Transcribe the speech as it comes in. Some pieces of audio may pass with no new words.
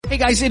Hey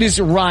guys, it is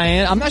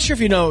Ryan. I'm not sure if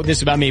you know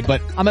this about me, but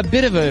I'm a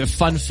bit of a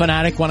fun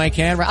fanatic when I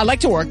can. I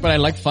like to work, but I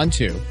like fun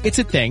too. It's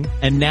a thing.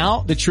 And now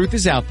the truth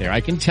is out there.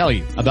 I can tell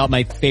you about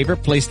my favorite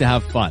place to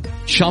have fun.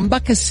 Chumba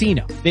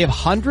Casino. They have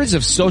hundreds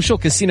of social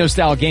casino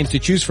style games to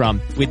choose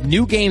from with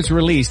new games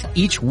released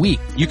each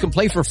week. You can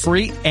play for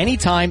free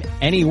anytime,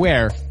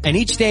 anywhere. And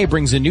each day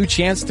brings a new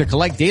chance to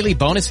collect daily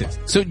bonuses.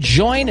 So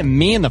join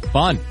me in the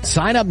fun.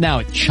 Sign up now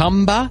at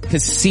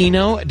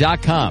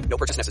ChumbaCasino.com. No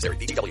purchase necessary.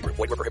 VGW Group.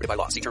 Void where prohibited by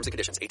law. See terms and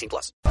conditions.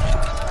 18+.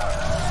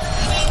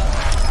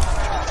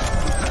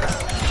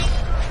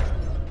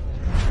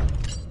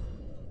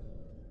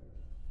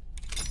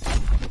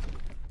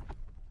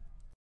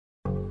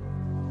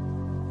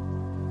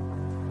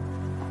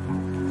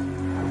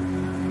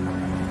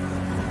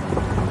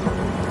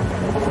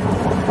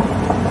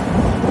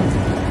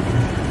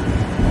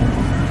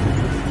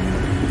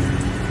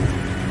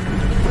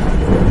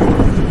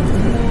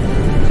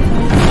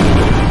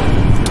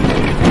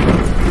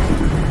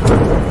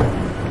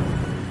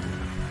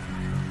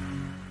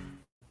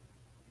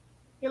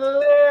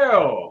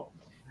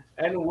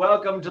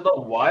 Welcome to the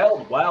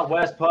Wild Wild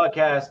West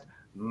podcast.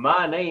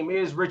 My name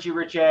is Richie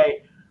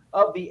Richey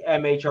of the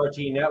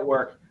MHRT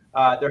Network.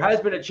 There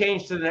has been a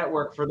change to the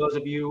network for those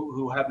of you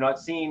who have not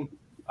seen.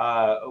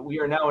 We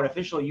are now an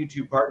official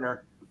YouTube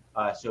partner.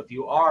 So if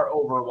you are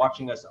over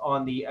watching us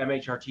on the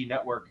MHRT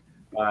Network,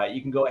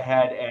 you can go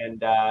ahead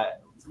and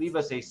leave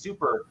us a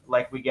super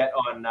like we get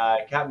on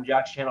Captain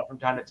Jack's channel from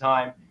time to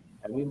time.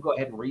 And we will go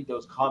ahead and read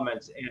those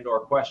comments and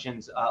or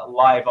questions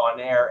live on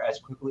air as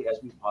quickly as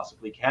we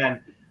possibly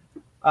can.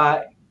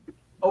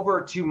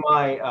 Over to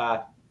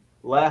my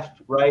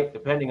left, right,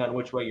 depending on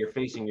which way you're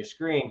facing your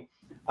screen,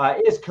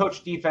 is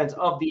Coach Defense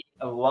of the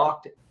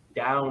Locked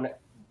Down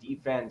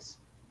Defense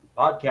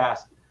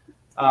podcast.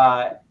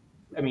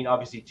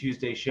 Obviously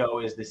Tuesday's show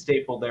is the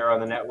staple there on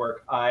the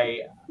network.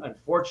 I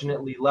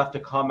unfortunately left a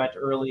comment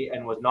early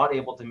and was not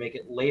able to make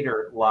it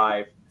later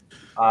live.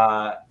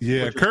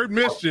 Kurt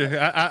missed you.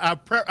 I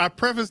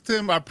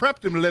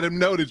prepped him to let him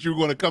know that you were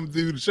going to come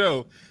through the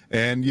show,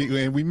 and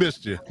we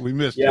missed you.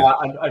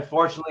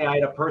 Unfortunately, I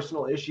had a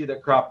personal issue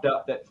that cropped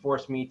up that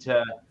forced me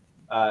to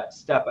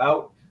step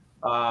out.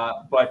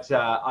 But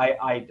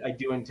I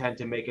do intend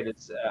to make it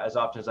as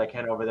often as I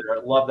can over there.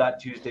 I love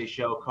that Tuesday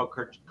show.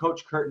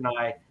 Coach Kurt and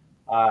I,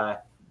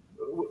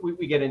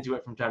 we get into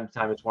it from time to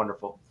time. It's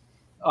wonderful.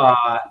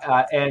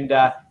 And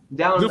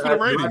down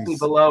directly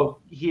below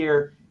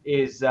here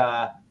is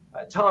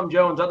Tom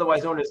Jones,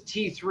 otherwise known as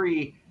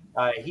T3.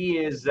 He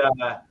is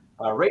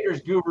Raiders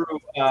guru,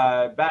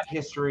 back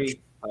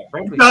history.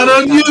 Frankly, not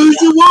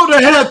unusual to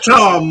have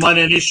Tom on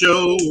any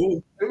show.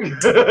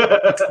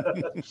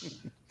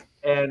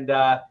 And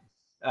the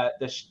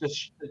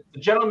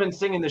gentleman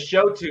singing the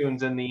show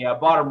tunes in the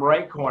bottom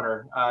right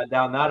corner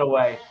down that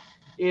away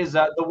is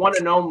the one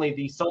and only,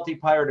 the salty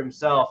pirate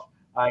himself.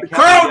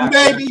 Carlton,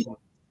 baby!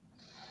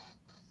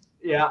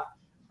 Yeah.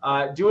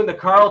 Doing the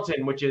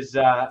Carlton, which is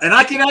and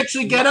I can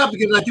actually get up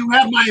because I do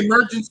have my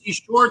emergency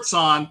shorts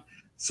on,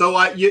 so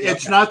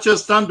it's not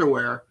just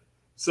underwear.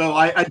 So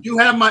I do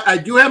have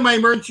my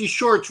emergency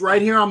shorts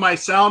right here on my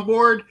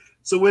soundboard.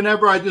 So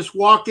whenever I just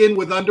walk in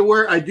with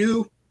underwear, I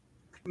do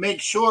make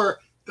sure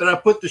that I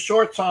put the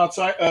shorts on.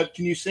 So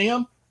can you see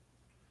them?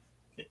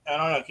 I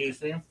don't know. Can you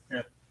see them?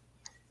 Yeah.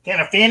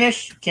 Can I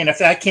finish?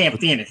 I can't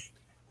finish.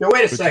 Now,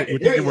 wait a second.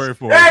 There you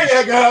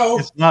go.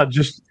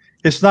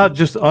 It's not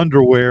just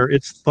underwear,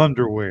 it's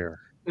thunderwear.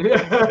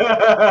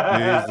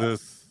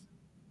 Jesus.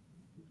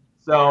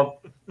 So,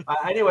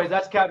 anyways,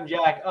 that's Captain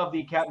Jack of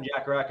the Captain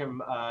Jack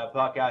Rackham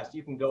podcast.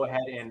 You can go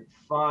ahead and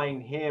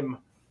find him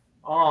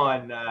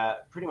on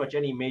pretty much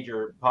any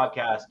major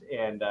podcast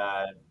and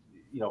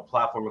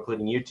platform,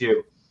 including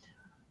YouTube.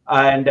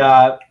 And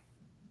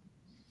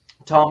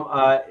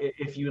Tom,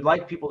 if you'd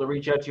like people to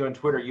reach out to you on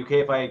Twitter, you okay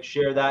if I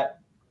share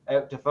that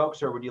out to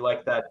folks, or would you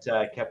like that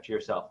kept to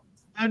yourself?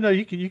 No,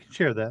 you can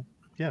share that.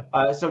 Yeah.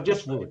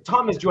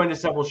 Tom has joined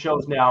us several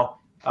shows now,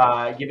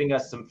 giving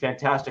us some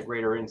fantastic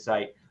Raider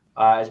insight,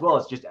 as well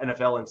as just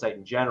NFL insight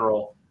in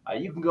general.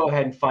 You can go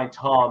ahead and find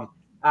Tom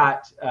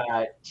at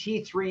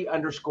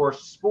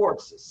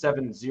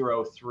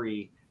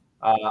T3_sports703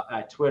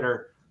 at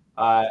Twitter.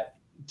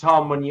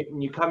 Tom, when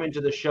you come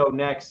into the show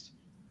next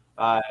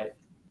via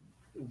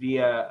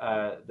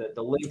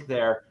the link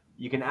there,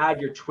 you can add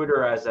your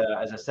Twitter as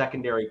a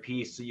secondary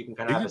piece, so you can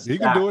kind of have a stack. You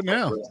can do it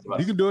now.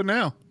 You can do it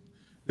now.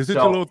 Just hit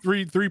your little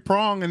three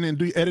prong and then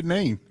do edit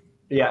name.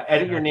 Yeah,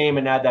 edit your name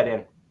and add that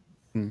in.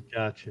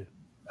 Gotcha.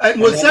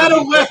 And was that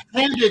a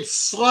left-handed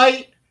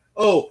slight?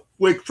 Oh,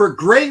 for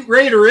great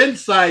Raider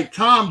insight,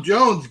 Tom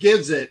Jones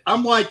gives it.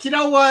 I'm like, you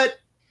know what?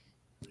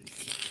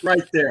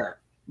 Right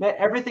there. Man,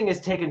 everything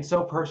is taken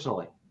so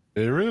personally.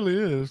 It really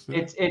is.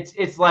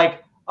 It's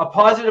like a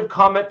positive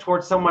comment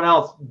towards someone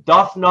else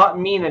doth not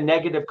mean a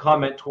negative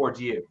comment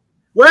towards you.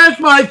 Where's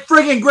my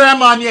friggin' Grand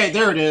Marnier?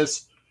 There it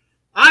is.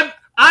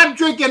 I'm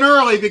drinking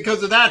early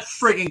because of that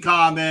friggin'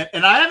 comment,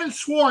 and I haven't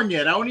sworn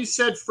yet. I only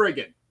said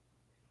friggin'.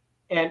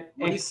 And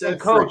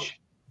Coach,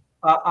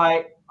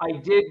 I I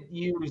did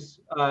use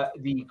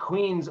the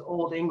Queen's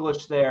Old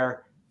English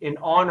there in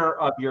honor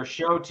of your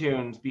show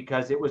tunes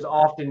because it was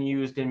often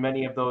used in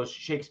many of those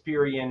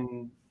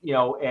Shakespearean,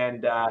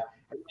 and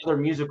other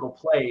musical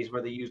plays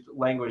where they used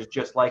language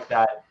just like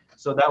that.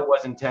 So that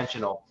was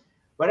intentional.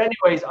 But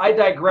anyways, I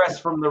digress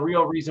from the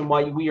real reason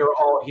why we are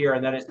all here,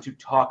 and that is to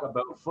talk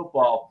about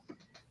football.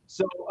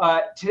 So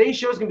today's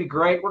show is going to be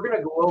great. We're going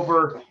to go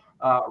over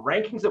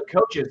rankings of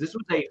coaches. This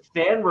was a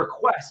fan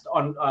request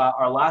on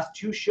our last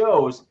two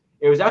shows.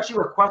 It was actually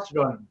requested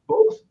on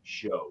both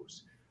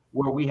shows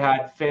where we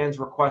had fans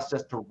request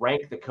us to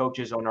rank the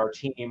coaches on our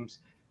teams.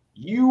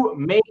 You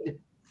made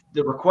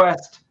the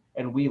request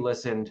and we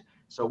listened.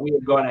 So we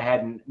have gone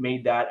ahead and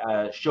made that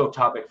a show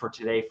topic for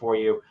today for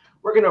you.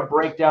 We're going to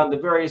break down the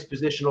various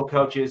positional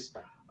coaches,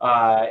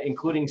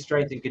 including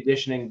strength and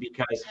conditioning,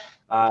 because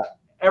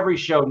every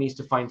show needs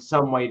to find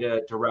some way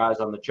to razz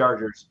on the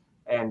Chargers.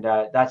 And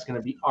that's going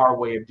to be our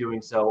way of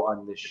doing so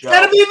on this show. It's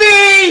going to be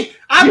me!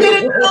 I'm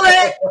going to do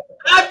it!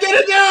 I'm going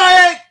to do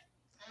it!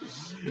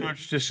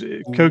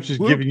 Coach is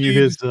giving you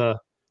his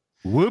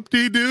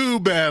whoop-de-doo,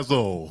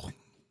 Basil.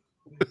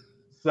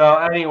 So,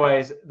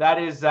 anyways, that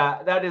is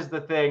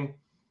the thing.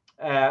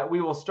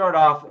 We will start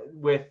off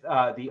with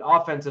the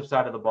offensive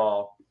side of the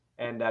ball.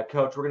 And,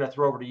 Coach, we're going to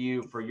throw over to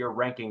you for your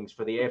rankings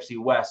for the AFC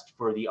West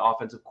for the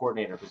offensive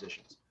coordinator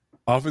positions.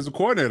 Offensive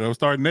coordinator. I'm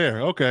starting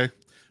there. Okay.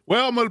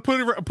 Well, I'm going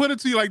to put it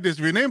to you like this.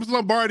 If your name is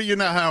Lombardi, you're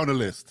not high on the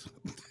list.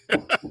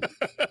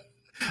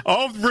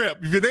 Off rip.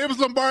 If your name is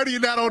Lombardi,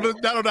 you're not on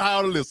the high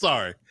on the list.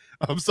 Sorry.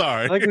 I'm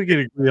sorry. I think we can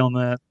agree on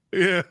that.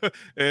 Yeah. If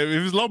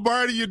it's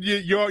Lombardi,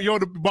 you're on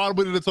the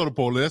bottom of the totem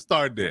pole. Let's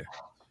start there.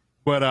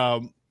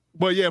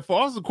 But yeah,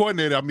 for offensive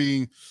coordinator, I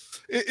mean,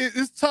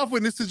 it's tough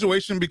in this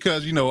situation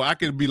because, I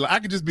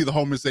could just be the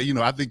homer and say,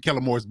 I think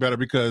Kellen Moore is better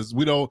because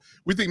we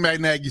think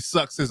Matt Nagy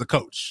sucks as a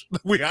coach.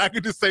 I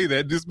could just say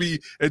that, just be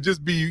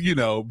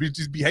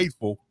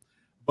hateful.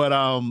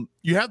 But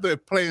you have to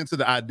play into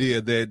the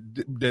idea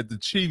that the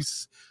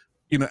Chiefs,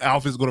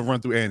 offense is going to run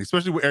through Andy,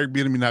 especially with Eric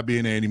Bieniemy not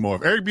being there anymore.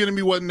 If Eric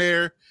Bieniemy wasn't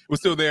there, was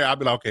still there, I'd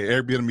be like, okay,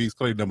 Eric Bieniemy is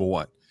clearly number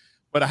one.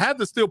 But I have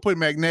to still put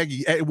Matt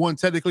Nagy at one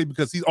technically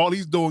because all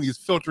he's doing is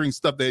filtering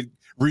stuff that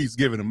Reed's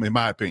giving him, in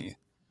my opinion.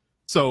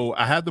 So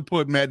I had to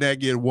put Matt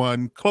Nagy at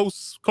one,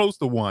 close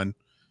to one,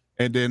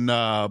 and then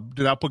I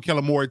put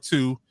Kellen Moore at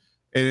two,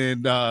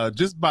 and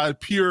just by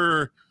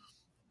pure,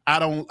 I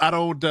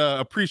don't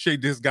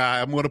appreciate this guy.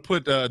 I'm going to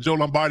put Joe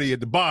Lombardi at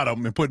the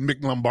bottom and put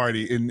Mick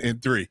Lombardi in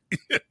three.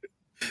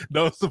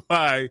 Those are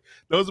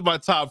my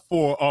top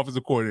four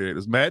offensive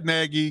coordinators: Matt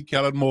Nagy,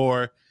 Kellen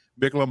Moore,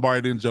 Mick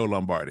Lombardi, and Joe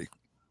Lombardi.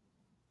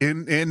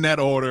 In that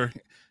order,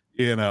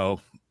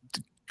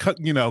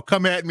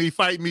 come at me,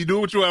 fight me,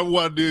 do what you ever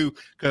want to do,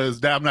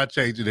 because I'm not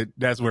changing it.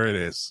 That's where it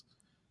is.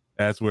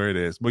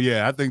 But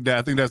yeah, I think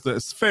that's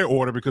a fair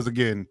order because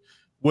again,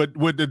 what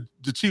the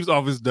Chiefs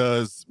office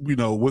does,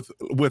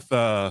 with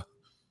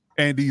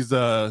Andy's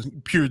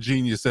pure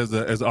genius as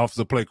an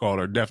offensive play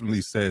caller,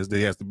 definitely says that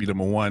he has to be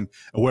number one.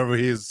 Whoever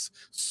his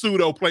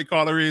pseudo play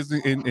caller is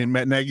in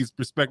Matt Nagy's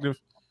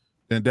perspective,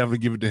 then definitely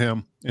give it to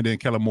him. And then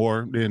Kellen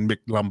Moore, then Mick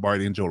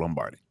Lombardi, and Joe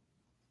Lombardi.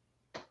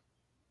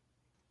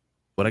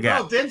 What I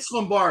got? No, Vince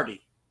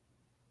Lombardi.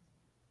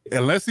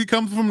 Unless he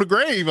comes from the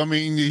grave, I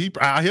mean,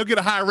 he'll get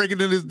a higher ranking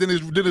than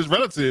his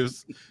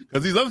relatives.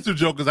 Because these other two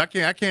jokers, I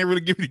can't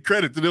really give any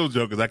credit to those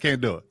jokers. I can't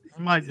do it.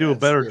 He might do a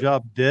better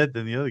job dead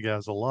than the other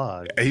guys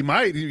alive. He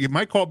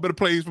might call better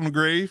plays from the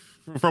grave,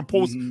 from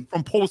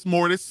post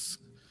mortis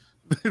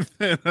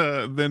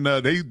than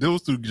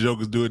those two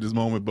jokers do at this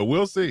moment. But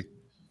we'll see.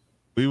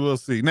 We will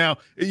see. Now,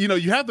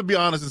 you have to be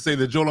honest and say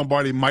that Joe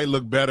Lombardi might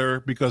look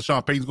better because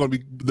Sean Payton's going to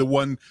be the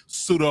one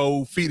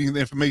pseudo feeding the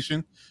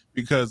information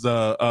because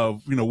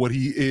of what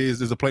he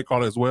is as a play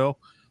caller as well.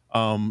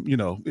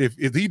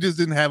 If he just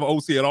didn't have an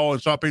OC at all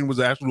and Sean Payton was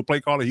the actual play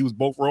caller, he was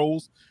both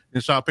roles,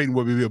 then Sean Payton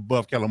would be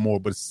above Kellen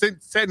Moore. But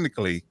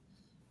technically,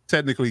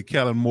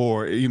 Kellen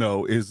Moore,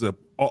 is a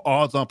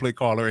odds-on play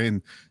caller,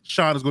 and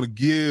Sean is going to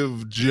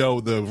give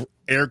Joe the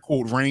air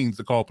quote reins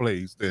to call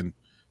plays. Then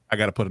I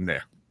got to put him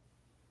there.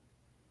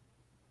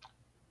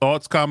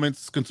 Thoughts,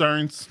 comments,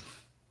 concerns?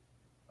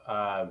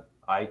 I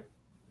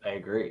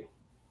agree.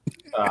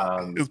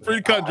 It's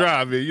pretty cut and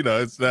dry, man.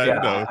 It's not.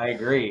 Yeah, I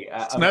agree.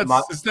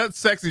 It's not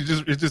sexy.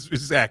 It's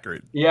just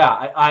accurate. Yeah,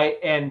 I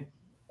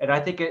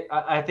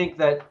think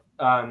that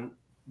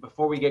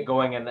before we get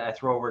going and I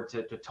throw over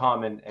to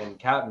Tom and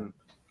Captain,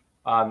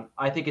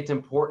 I think it's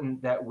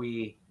important that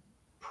we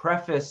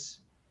preface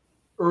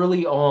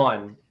early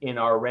on in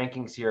our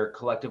rankings here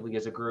collectively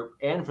as a group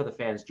and for the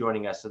fans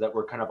joining us so that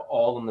we're kind of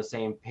all on the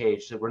same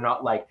page. So we're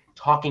not like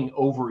talking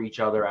over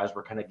each other as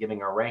we're kind of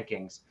giving our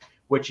rankings,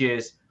 which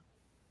is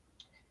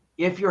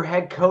if your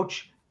head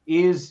coach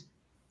is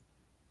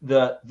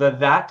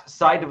that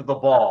side of the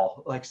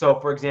ball, like, so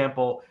for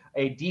example,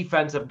 a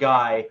defensive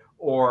guy,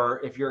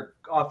 or if your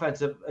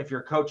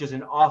coach is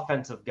an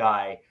offensive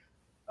guy,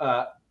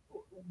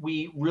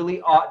 we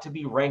really ought to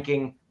be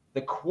ranking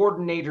the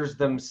coordinators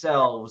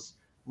themselves,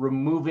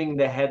 removing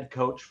the head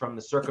coach from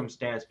the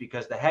circumstance,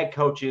 because the head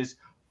coaches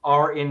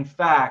are in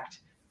fact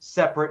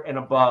separate and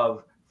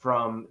above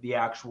from the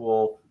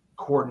actual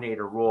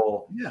coordinator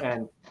role. Yeah.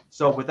 And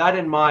so with that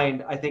in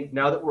mind, I think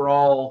now that we're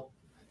all,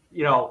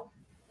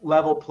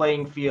 level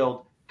playing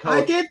field.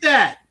 Coach, I did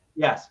that.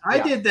 Yes. I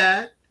did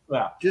that.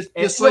 Yeah.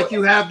 Just like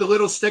you have the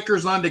little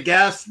stickers on the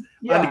gas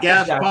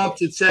exactly. pumps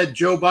that said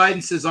Joe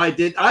Biden says I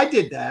did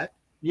that.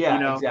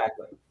 Yeah,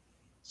 exactly.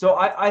 So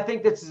I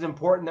think this is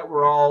important that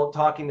we're all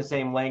talking the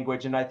same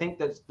language. And I think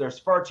that there's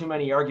far too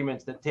many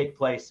arguments that take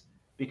place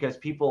because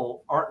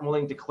people aren't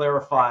willing to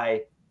clarify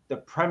the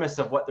premise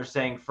of what they're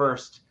saying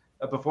first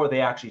before they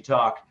actually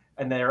talk.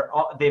 And they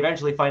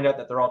eventually find out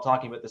that they're all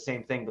talking about the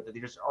same thing, but that they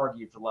just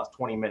argued for the last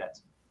 20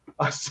 minutes.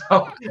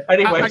 So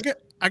anyway,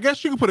 I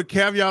guess you can put a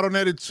caveat on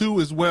that too,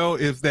 as well.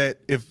 If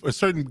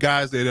certain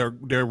guys that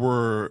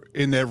were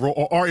in that role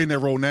or are in that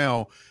role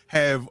now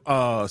have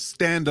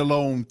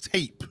standalone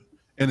tape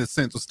in a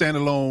sense, or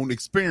standalone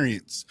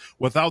experience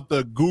without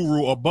the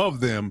guru above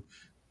them,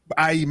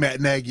 i.e.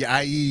 Matt Nagy,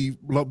 i.e.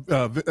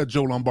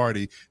 Joe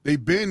Lombardi.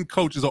 They've been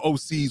coaches or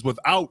OCs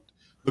without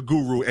the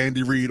guru,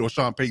 Andy Reid or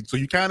Sean Payton. So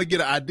you kind of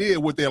get an idea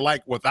what they're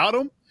like without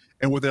them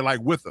and what they're like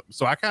with them.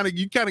 So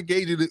you kind of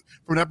gauge it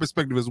from that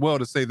perspective as well,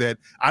 to say that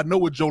I know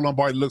what Joe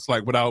Lombardi looks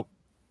like without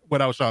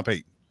Sean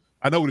Payton.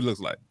 I know what he looks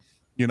like.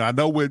 I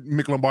know what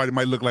Mick Lombardi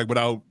might look like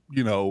without,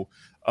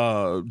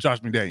 Josh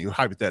McDaniel,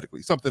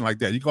 hypothetically, something like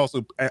that. You can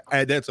also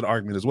add that to the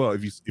argument as well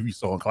if you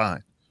so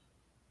inclined.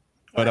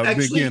 But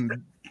Actually,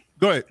 again,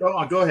 go ahead.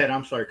 Go ahead.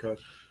 I'm sorry, Coach.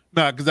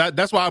 No, because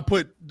that's why I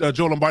put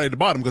Joe Lombardi at the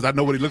bottom, because I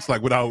know what he looks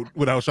like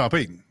without Sean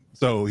Payton.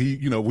 So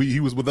he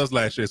was with us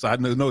last year, so I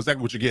know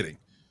exactly what you're getting.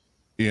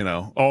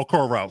 All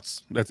core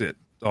routes. That's it.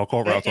 All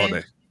core routes all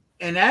day.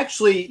 And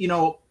actually,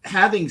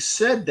 having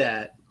said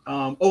that,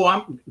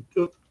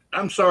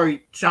 I'm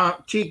sorry,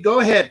 T. Go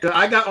ahead.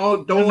 I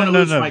don't want to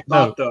lose my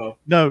thought though.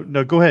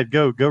 No. Go ahead.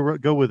 Go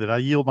with it. I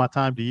yield my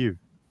time to you.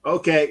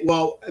 Okay.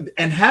 Well,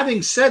 and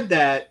having said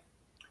that,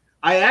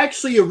 I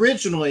actually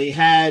originally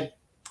had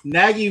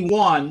Nagy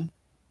 1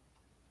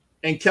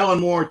 and Kellen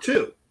Moore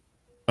 2.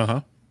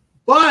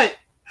 But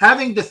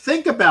having to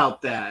think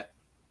about that,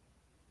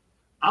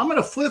 I'm going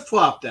to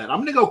flip-flop that. I'm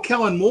going to go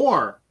Kellen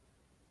Moore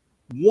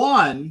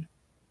 1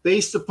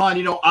 based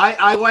upon,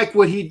 I like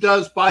what he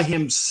does by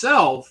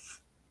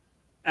himself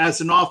as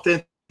an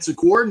offensive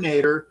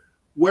coordinator,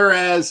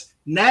 whereas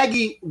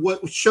Nagy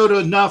showed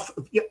enough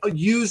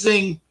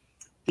using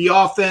the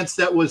offense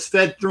that was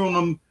fed through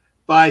him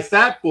by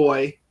Fat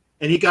Boy,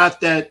 and he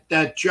got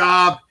that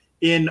job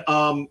in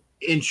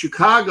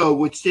Chicago,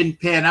 which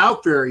didn't pan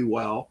out very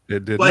well.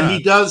 It did but not.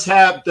 he does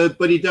have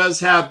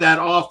that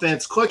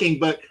offense clicking.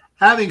 But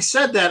having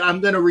said that, I'm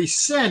going to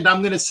rescind.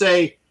 I'm going to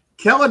say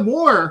Kellen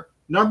Moore,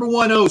 number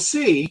 1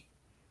 OC,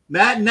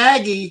 Matt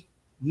Nagy,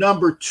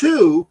 number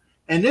 2.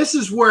 And this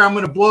is where I'm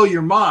going to blow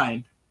your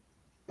mind.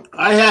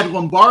 I had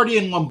Lombardi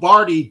and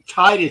Lombardi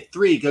tied at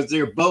 3 because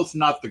they're both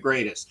not the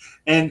greatest.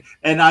 And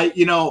I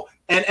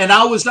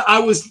was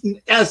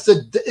as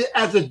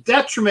a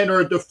detriment or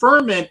a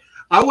deferment,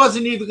 I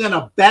wasn't even going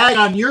to bag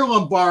on your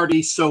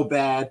Lombardi so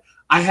bad.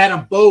 I had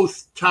them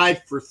both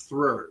tied for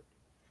 3rd.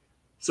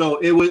 So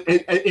it was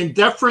in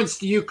deference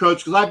to you,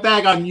 Coach, because I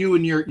bag on you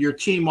and your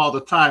team all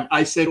the time.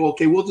 I said,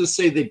 okay, we'll just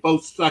say they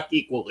both suck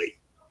equally.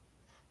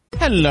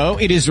 Hello,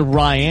 it is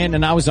Ryan,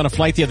 and I was on a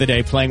flight the other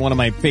day playing one of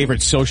my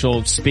favorite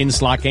social spin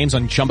slot games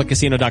on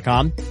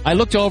ChumbaCasino.com. I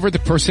looked over at the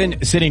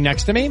person sitting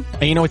next to me,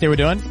 and you know what they were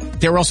doing?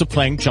 They were also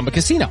playing Chumba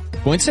Casino.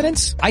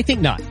 Coincidence? I think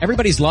not.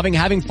 Everybody's loving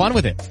having fun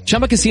with it.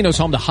 Chumba Casino is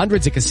home to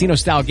hundreds of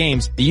casino-style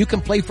games that you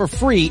can play for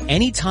free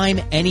anytime,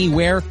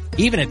 anywhere,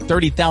 even at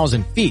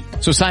 30,000 feet.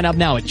 So sign up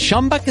now at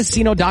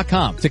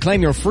ChumbaCasino.com to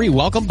claim your free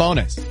welcome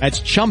bonus.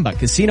 That's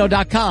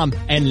ChumbaCasino.com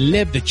and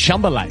live the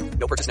Chumba life.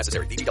 No purchase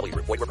necessary. VGW.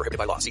 Void were prohibited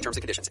by law. See terms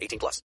and conditions.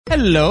 18+.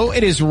 Hello,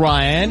 it is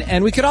Ryan,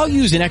 and we could all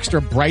use an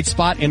extra bright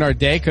spot in our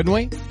day, couldn't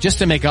we? Just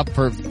to make up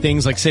for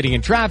things like sitting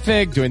in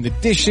traffic, doing the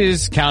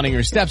dishes, counting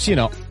your steps,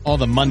 all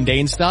the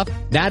mundane stuff.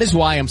 That is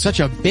why I'm such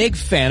a big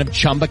fan of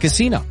Chumba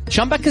Casino.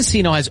 Chumba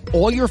Casino has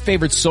all your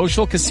favorite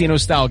social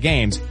casino-style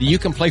games that you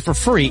can play for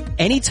free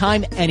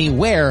anytime,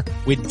 anywhere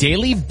with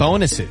daily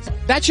bonuses.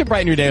 That should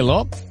brighten your day a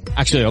little.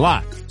 Actually, a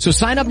lot. So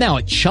sign up now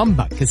at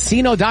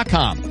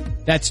ChumbaCasino.com.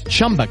 That's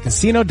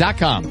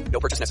ChumbaCasino.com. No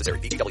purchase necessary.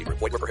 VGW.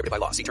 Void were prohibited by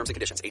law. See terms and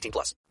conditions.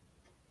 18+.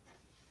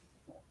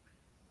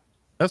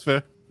 That's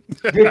fair.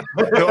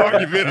 No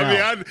argument.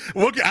 I'm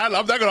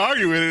not going to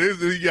argue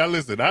with it.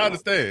 Listen, I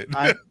understand.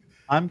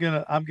 I'm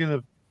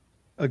gonna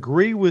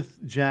agree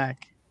with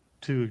Jack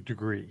to a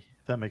degree,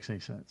 if that makes any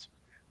sense.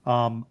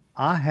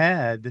 I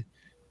had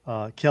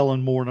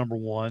Kellen Moore number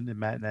 1 and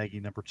Matt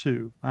Nagy number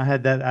 2. I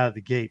had that out of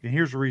the gate, and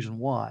here's the reason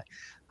why.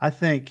 I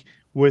think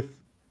with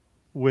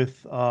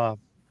Kellen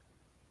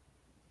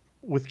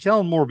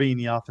Moore being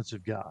the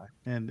offensive guy,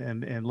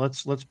 and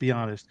let's be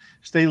honest,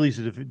 Staley's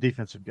a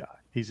defensive guy.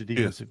 He's a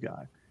defensive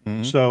guy.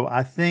 Mm-hmm. So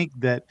I think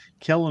that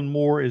Kellen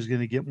Moore is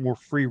going to get more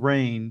free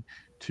reign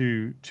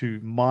to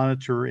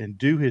monitor and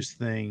do his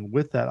thing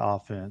with that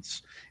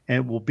offense,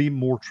 and it will be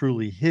more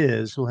truly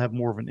his. He'll have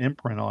more of an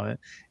imprint on it,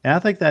 and I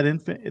think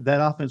that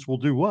offense will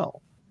do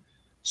well.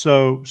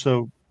 So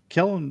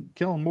Kellen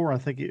Moore, I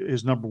think,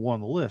 is number one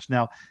on the list.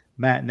 Now,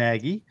 Matt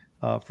Nagy,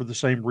 for the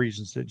same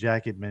reasons that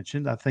Jack had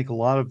mentioned, I think a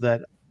lot of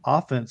that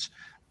offense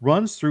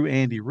runs through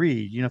Andy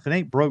Reid. If it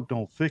ain't broke,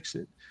 don't fix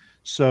it.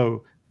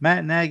 So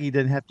Matt Nagy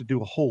doesn't have to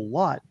do a whole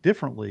lot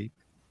differently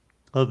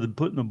other than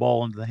putting the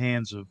ball into the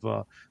hands of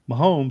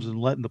Mahomes and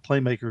letting the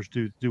playmakers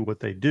do what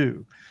they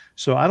do.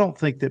 So I don't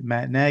think that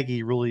Matt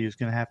Nagy really is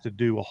going to have to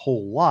do a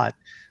whole lot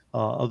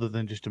other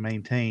than just to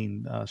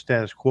maintain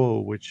status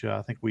quo, which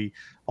I think we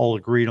all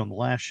agreed on the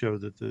last show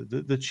that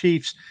the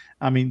Chiefs,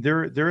 I mean,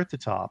 they're at the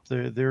top.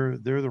 They're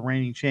the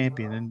reigning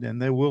champion,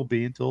 and they will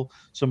be until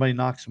somebody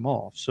knocks them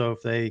off. So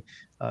if they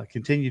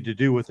continue to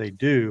do what they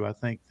do, I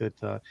think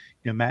that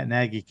Matt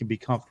Nagy can be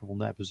comfortable in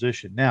that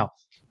position. Now,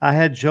 I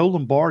had Joe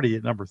Lombardi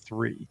at number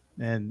 3,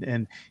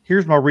 and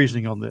here's my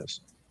reasoning on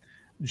this.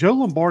 Joe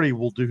Lombardi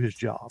will do his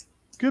job,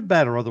 good,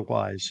 bad, or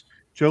otherwise.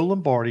 Joe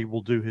Lombardi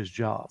will do his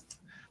job.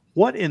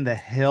 What in the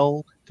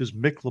hell does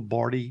Mick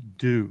Lombardi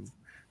do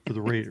for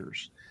the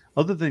Raiders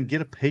other than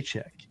get a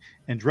paycheck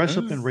and dress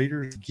up in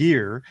Raiders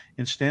gear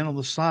and stand on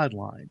the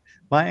sideline?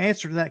 My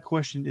answer to that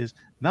question is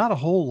not a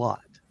whole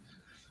lot.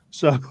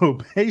 So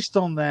based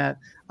on that,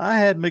 I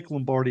had Mick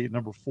Lombardi at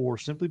number 4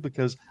 simply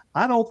because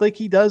I don't think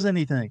he does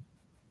anything.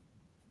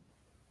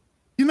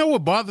 You know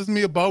what bothers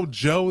me about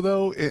Joe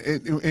though,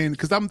 and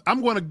because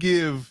I'm going to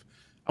give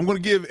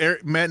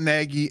Matt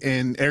Nagy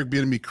and Eric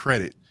Bieniemy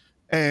credit,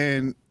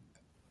 and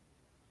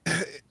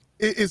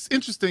it's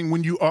interesting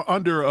when you are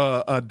under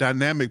a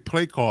dynamic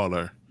play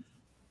caller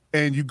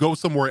and you go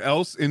somewhere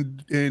else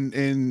and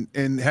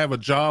have a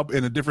job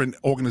in a different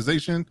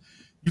organization.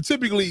 You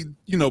typically,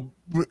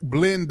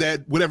 blend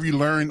that whatever you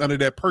learn under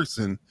that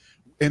person,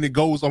 and it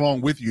goes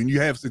along with you, and you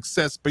have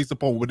success based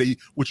upon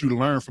what you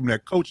learn from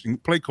that coaching,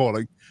 play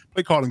calling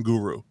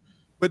guru.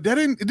 But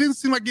it didn't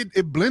seem like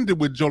it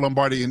blended with Joe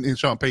Lombardi and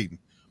Sean Payton,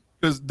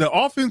 because the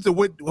offense of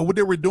what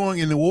they were doing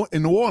in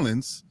New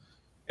Orleans,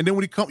 and then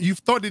when you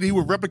thought that he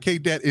would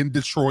replicate that in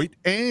Detroit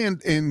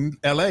and in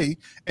LA,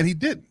 and he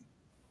didn't.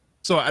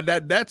 So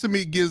that to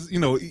me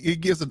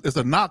it's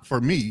a knock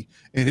for me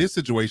in his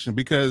situation,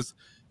 because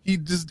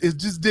it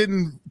just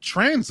didn't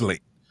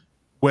translate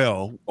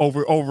well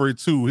over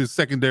to his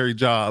secondary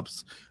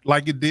jobs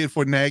like it did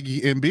for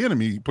Nagy and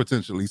Bieniemy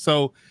potentially.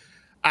 So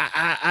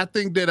I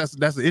think that's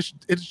an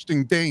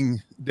interesting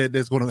thing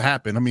that's going to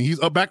happen. I mean, he's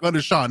back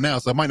under Sean now,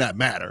 so it might not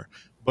matter.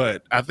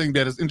 But I think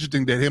that it's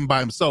interesting that him by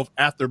himself,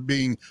 after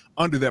being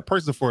under that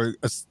person for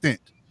a stint,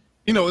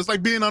 it's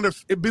like being under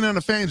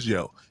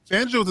Fangio.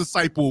 Fangio's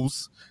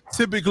disciples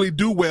typically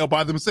do well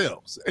by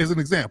themselves, as an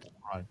example.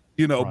 Right.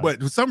 Right.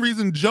 But for some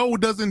reason, Joe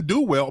doesn't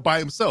do well by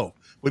himself.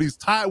 When he's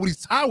tied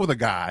with a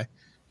guy,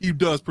 he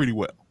does pretty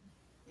well.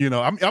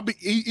 I'll be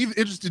even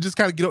interested, just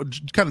kind of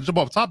jump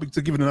off topic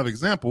to give it another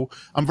example.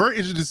 I'm very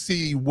interested to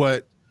see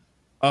what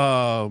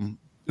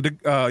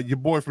your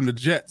boy from the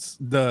Jets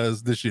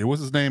does this year.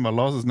 What's his name? I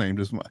lost his name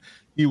this month.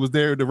 He was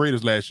there at the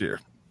Raiders last year,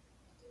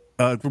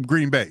 from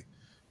Green Bay.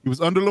 He was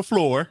under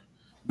LaFleur.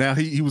 Now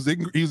he was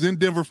in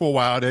Denver for a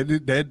while.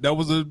 That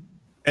was a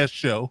S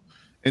show,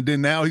 and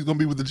then now he's going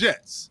to be with the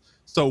Jets.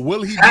 So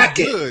will he be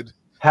good?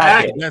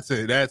 Hackett.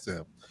 That's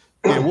him.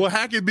 Yeah, will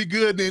Hackett be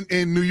good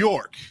in New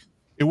York?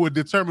 It would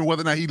determine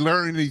whether or not he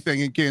learned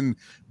anything and can,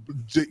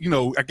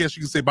 I guess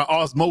you can say by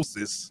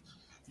osmosis,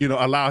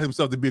 allow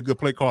himself to be a good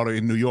play caller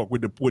in New York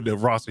with the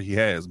roster he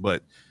has.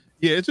 But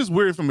yeah, it's just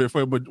weird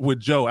but with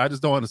Joe. I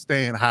just don't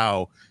understand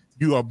how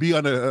you are be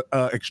under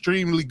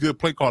extremely good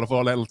play caller for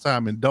all that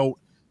time and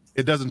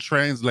it doesn't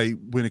translate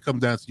when it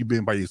comes down to you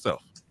being by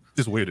yourself.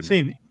 Just weird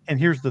to me. And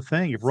here's the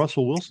thing: if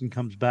Russell Wilson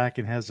comes back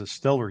and has a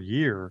stellar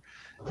year,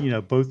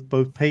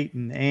 both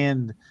Peyton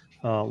and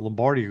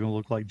Lombardi are going to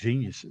look like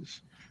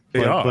geniuses.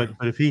 But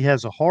if he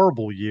has a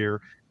horrible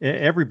year,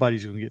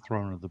 everybody's going to get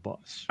thrown under the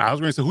bus. I was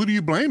going to say, who do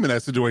you blame in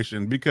that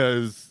situation?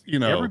 Because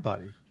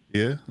everybody.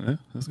 Yeah,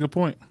 that's a good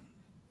point.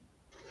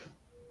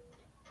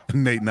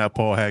 Nate, not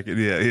Paul Hackett.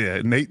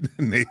 Yeah. Nate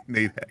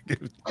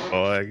Hackett.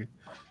 Paul Hackett.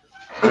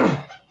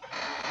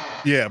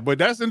 Yeah, but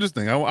that's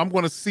interesting. I'm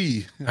going to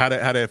see how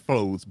that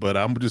flows, but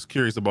I'm just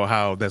curious about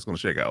how that's going to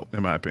shake out,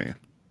 in my opinion.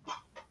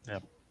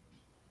 Yep.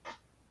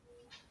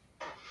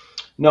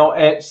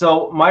 No,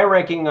 so my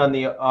ranking on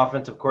the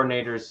offensive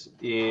coordinators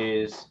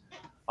is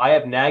I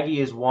have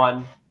Nagy as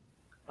 1,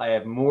 I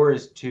have Moore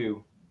as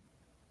 2,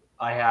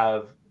 I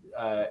have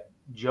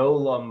Joe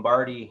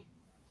Lombardi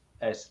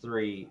as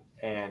 3,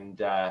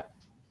 and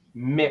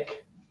Mick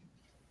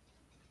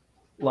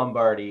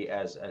Lombardi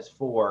as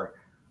 4.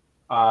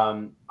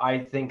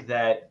 I think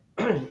that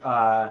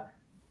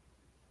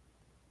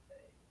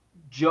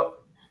Joe,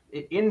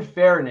 in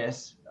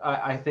fairness,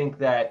 I think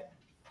that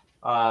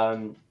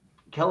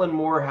Kellen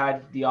Moore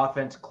had the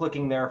offense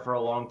clicking there for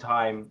a long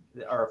time,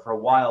 or for a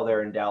while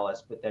there in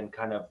Dallas, but then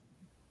kind of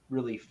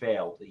really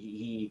failed.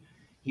 He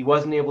he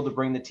wasn't able to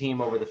bring the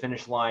team over the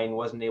finish line,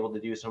 wasn't able to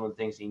do some of the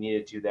things he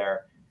needed to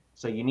there.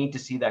 So you need to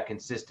see that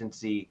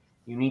consistency.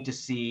 You need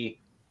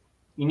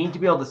to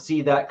be able to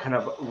see that kind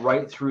of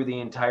right through the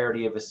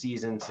entirety of a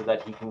season so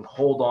that he can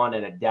hold on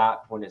and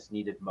adapt when it's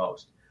needed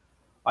most.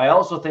 I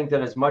also think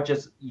that as much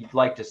as you'd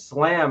like to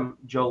slam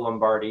Joe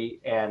Lombardi,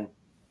 and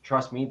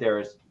trust me, there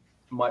is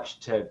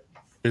much to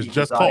There's be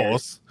just desired.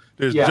 cause.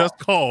 There's just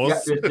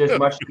cause. Yeah, there's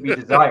much to be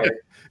desired.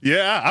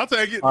 Yeah, I'll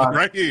take it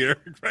right here.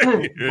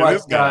 Right here. But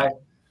This guy.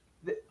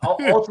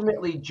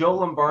 Ultimately, Joe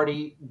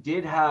Lombardi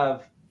did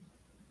have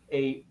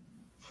a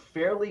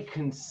fairly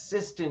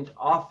consistent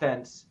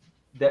offense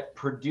that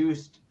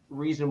produced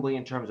reasonably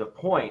in terms of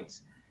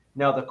points.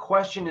 Now, the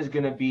question is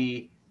going to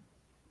be,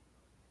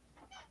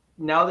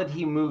 now that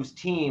he moves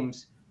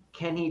teams,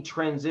 can he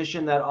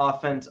transition that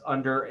offense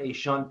under a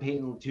Sean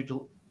Payton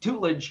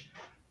tutelage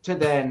to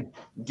then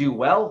do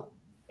well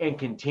and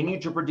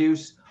continue to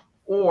produce?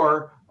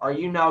 Or are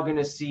you now going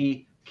to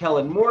see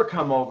Kellen Moore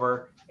come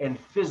over and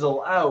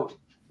fizzle out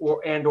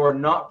or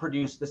not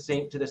produce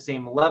to the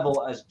same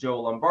level as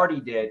Joe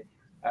Lombardi did?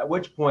 At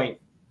which point,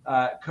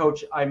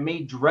 Coach, I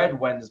may dread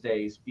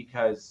Wednesdays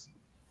because,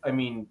 I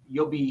mean,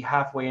 you'll be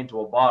halfway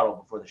into a bottle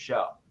before the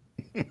show,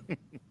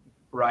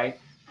 right?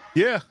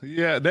 Yeah.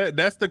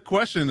 That's the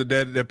question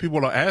that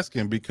people are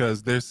asking,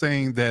 because they're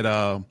saying that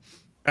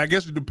I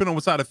guess it depends on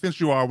what side of the fence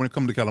you are when it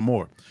comes to Kellen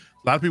Moore.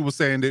 A lot of people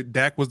saying that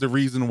Dak was the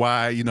reason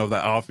why,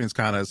 the offense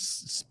kind of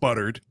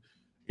sputtered,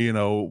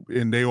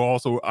 and they were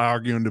also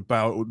arguing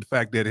about the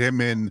fact that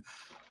him and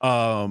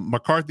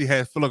McCarthy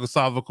had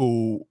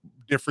philosophical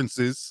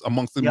differences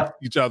amongst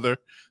each other.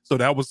 So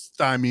that was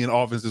stymieing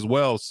offense as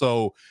well.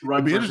 So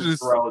run versus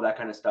throw, that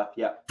kind of stuff.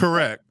 Yeah.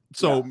 Correct.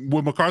 So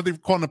with McCarthy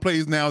calling the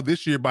plays now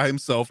this year by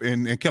himself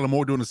and Kellen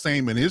Moore doing the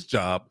same in his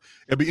job,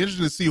 it'd be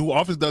interesting to see who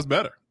offense does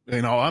better,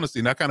 in all honesty.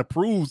 And that kind of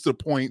proves the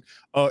point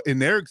in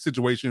their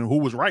situation who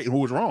was right and who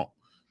was wrong.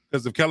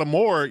 Because if Kellen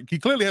Moore, he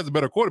clearly has a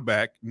better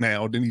quarterback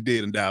now than he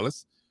did in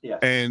Dallas. Yeah.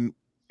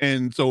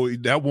 And so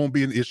that won't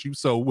be an issue.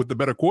 So with the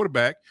better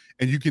quarterback,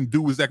 and you can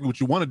do exactly what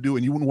you want to do,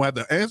 and you wouldn't have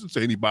to answer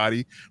to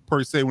anybody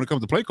per se when it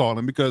comes to play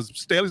calling, because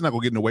Staley's not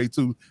going to get in the way,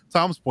 to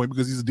Tom's point,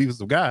 because he's a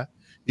defensive guy.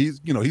 He's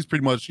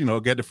pretty much,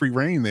 got the free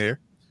reign there.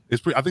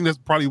 I think that's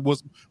probably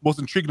what's most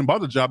intriguing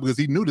about the job, because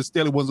he knew that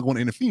Staley wasn't going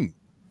to intervene.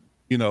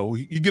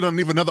 You get on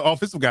even another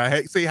offensive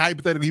guy, say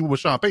hypothetically he was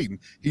Sean Payton.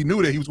 He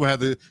knew that he was going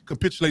to have to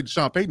capitulate to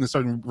Sean Payton in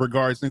certain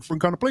regards and from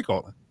kind of play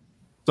calling.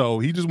 So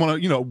he just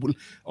want to,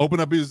 open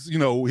up his,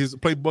 his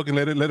playbook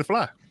and let it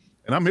fly.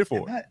 And I'm here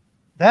for it.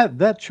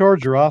 That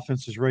Charger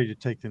offense is ready to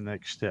take the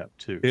next step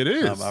too. It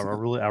is. I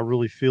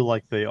really feel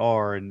like they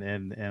are,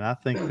 and I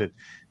think that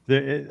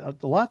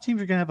a lot of teams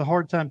are going to have a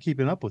hard time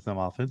keeping up with them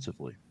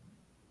offensively.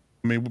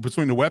 I mean,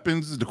 between the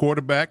weapons, the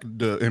quarterback,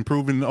 the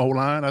improving the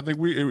O-line, I think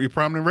we're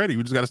primed and ready.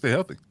 We just got to stay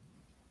healthy.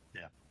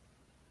 Yeah.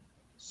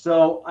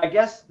 So I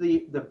guess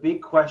the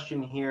big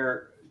question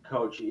here,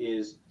 Coach,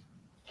 is,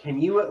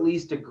 can you at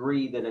least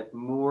agree that if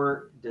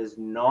Moore does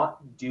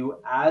not do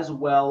as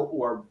well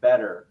or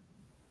better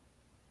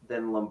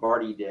than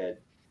Lombardi did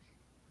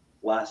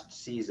last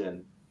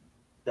season,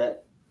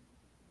 that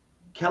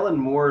Kellen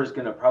Moore is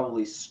going to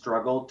probably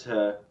struggle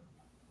to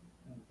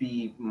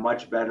be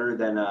much better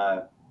than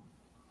a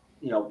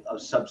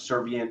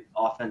subservient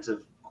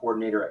offensive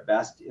coordinator at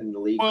best in the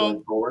league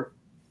going forward?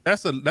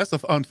 That's an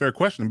unfair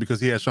question,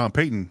 because he has Sean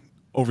Payton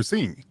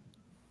overseeing.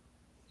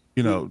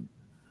 You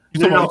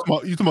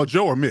talking about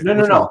Joe or Mick?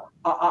 No.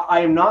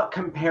 I am not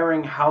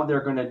comparing how they're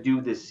going to do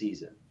this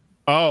season.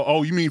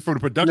 Oh, you mean from the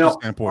production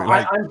standpoint?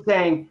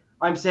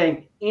 I'm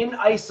saying in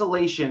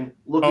isolation,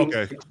 looking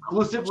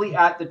exclusively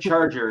at the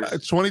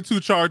Chargers. 22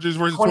 Chargers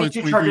versus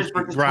 23 Chargers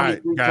versus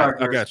 23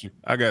 Chargers. I got you.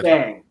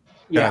 Bang.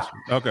 Yeah. Got you.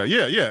 Okay.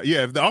 Yeah.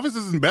 If the offense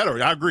isn't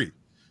better, I agree.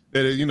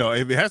 That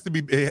if it has to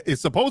be,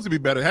 it's supposed to be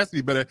better. It has to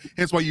be better.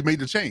 Hence why you made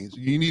the change.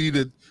 You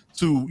needed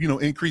to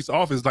increase the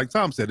offense, like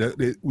Tom said.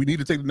 That we need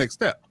to take the next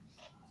step.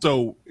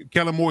 So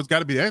Kellen Moore's got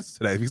to be the answer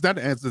to that. If he's not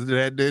the answer to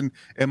that, then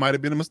it might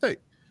have been a mistake.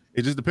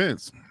 It just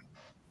depends.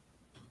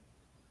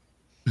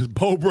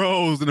 Bo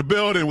Bros in the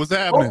building. What's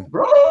happening?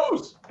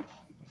 Bros.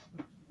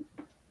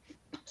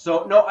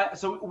 So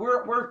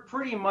we're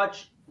pretty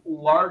much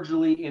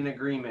largely in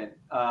agreement.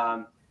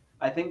 I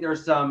think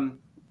there's some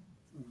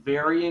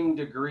varying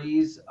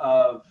degrees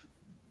of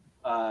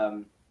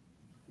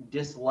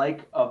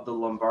dislike of the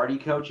Lombardi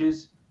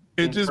coaches.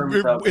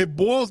 It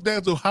boils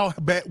down to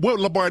what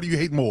Lombardi you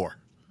hate more.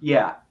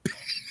 Yeah.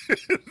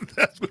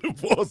 That's what it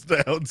boils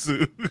down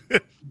to.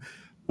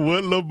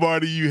 What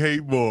Lombardi you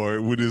hate more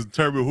would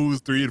determine who's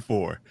 3 and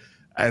 4.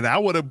 And I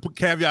would have put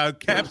caveat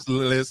caps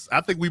list.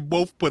 I think we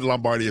both put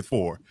Lombardi at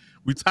 4.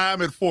 We tie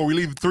him at 4. We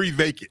leave 3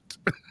 vacant.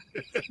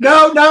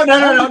 No.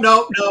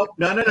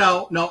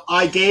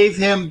 I gave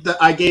him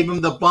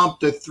the bump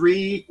to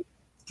 3T.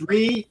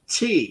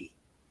 3T.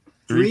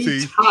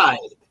 Tied.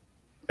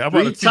 How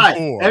about a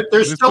T4?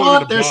 They're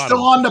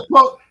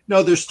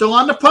still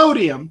on the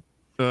podium.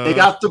 They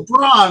got the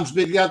bronze,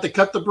 but you got to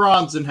cut the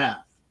bronze in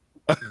half.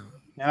 And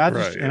I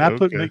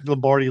put Mick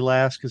Lombardi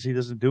last because he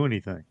doesn't do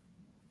anything.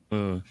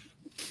 Well,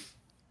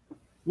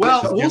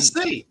 we'll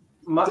see.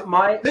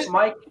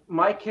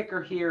 My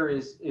kicker here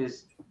is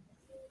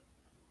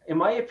in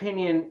my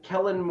opinion,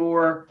 Kellen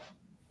Moore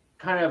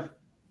kind of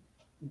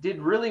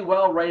did really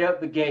well right out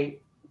the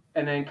gate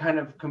and then kind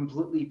of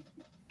completely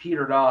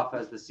petered off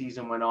as the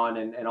season went on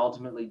and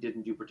ultimately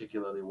didn't do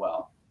particularly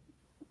well.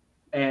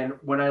 And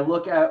when I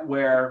look at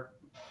where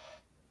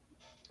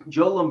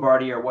Joe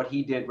Lombardi, or what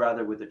he did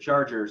rather with the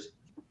Chargers,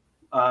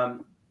 I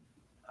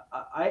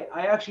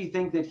actually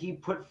think that he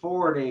put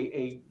forward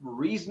a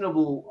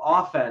reasonable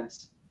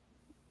offense,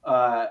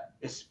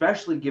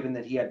 especially given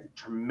that he had a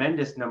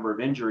tremendous number of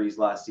injuries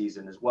last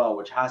season as well,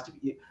 which has to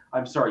be,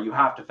 you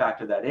have to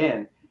factor that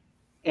in.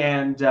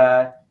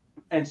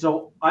 And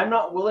so I'm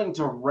not willing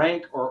to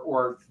rank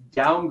or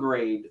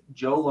downgrade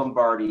Joe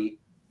Lombardi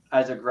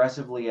as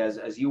aggressively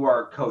as you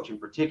are, Coach, in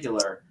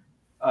particular,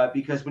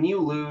 because when you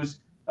lose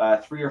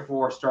 3 or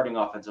 4 starting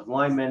offensive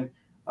linemen,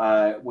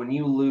 when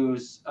you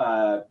lose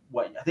I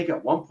think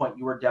at one point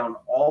you were down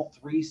all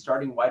 3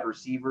 starting wide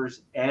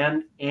receivers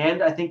and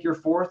I think your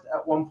 4th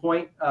at one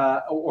point,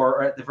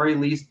 or at the very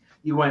least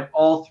you went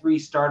all 3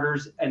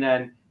 starters and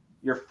then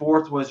your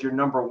 4th was your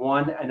number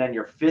 1 and then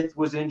your 5th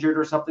was injured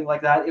or something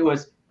like that. It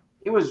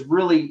was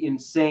really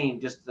insane,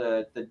 just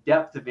the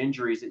depth of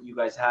injuries that you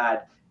guys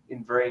had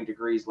in varying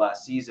degrees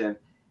last season.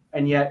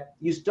 And yet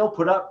you still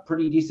put up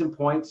pretty decent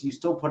points. You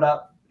still put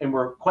up and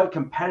were quite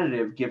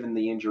competitive given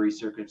the injury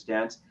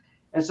circumstance.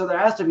 And so there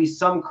has to be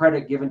some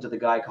credit given to the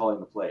guy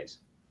calling the plays.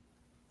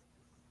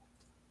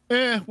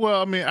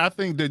 Well, I mean, I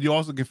think that you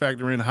also can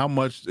factor in how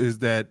much is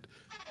that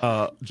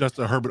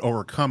Justin Herbert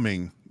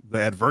overcoming the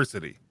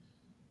adversity.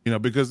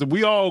 Because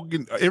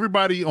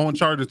everybody on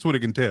Chargers Twitter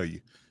can tell you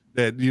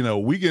that,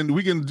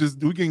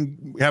 we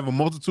can have a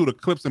multitude of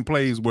clips and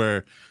plays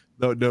where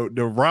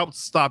the routes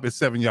stop at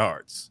 7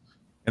 yards,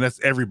 and that's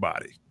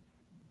everybody.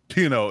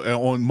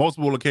 On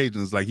multiple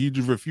occasions, like he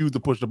just refused to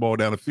push the ball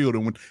down the field,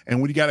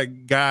 and when you got a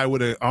guy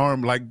with an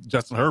arm like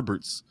Justin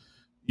Herbert's,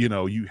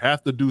 you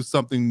have to do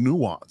something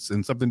nuanced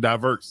and something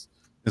diverse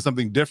and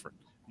something different.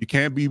 You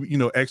can't be,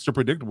 extra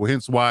predictable.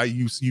 Hence why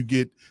you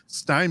get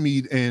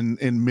stymied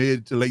in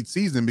mid to late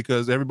season,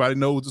 because everybody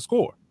knows the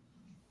score.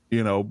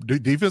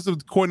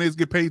 Defensive coordinators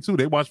get paid too.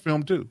 They watch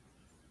film too.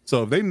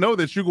 So if they know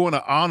that you're going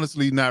to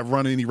honestly not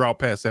run any route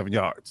past 7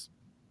 yards,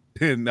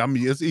 then I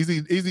mean it's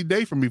easy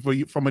day for me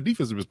from a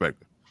defensive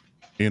perspective.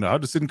 I'll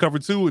just sit in cover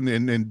 2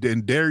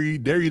 and dare you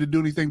to do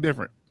anything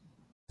different.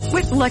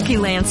 With Lucky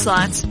Land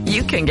Slots,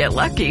 you can get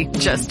lucky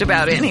just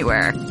about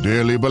anywhere.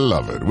 Dearly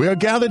beloved, we are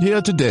gathered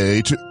here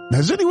today to...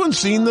 Has anyone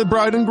seen the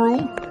bride and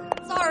groom?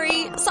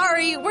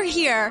 Sorry, we're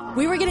here.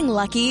 We were getting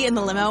lucky in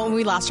the limo and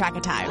we lost track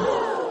of time.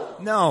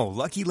 No,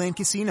 Lucky Land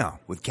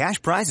Casino, with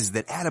cash prizes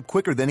that add up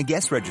quicker than a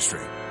guest registry.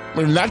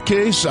 In that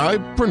case, I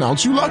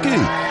pronounce you lucky.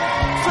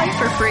 Play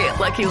for free at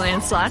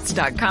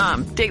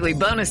LuckyLandSlots.com. Daily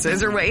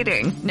bonuses are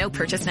waiting. No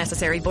purchase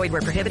necessary. Void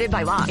where prohibited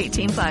by law.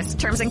 18+.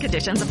 Terms and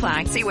conditions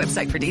apply. See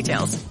website for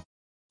details.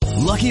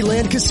 Lucky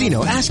Land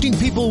Casino, asking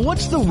people,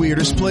 what's the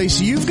weirdest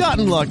place you've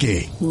gotten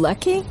lucky?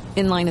 Lucky?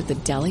 In line at the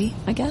deli,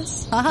 I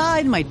guess? Aha,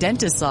 in my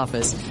dentist's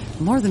office.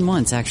 More than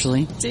once,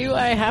 actually. Do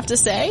I have to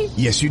say?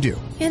 Yes, you do.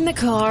 In the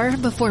car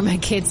before my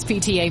kids'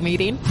 PTA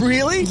meeting.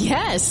 Really?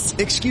 Yes.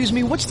 Excuse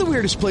me, what's the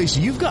weirdest place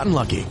you've gotten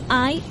lucky?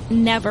 I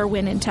never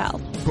win and tell.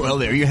 Well,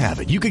 there you have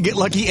it. You can get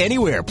lucky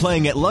anywhere,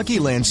 playing at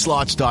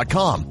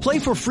LuckyLandSlots.com. Play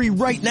for free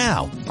right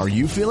now. Are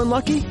you feeling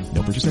lucky?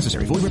 No purchase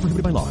necessary. Void where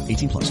prohibited by law.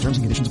 18+. Terms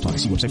and conditions apply.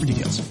 See website for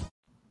details.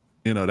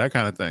 That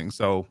kind of thing.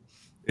 So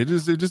it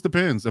just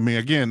depends. I mean,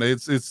 again,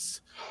 it's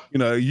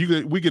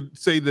we could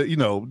say that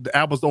the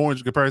apples to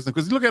orange comparison,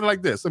 because you look at it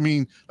like this. I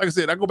mean, like I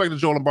said, I go back to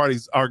Joe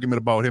Lombardi's argument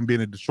about him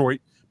being in Detroit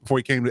before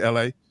he came to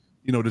LA.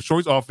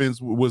 Detroit's offense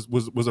was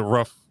a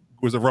rough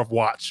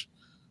watch,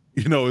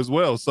 as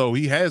well. So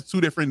he has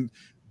 2 different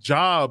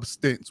job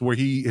stints where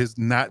he has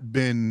not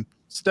been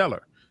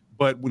stellar,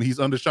 but when he's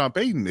under Sean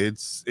Payton,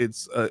 it's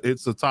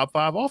a top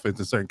 5 offense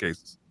in certain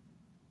cases.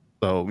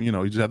 So you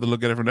just have to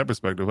look at it from that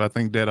perspective. I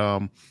think that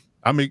I'm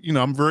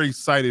very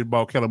excited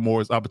about Kellen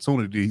Moore's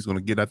opportunity he's going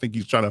to get. I think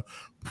he's trying to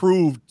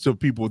prove to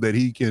people that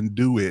he can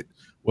do it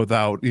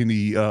without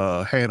any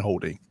hand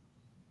holding,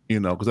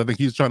 because I think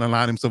he's trying to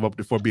line himself up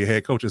to be a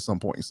head coach at some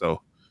point.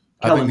 So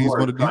Kellen I think Moore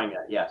he's going to trying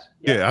that. Yes.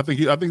 Yeah, I think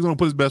he's going to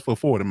put his best foot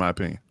forward, in my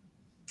opinion.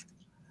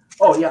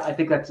 Oh yeah, I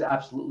think that's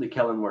absolutely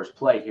Kellen Moore's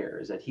play here.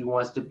 Is that he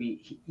wants to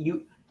be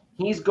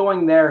he's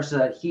going there so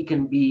that he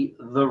can be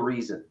the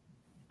reason.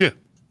 Yeah.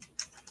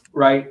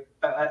 Right.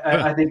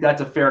 I think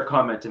that's a fair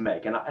comment to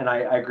make, and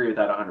I agree with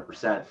that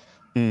 100%.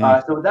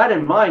 So with that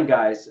in mind,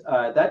 guys,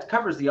 that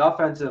covers the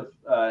offensive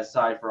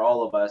side for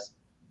all of us.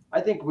 I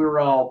think we were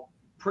all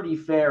pretty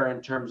fair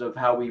in terms of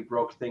how we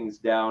broke things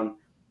down.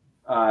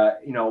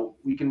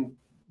 We can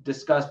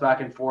discuss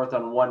back and forth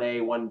on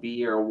 1A,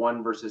 1B, or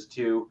 1 versus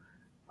 2.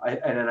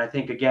 And then I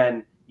think,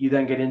 again, you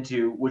then get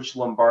into which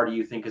Lombardi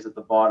you think is at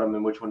the bottom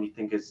and which one you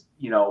think is,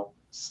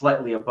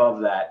 slightly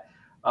above that.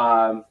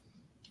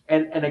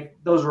 And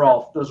those are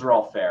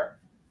all fair.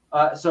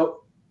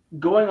 So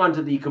going on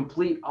to the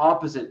complete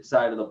opposite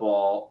side of the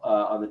ball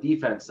on the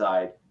defense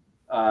side,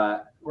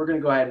 we're going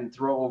to go ahead and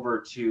throw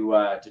over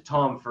to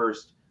Tom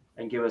first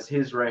and give us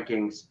his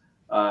rankings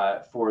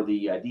for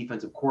the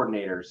defensive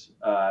coordinators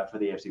for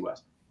the AFC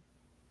West.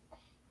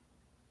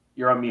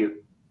 You're on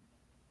mute.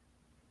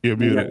 You're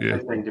muted, yeah.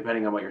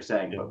 Depending on what you're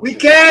saying. But we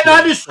can't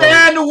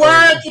understand the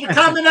words that are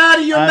coming out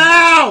of your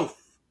mouth.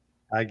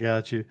 I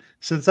got you.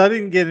 Since I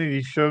didn't get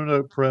any show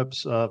note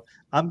preps,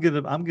 I'm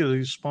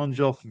gonna sponge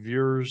off of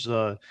yours.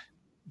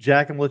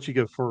 Jack, I'm gonna let you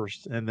go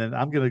first, and then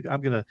I'm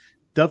gonna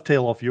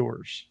dovetail off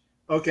yours.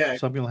 Okay.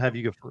 So I'm gonna have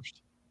you go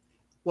first.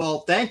 Well,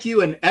 thank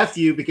you and F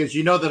you, because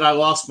you know that I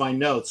lost my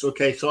notes.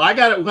 Okay, so I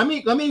got it. Let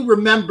me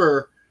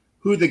remember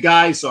who the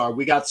guys are.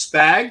 We got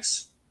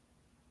Spags.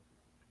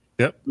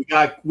 Yep.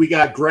 We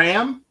got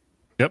Graham.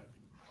 Yep.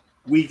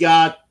 We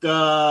got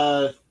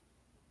Joseph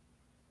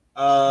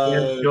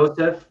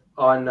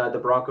on the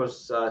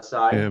Broncos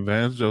side. Yeah,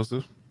 Van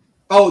Joseph.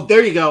 Oh,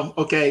 there you go.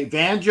 Okay,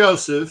 Van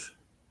Joseph.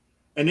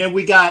 And then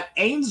we got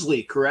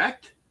Ainsley,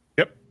 correct?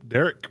 Yep,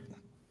 Derek.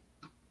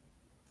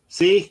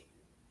 See?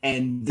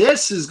 And I'm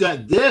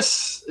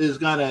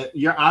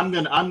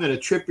gonna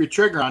trip your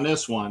trigger on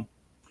this one.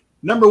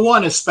 Number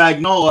one is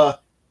Spagnuolo.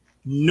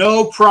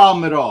 No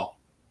problem at all.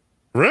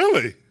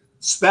 Really?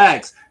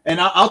 Spags. And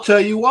I'll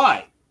tell you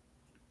why.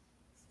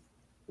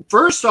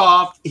 First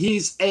off,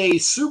 he's a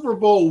Super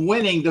Bowl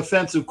winning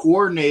defensive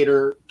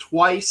coordinator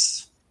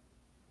twice.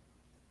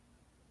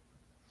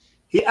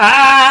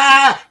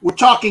 We're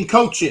talking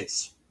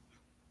coaches.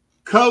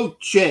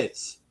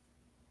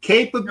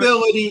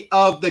 Capability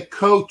of the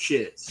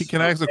coaches.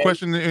 Can I ask a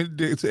question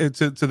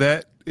to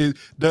that?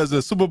 Does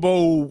the Super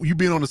Bowl, you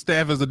being on the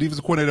staff as a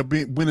defensive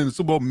coordinator, winning the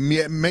Super Bowl,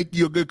 make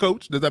you a good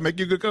coach? Does that make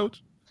you a good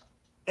coach?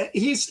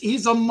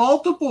 He's a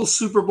multiple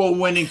Super Bowl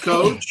winning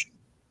coach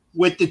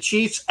with the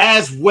Chiefs,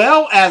 as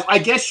well as, I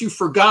guess you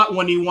forgot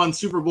when he won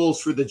Super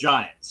Bowls for the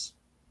Giants.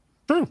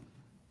 True.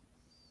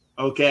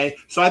 Okay,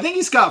 so I think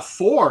he's got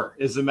 4,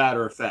 as a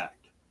matter of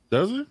fact.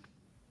 Does he?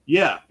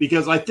 Yeah,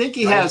 because I think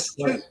he has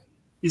 2.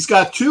 He's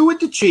got 2 with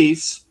the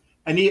Chiefs,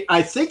 and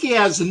I think he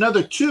has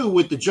another 2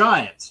 with the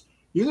Giants.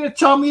 You're going to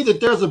tell me that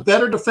there's a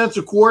better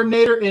defensive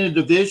coordinator in a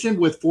division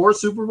with 4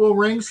 Super Bowl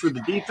rings for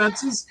the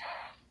defenses?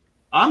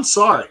 I'm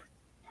sorry.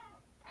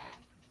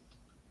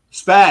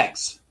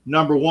 Spags,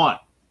 number 1.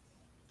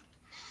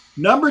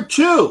 Number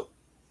 2,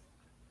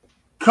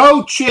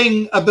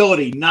 coaching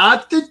ability,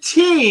 not the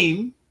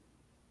team.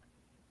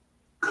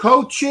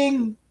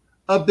 Coaching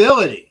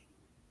ability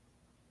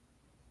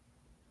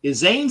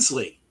is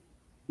Ainsley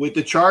with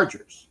the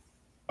Chargers.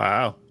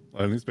 Wow.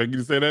 I didn't expect you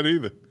to say that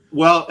either.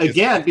 Well,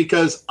 again,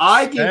 because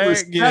I give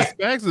respect. Yeah,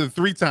 Spags is a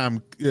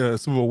 3-time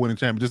Super Bowl winning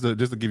champion.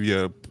 Just to give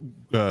you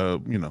a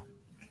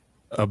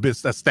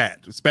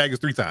stat. Spags is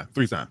 3 times.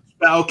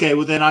 Okay,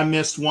 well then I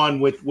missed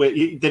one with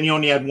then he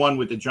only had 1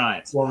 with the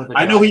Giants.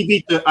 I know he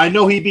beat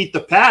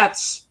the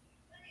Pats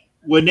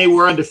when they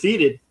were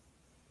undefeated.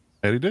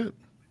 And he did.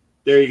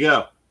 There you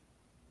go.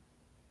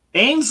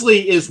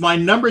 Ainsley is my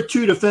number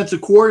 2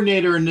 defensive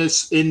coordinator in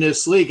this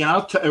league,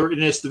 and in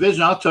this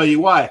division. I'll tell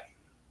you why.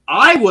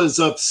 I was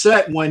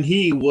upset when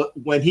he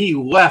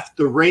left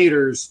the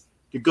Raiders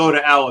to go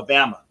to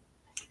Alabama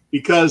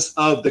because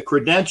of the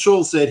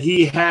credentials that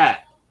he had.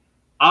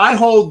 I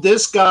hold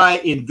this guy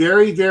in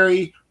very,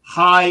 very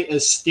high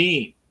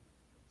esteem.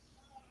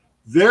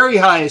 Very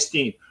high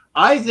esteem.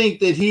 I think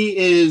that he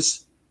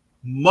is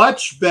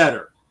much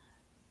better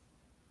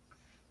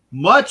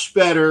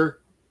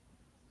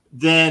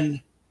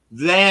than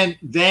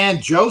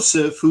Van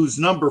Joseph, who's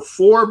number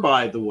 4,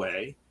 by the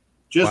way,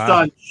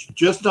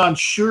 just on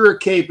sure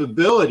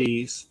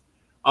capabilities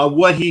of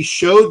what he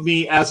showed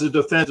me as a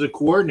defensive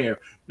coordinator.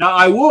 Now,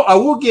 I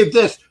will give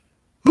this.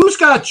 Who's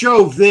got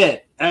Joe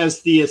Vitt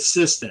as the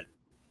assistant?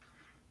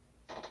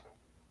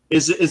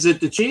 Is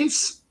it the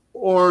Chiefs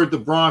or the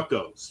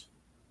Broncos?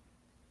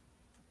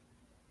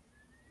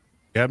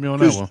 Got me on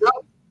that one.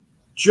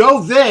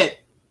 Joe Vitt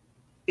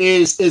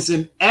is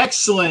an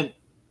excellent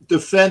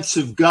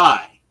defensive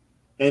guy,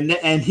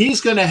 and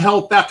he's going to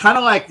help out, kind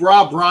of like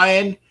Rob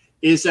Ryan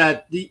is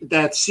that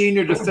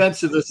senior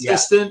defensive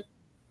assistant.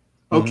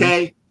 Yeah.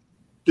 Okay. Mm-hmm.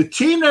 The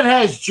team that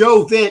has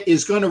Joe Vitt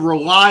is going to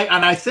rely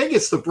on, I think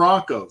it's the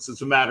Broncos,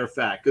 as a matter of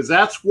fact, because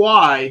that's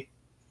why.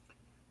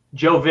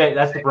 Joe Vitt,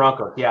 that's the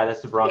Broncos. Yeah,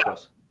 that's the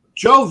Broncos. Yeah.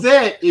 Joe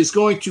Vitt is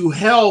going to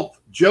help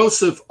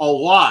Joseph a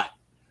lot.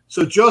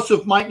 So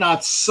Joseph might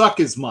not suck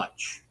as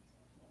much.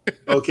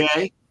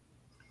 Okay?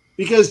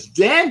 Because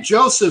Dan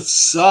Joseph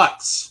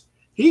sucks.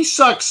 He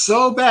sucks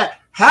so bad.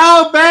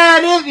 How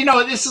bad is,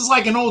 this is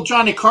like an old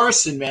Johnny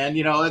Carson, man.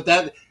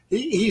 That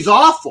he's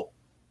awful.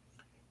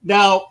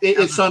 Now,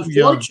 it's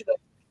unfortunate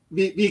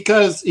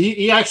because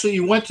he actually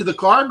went to the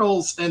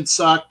Cardinals and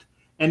sucked,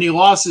 and he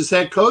lost his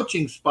head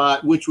coaching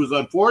spot, which was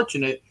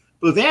unfortunate.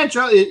 But Van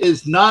Joseph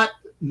is not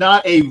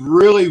a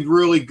really,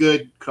 really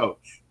good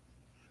coach.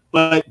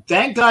 But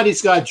thank God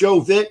he's got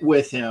Joe Vitt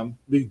with him.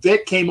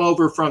 Vitt came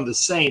over from the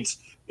Saints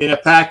in a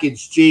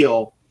package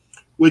deal,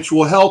 which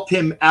will help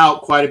him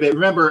out quite a bit.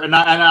 Remember, and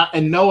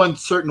in no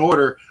uncertain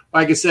order,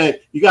 like I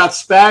said, you got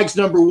Spags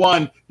number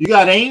 1, you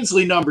got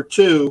Ainsley number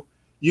 2,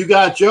 you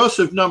got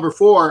Joseph number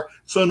 4.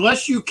 So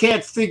unless you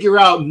can't figure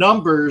out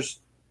numbers,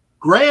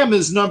 Graham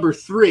is number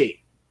 3.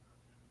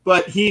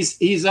 But he's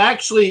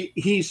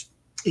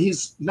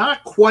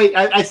not quite.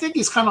 I think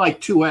he's kind of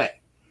like 2A,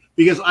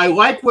 because I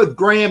like what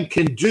Graham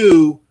can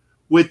do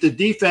with the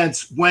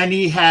defense when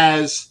he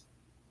has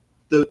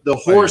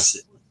the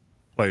horses.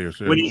 Players.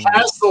 When he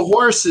has the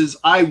horses,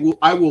 I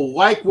will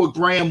like what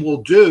Graham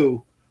will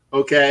do.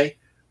 Okay,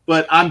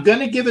 but I'm going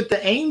to give it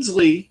to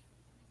Ainsley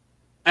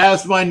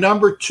as my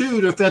number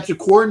 2 defensive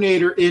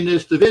coordinator in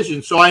this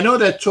division. So I know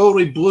that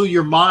totally blew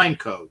your mind,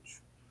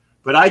 Coach,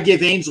 but I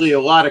give Ainsley a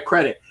lot of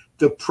credit.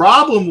 The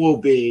problem will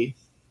be,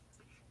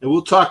 and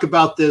we'll talk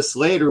about this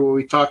later when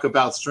we talk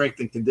about strength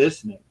and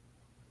conditioning,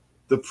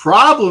 the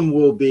problem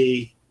will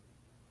be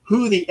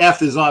who the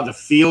F is on the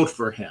field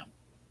for him.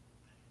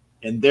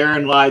 And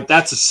therein lies,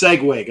 that's a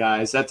segue,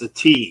 guys. That's a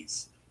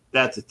tease.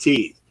 That's a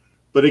tease.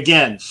 But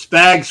again,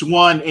 Spags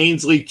 1,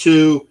 Ainsley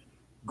 2,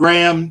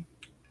 Graham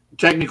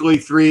technically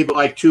 3, but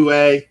like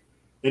 2A.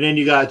 And then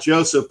you got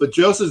Joseph. But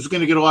Joseph's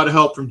going to get a lot of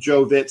help from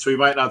Joe Vitt, so he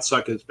might not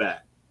suck his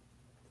back.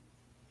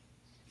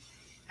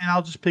 And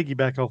I'll just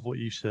piggyback off what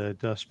you said.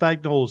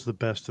 Spagnuolo is the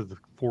best of the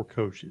 4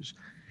 coaches.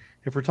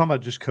 If we're talking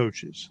about just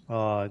coaches,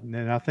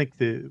 and I think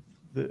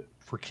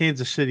for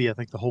Kansas City, I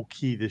think the whole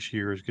key this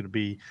year is going to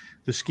be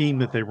the scheme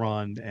that they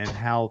run and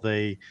how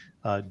they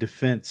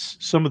defense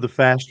some of the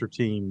faster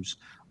teams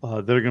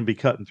that are going to be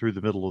cutting through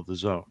the middle of the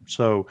zone.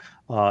 So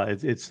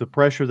it's the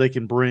pressure they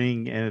can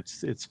bring, and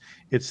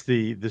it's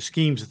the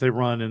schemes that they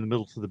run in the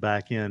middle to the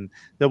back end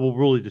that will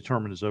really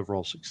determine his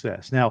overall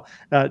success. Now,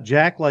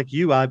 Jack, like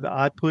you,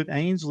 I put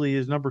Ainsley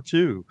as number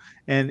 2,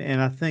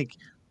 and I think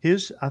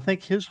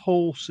his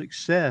whole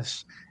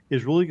success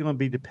is really going to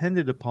be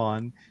dependent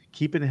upon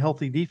keeping a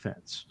healthy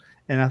defense.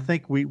 And I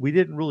think we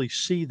didn't really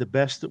see the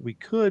best that we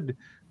could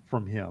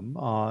from him,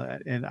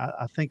 and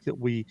I think that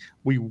we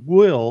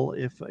will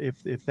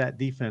if that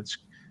defense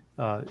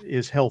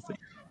is healthy.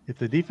 If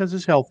the defense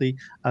is healthy,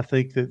 I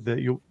think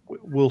that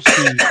we'll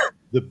see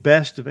the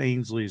best of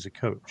Ainsley as a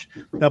coach.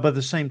 Now, by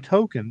the same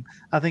token,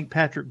 I think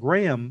Patrick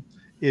Graham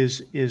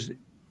is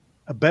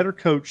a better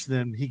coach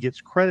than he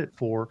gets credit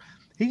for.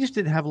 He just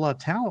didn't have a lot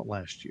of talent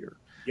last year.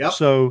 Yep.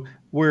 So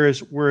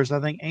whereas I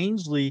think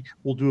Ainsley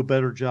will do a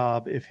better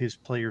job if his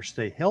players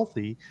stay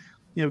healthy.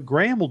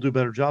 Graham will do a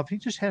better job if he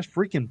just has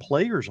freaking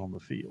players on the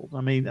field. I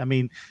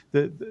mean,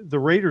 the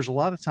Raiders, a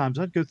lot of times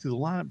I'd go through the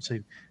lineup and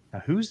say, now,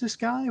 who's this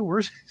guy?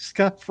 Where's this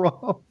guy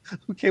from?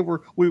 Okay,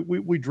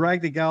 we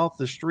dragged the guy off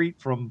the street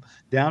from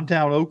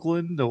downtown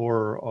Oakland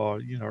or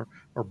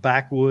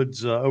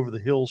backwoods over the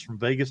hills from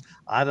Vegas.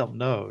 I don't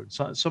know.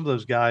 Some of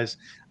those guys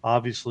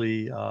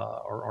obviously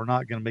are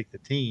not going to make the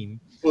team.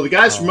 Well, the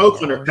guys from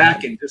Oakland are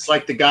packing, just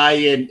like the guy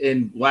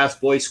in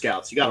Last Boy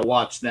Scouts. You got to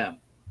watch them.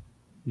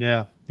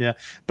 Yeah.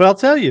 But I'll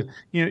tell you,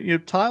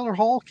 Tyler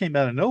Hall came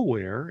out of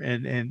nowhere,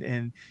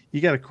 and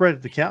you got to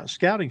credit the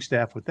scouting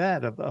staff with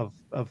that of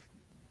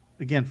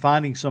again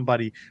finding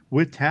somebody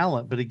with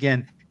talent. But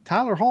again,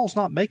 Tyler Hall's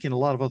not making a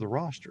lot of other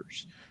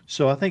rosters,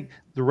 so I think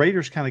the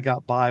Raiders kind of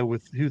got by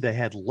with who they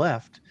had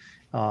left,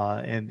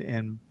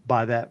 and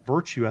by that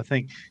virtue, I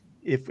think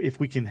if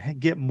we can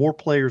get more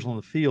players on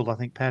the field, I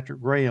think Patrick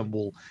Graham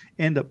will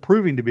end up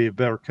proving to be a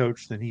better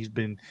coach than he's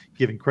been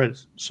given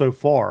credit so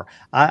far.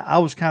 I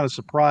was kind of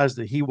surprised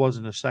that he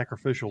wasn't a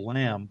sacrificial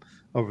lamb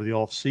over the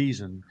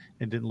offseason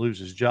and didn't lose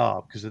his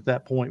job, because at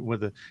that point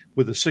with a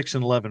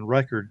 6-11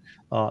 record,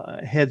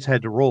 heads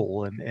had to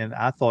roll, and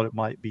I thought it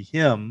might be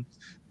him,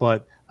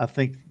 but I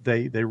think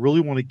they really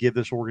want to give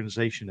this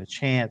organization a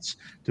chance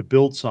to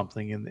build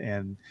something,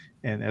 and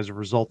as a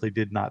result, they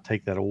did not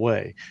take that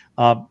away.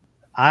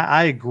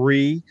 I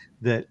agree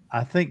that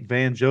I think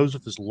Van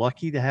Joseph is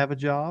lucky to have a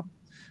job,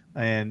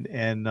 and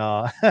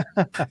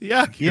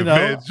yeah,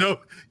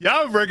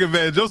 y'all bringing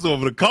Van Joseph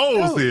over the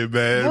coals here,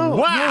 man.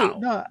 Wow.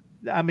 No,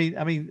 I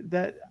mean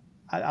that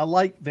I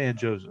like Van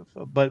Joseph,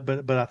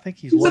 but I think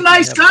he's a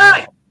nice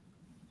guy.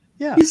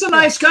 Yeah, he's a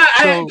nice guy.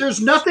 So, there's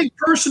nothing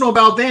personal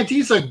about Van.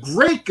 He's a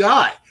great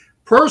guy.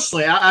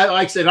 Personally, I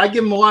like I said, I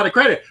give him a lot of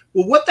credit.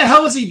 Well, what the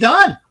hell has he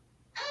done?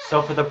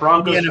 So for the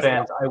Broncos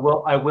fans, I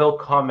will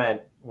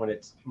comment when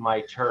it's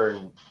my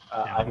turn.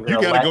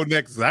 You gotta go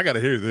next. I gotta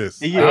hear this.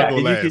 Yeah,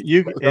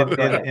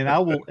 and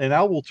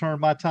I will turn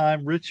my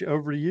time, Rich,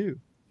 over to you.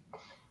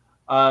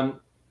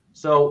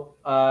 So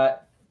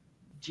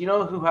do you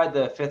know who had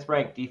the 5th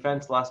ranked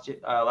defense last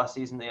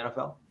season in the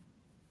NFL?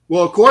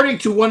 Well, according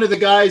to one of the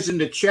guys in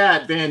the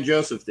chat, Van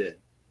Joseph did.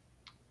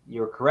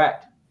 You're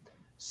correct.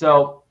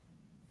 So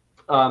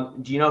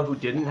do you know who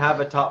didn't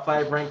have a top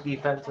 5 ranked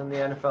defense in the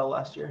NFL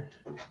last year?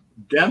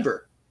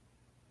 Denver.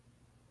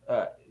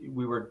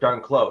 We were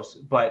darn close,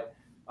 but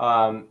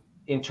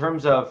in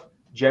terms of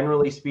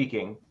generally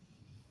speaking,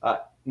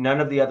 none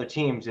of the other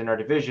teams in our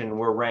division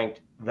were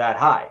ranked that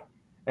high.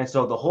 And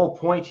so the whole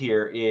point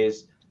here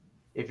is,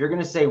 if you're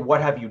going to say,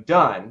 what have you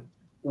done?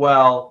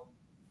 Well,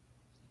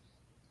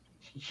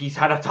 he's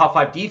had a top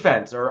 5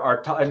 defense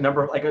or a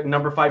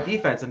number 5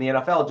 defense in the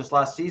NFL just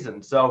last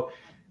season. So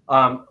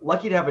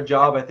lucky to have a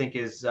job, I think,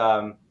 is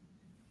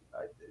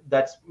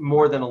that's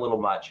more than a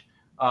little much.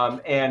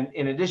 And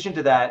in addition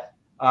to that,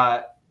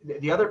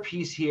 the other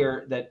piece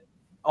here that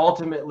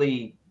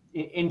ultimately,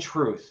 in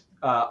truth,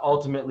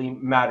 ultimately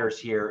matters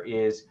here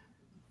is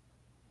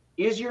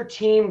your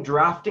team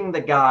drafting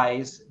the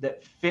guys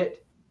that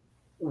fit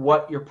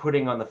what you're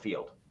putting on the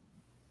field?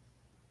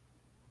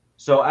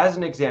 So as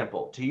an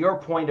example, to your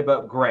point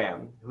about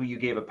Graham, who you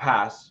gave a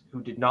pass,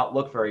 who did not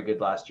look very good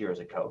last year as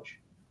a coach,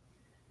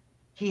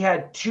 he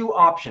had 2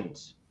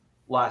 options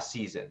last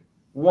season.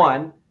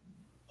 One,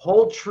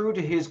 hold true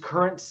to his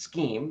current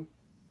scheme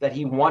that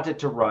he wanted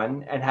to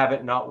run and have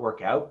it not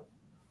work out.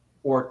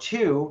 Or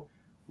 2,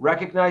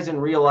 recognize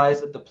and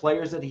realize that the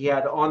players that he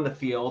had on the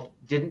field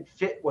didn't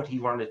fit what he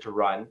wanted to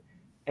run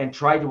and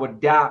try to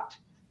adapt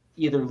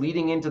either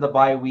leading into the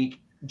bye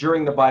week,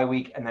 during the bye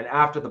week, and then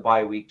after the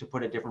bye week to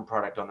put a different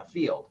product on the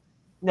field.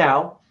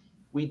 Now,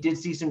 we did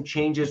see some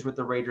changes with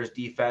the Raiders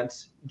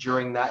defense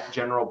during that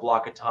general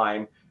block of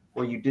time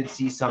where you did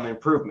see some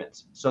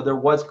improvements. So there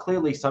was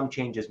clearly some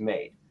changes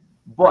made.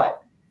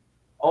 But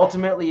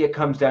ultimately, it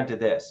comes down to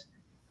this.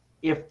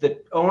 If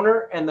the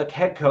owner and the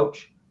head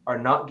coach are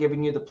not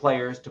giving you the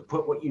players to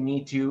put what you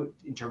need to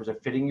in terms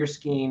of fitting your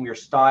scheme, your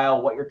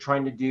style, what you're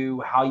trying to do,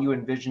 how you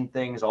envision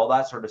things, all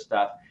that sort of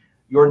stuff,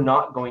 you're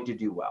not going to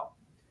do well.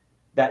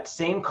 That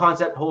same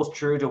concept holds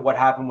true to what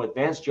happened with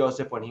Vance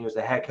Joseph when he was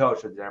the head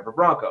coach of the Denver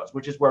Broncos,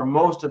 which is where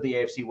most of the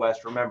AFC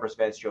West remembers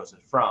Vance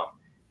Joseph from.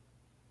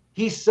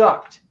 He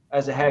sucked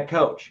as a head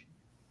coach.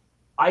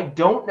 I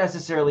don't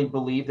necessarily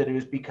believe that it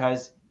was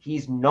because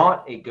he's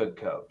not a good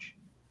coach.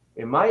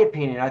 In my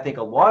opinion, I think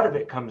a lot of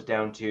it comes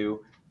down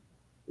to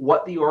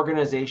what the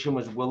organization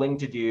was willing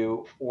to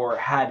do or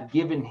had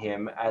given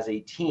him as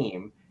a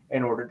team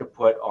in order to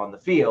put on the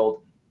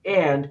field,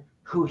 and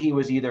who he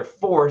was either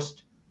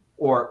forced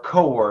or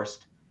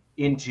coerced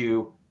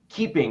into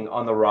keeping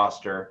on the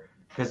roster,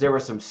 because there were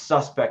some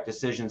suspect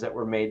decisions that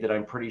were made that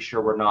I'm pretty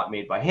sure were not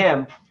made by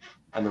him.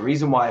 And the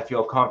reason why I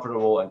feel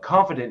comfortable and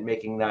confident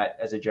making that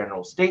as a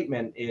general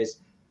statement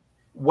is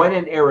when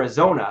in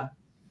Arizona,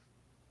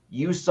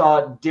 you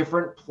saw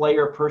different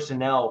player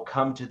personnel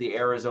come to the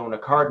Arizona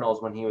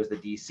Cardinals when he was the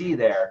DC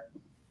there,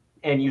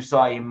 and you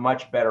saw a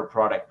much better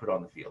product put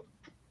on the field.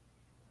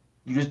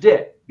 You just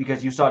did,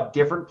 because you saw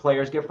different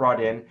players get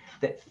brought in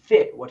that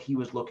fit what he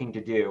was looking to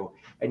do,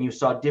 and you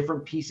saw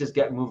different pieces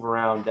get moved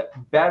around that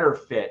better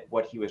fit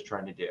what he was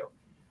trying to do.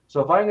 So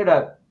if I'm going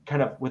to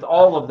kind of, with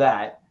all of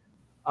that,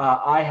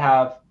 I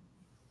have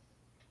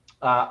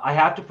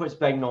to put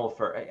Spagnuolo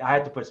first. I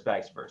had to put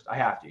Spags first. I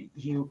have to.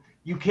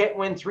 You can't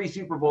win 3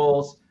 Super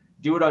Bowls,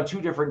 do it on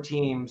 2 different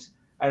teams,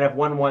 and have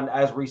won one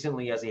as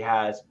recently as he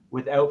has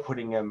without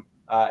putting him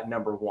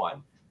number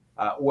 1.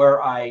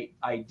 Where I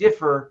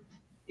differ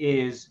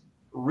is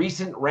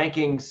recent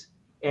rankings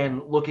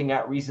and looking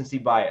at recency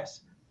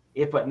bias.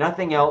 If but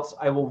nothing else,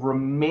 I will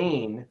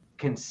remain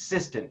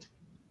consistent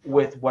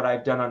with what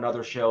I've done on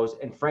other shows,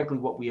 and frankly,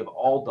 what we have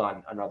all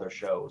done on other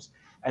shows.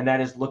 And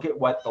that is look at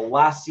what the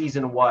last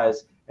season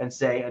was and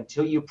say,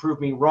 until you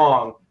prove me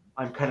wrong,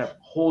 I'm kind of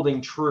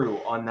holding true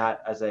on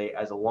that as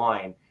a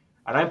line.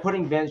 And I'm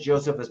putting Vance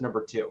Joseph as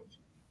number 2.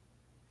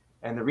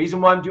 And the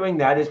reason why I'm doing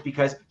that is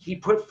because he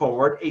put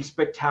forward a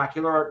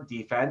spectacular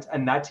defense,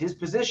 and that's his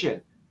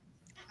position.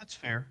 That's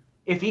fair.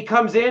 If he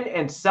comes in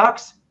and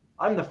sucks,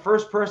 I'm the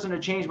first person to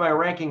change my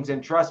rankings,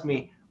 and trust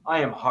me, I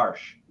am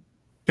harsh.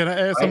 Can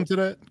I add something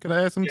to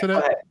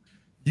that?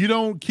 You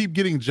don't keep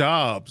getting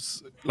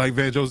jobs like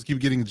Van Joseph keep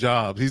getting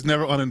jobs. He's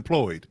never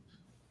unemployed.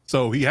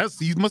 So he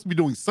must be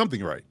doing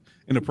something right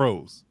in the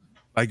pros.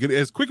 Like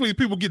as quickly as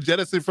people get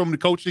jettisoned from the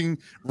coaching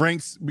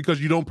ranks because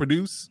you don't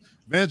produce,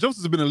 Van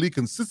Joseph has been in the league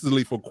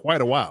consistently for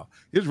quite a while.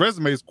 His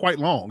resume is quite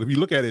long. If you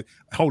look at it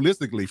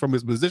holistically, from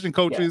his position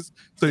coaches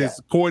to his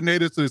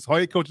coordinators to his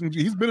head coaching,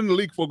 he's been in the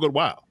league for a good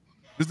while.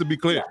 Just to be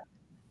clear.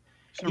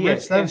 So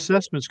Rich, that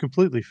assessment's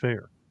completely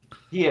fair.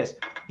 He is.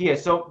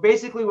 So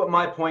basically what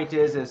my point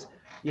is,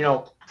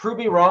 prove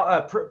me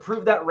wrong,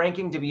 prove that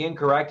ranking to be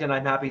incorrect, and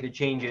I'm happy to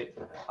change it.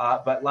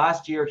 But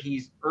last year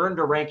he's earned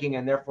a ranking,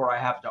 and therefore I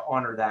have to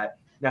honor that.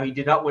 Now, he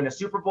did not win a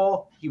Super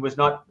Bowl. He was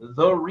not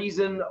the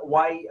reason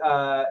why,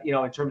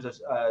 in terms of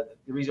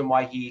the reason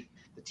why the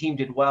team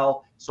did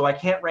well. So I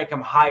can't rank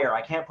him higher.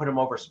 I can't put him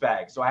over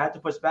Spag. So I had to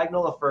put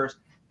Spagnuolo first,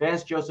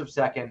 Vance Joseph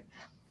second.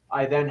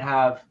 I then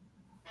have,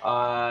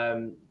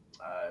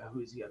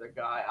 who's the other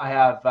guy? I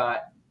have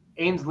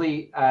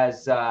Ainsley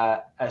as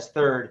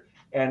third.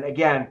 And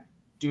again,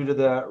 due to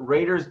the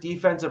Raiders'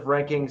 defensive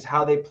rankings,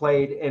 how they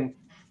played, and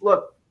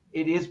look,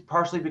 it is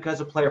partially because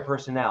of player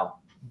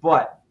personnel,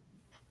 but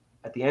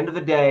at the end of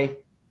the day,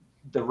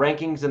 the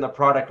rankings and the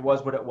product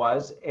was what it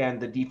was, and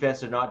the defense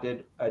did not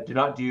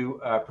do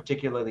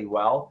particularly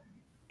well.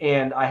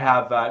 And I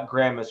have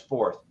Graham as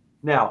 4th.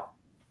 Now,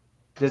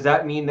 does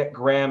that mean that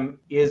Graham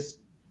is,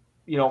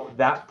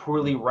 that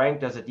poorly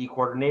ranked as a D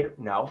coordinator?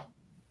 No.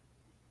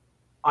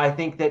 I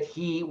think that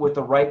he, with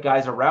the right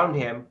guys around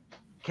him,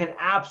 can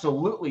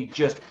absolutely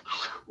just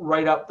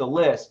write up the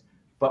list,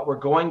 but we're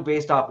going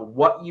based off of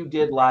what you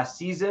did last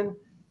season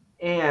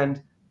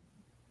and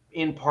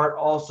in part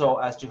also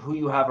as to who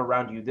you have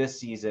around you this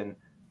season.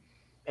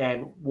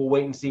 And we'll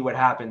wait and see what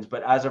happens.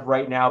 But as of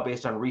right now,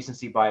 based on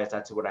recency bias,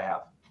 that's what I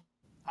have.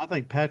 I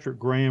think Patrick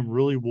Graham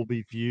really will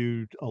be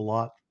viewed a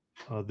lot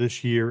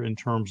this year in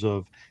terms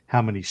of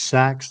how many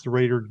sacks the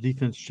Raider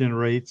defense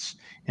generates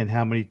and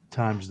how many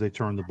times they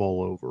turn the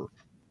ball over.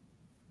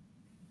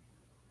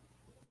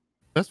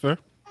 That's fair.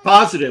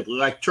 Positively,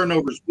 like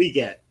turnovers we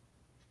get.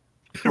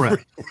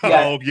 Correct.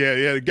 Oh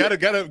yeah.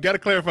 Gotta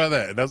clarify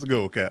that. That's a good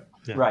one, Cap.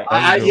 Yeah. Right.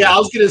 I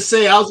was gonna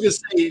say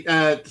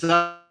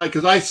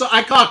because I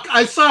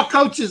saw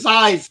Coach's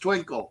eyes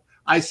twinkle.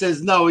 I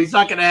says, no, he's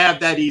not gonna have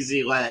that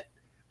easy let.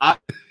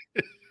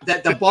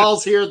 That the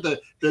ball's here, the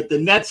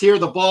net's here,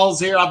 the ball's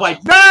here. I'm like,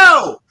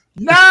 no.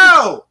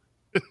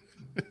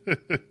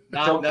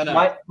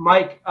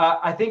 Mike,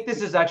 I think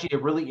this is actually a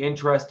really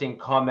interesting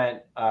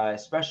comment,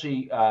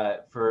 especially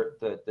for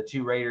the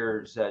two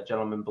Raiders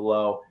gentlemen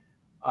below.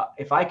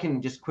 If I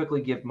can just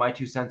quickly give my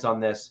 2 cents on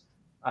this,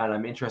 and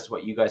I'm interested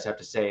what you guys have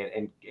to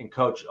say. And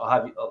Coach,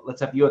 let's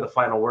have you have the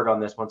final word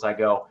on this once I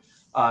go.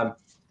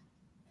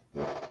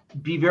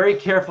 Be very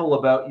careful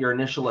about your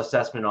initial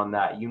assessment on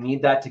that. You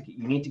need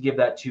to give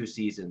that 2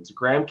 seasons.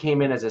 Graham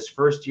came in as his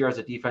first year as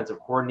a defensive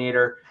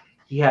coordinator.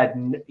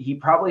 He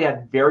probably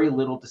had very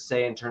little to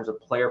say in terms of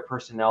player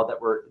personnel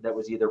that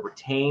was either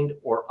retained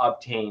or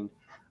obtained,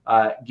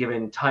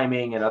 given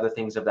timing and other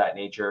things of that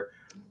nature.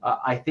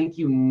 I think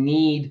you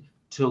need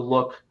to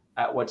look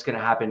at what's going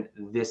to happen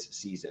this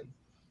season.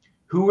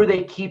 Who are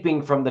they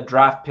keeping from the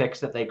draft picks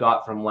that they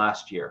got from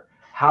last year?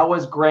 How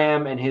has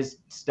Graham and his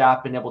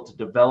staff been able to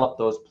develop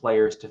those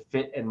players to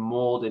fit and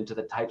mold into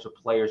the types of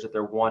players that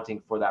they're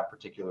wanting for that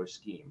particular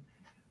scheme?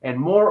 And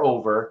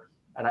moreover,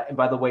 and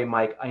by the way,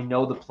 Mike, I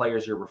know the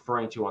players you're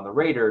referring to on the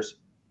Raiders,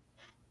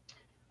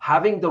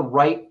 having the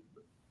right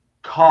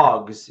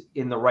cogs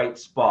in the right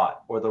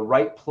spot or the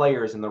right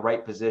players in the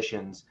right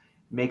positions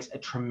makes a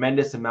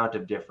tremendous amount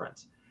of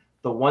difference.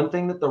 The one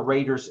thing that the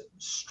Raiders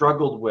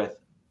struggled with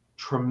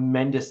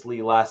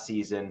tremendously last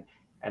season,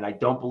 and I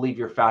don't believe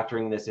you're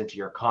factoring this into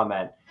your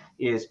comment,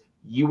 is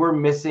you were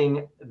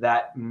missing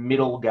that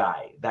middle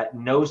guy, that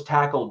nose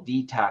tackle,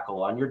 D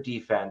tackle on your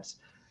defense.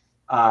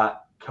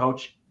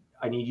 Coach,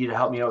 I need you to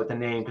help me out with the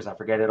name because I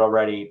forget it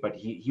already, but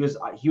he was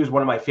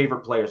one of my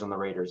favorite players on the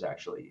Raiders,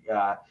 actually.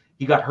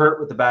 He got hurt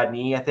with the bad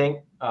knee, I think.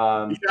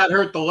 He got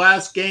hurt the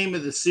last game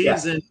of the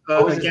season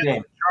against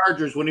the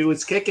Chargers when he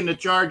was kicking the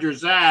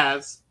Chargers'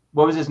 ass.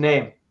 What was his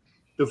name?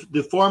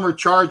 The former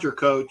Charger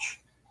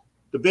coach,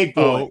 the big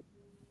boy. Oh.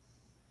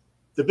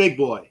 The big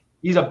boy.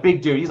 He's a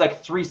big dude. He's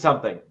like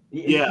 3-something.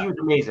 He was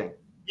amazing.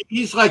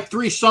 He's like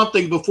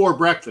 3-something before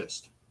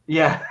breakfast.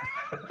 Yeah.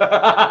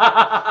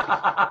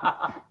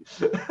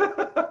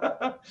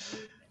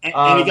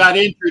 and he got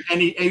injured, and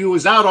he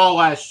was out all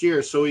last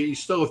year, so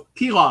he's still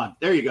Pilon.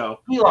 There you go.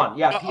 Pilon,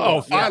 yeah.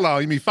 Pilon, Phylon. Yeah.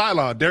 You mean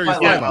Phylon? Darius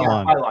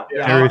Phylon.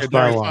 Darius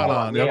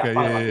Phylon.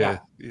 Okay, yeah.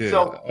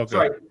 So, okay.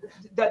 sorry,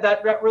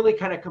 that really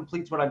kind of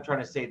completes what I'm trying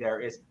to say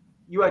there is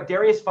you had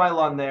Darius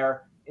Phylon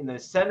there in the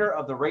center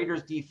of the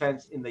Raiders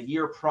defense in the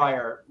year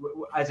prior,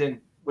 as in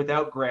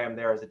without Graham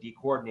there as a D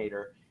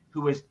coordinator,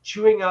 who was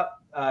chewing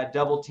up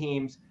double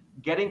teams,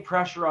 getting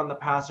pressure on the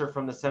passer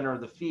from the center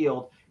of the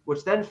field,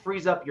 which then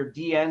frees up your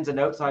DNs and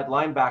outside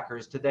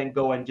linebackers to then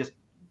go and just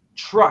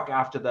truck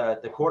after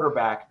the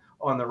quarterback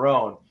on their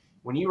own.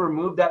 When you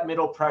remove that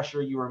middle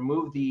pressure, you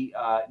remove the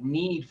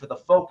need for the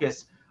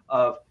focus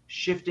of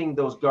shifting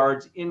those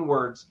guards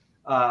inwards,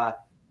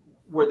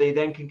 where they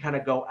then can kind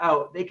of go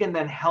out. They can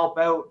then help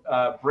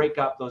out, break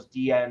up those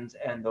DNs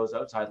and those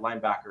outside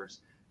linebackers.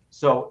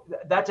 So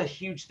that's a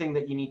huge thing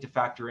that you need to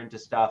factor into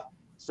stuff.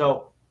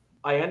 So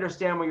I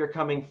understand where you're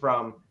coming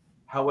from.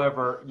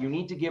 However, you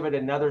need to give it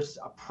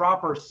a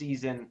proper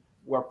season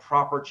where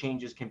proper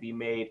changes can be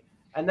made.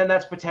 And then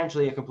that's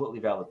potentially a completely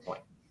valid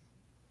point.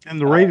 And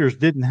the Raiders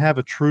didn't have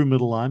a true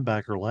middle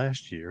linebacker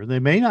last year. They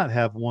may not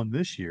have one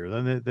this year.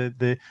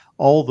 Then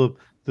all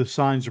the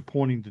signs are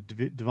pointing to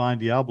Divine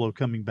Diablo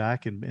coming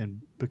back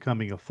and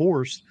becoming a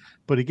force.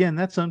 But again,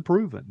 that's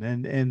unproven.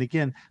 And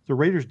again, the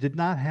Raiders did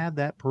not have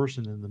that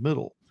person in the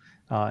middle,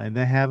 and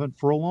they haven't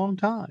for a long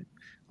time.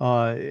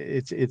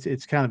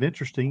 It's kind of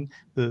interesting.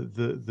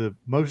 The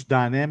most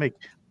dynamic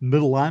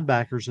middle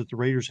linebackers that the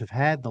Raiders have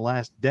had in the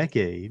last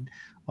decade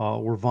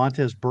were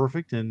Vontaze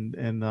Burfict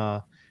and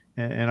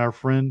our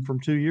friend from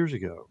 2 years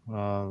ago,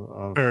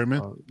 Denzel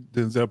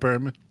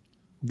Perryman.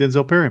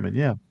 Denzel Perryman,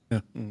 yeah.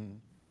 Mm-hmm.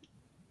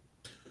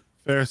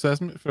 Fair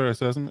assessment.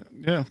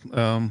 Yeah.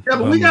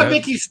 But we got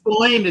Mickey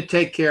Spillane to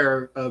take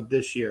care of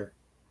this year.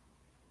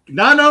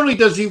 Not only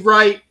does he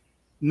write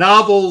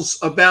novels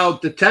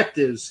about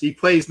detectives, he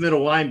plays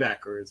middle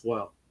linebacker as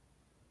well.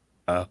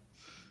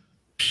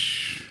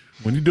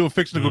 When you do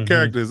fictional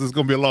characters, it's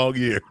going to be a long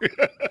year.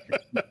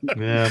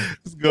 Yeah.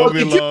 It's going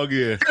to be a long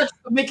year. Catch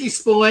the Mickey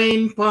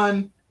Spillane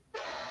pun?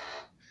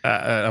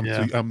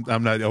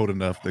 I'm not old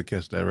enough to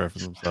catch that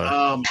reference. I'm sorry.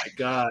 Oh, my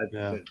God.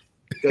 Yeah.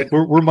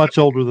 We're much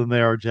older than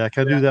they are, Jack.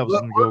 I knew that was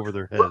going to go over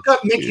their head. Look up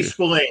Mickey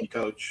Spillane,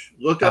 Coach.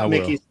 Look up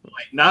Mickey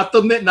Spillane, not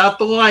the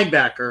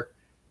linebacker.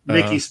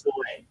 Mickey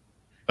Spillane.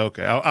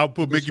 Okay, I'll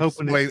put Mickey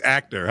Spillane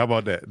actor. How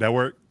about that? That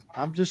work?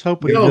 I'm just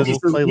hoping he doesn't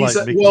play like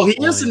Mickey. Well,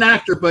 he is an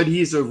actor, but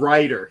he's a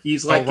writer.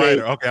 He's like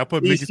writer. Okay, I'll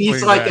put Mickey Spillane.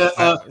 He's like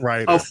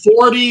writer. A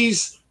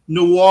 40s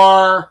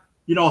noir,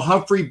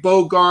 Humphrey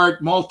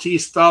Bogart,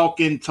 Maltese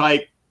Falcon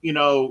type,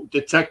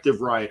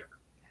 detective writer.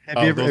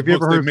 Have you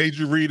ever heard made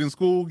you read in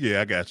school?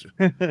 Yeah, I got you.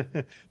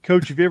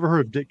 Coach, have you ever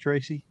heard of Dick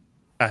Tracy?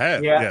 I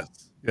have. Yeah.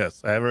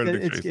 Yes, I have heard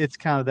of Dick Tracy. It's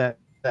kind of that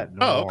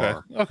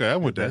noir. Oh, okay.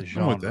 I'm with that.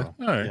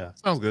 All right. Yeah.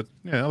 Sounds good.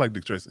 Yeah, I like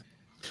Dick Tracy.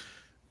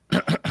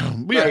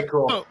 Very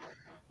cool.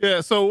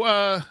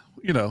 So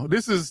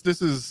this is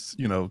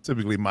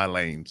typically my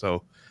lane.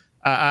 So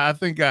I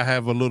think I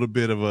have a little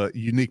bit of a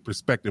unique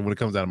perspective when it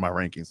comes down to my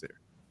rankings here.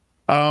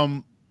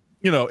 And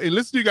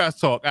listen to you guys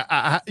talk.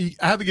 I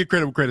have to give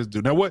credit where credit's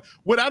due. Now,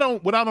 what I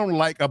don't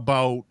like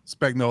about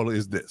Spagnuolo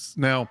is this.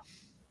 Now,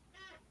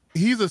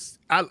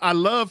 I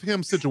love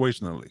him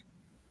situationally.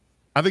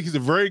 I think he's a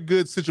very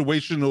good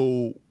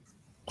situational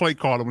play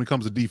caller when it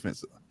comes to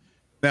defense.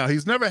 Now,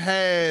 he's never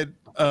had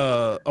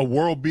a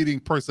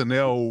world-beating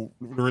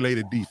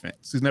personnel-related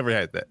defense. He's never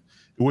had that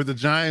with the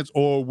Giants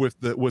or with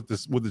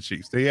the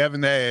Chiefs. They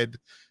haven't had,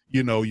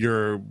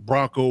 your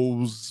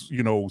Broncos,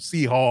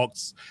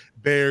 Seahawks,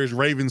 Bears,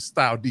 Ravens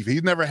style defense.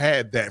 He's never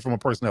had that from a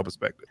personnel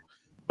perspective.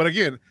 But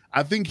again,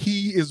 I think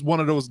he is one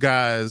of those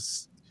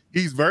guys.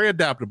 He's very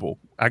adaptable.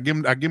 I give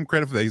him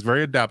credit for that. He's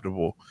very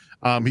adaptable.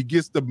 He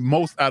gets the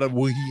most out of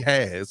what he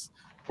has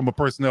from a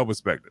personnel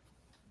perspective.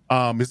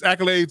 His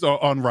accolades are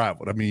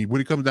unrivaled. I mean, when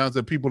it comes down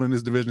to people in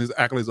this division, his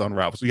accolades are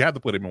unrivaled. So you have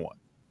to put him in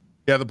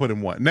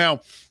one.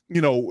 Now,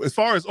 as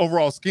far as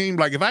overall scheme,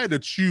 like if I had to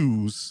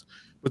choose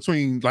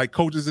between like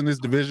coaches in this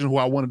division who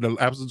I wanted to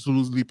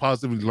absolutely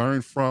positively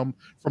learn from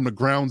the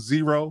ground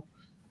zero,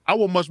 I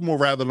would much more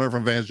rather learn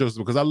from Vance Joseph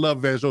because I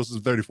love Vance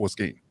Joseph's 34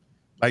 scheme.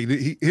 Like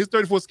his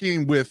 34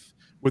 scheme with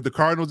the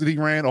Cardinals that he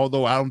ran,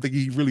 although I don't think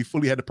he really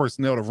fully had the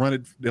personnel to run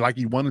it like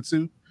he wanted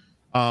to.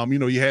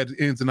 He had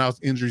ins and outs,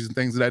 injuries and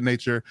things of that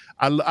nature.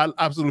 I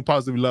absolutely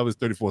positively love his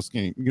 34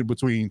 scheme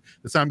between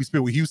the time he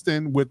spent with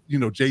Houston with,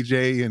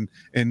 JJ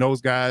and those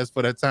guys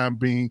for that time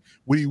being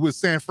when he was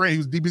San Fran. He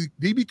was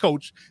DB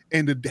coach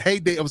in the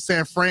heyday of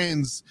San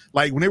Fran's,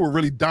 like when they were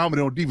really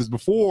dominant on defense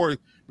before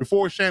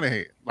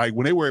Shanahan, like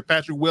when they were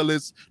Patrick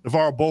Willis,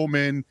 NaVorro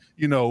Bowman,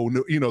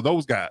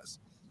 those guys.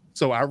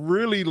 So I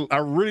really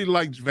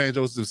like Van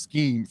Joseph's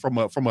scheme from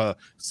a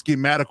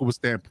schematical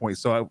standpoint.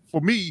 So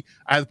for me,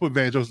 I had to put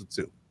Van Joseph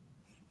 2,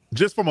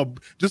 just from a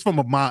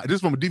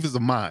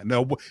defensive mind.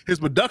 Now his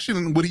production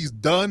and what he's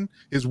done,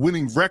 his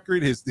winning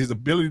record, his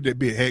ability to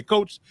be a head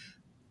coach,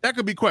 that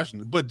could be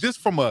questioned. But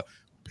just from a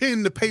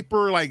pen to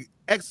paper, like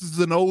X's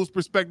and O's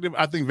perspective,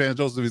 I think Van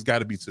Joseph has got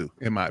to be 2,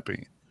 in my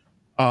opinion.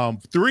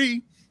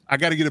 3. I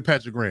got to get a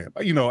Patrick Graham.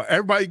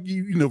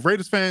 Everybody,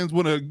 Raiders fans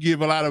want to give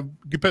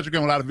Patrick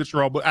Graham a lot of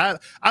vitriol, but I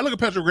look at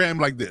Patrick Graham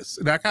like this,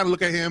 and I kind of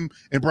look at him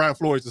and Brian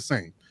Flores the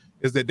same,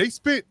 is that they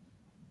spent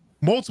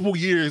multiple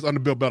years under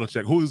Bill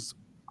Belichick, who is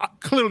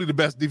clearly the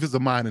best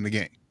defensive mind in the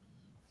game.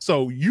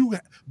 So you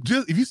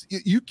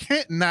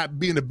can't not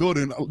be in the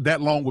building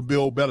that long with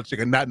Bill Belichick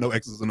and not know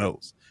X's and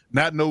O's.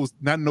 Not know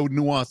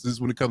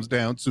nuances when it comes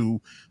down to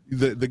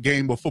the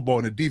game of football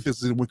and the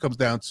defense when it comes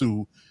down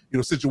to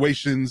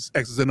situations,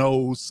 X's and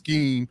O's,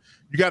 scheme.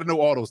 You got to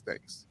know all those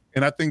things.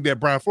 And I think that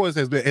Brian Flores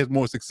has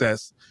more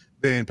success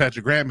than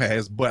Patrick Graham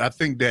has. But I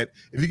think that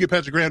if you get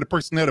Patrick Graham the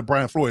personnel that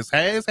Brian Flores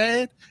has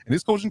had in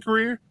his coaching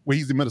career, where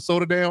he's in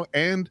Minnesota now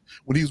and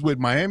when he's with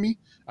Miami,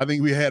 I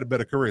think we had a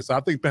better career. So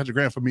I think Patrick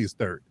Graham for me is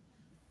 3rd.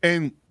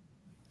 And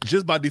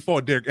just by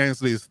default, Derek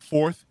Ansley is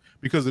 4th.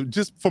 Because of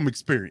just from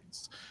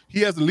experience. He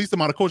has the least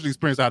amount of coaching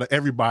experience out of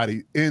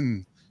everybody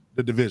in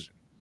the division.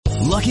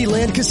 Lucky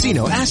Land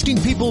Casino,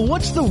 asking people,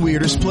 what's the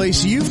weirdest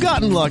place you've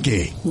gotten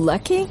lucky?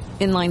 Lucky?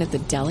 In line at the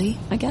deli,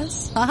 I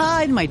guess?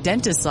 Aha, in my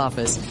dentist's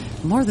office.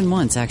 More than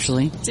once,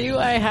 actually. Do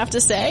I have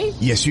to say?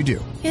 Yes, you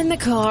do. In the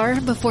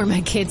car before my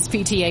kids'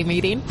 PTA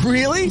meeting.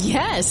 Really?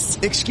 Yes.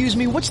 Excuse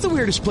me, what's the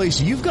weirdest place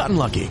you've gotten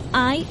lucky?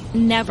 I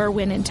never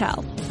win and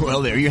tell.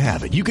 Well, there you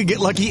have it. You can get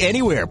lucky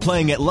anywhere,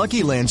 playing at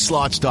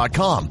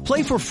LuckyLandSlots.com.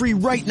 Play for free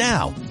right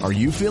now. Are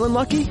you feeling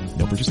lucky?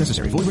 No purchase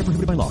necessary. Void where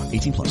prohibited by law.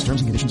 18+.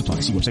 Terms and conditions apply.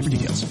 See website for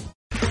details.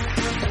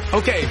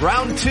 Okay,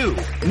 round 2.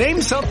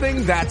 Name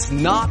something that's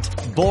not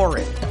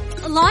boring.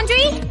 A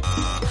laundry?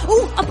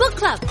 Ooh, a book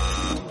club.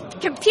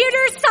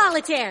 Computer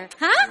solitaire,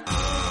 huh?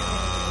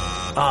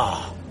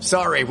 Ah,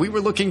 sorry, we were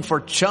looking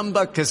for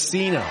Chumba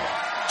Casino.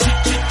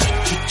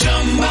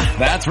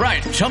 That's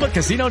right,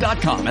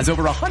 ChumbaCasino.com has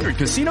over 100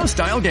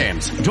 casino-style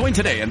games. Join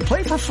today and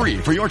play for free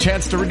for your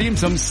chance to redeem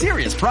some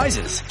serious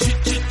prizes.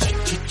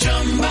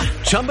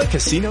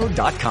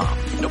 ChumbaCasino.com.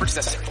 No purchase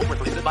necessary. Void where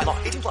prohibited by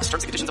law. 18+. Terms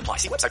and conditions apply.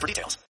 See website for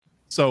details.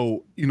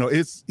 So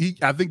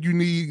I think you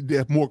need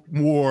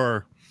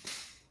more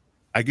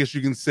I guess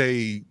you can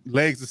say,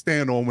 legs to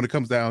stand on when it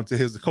comes down to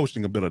his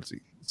coaching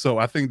ability. So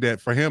I think that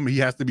for him, he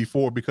has to be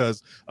 4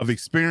 because of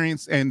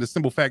experience and the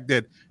simple fact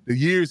that the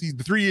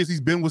 3 years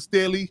he's been with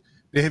Staley,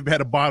 they have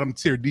had a bottom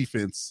tier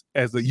defense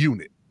as a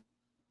unit.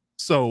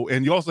 So,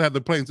 and you also have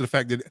to play into the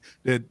fact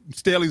that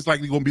Staley's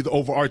likely going to be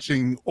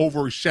the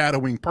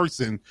overshadowing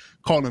person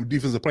calling him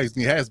defensive plays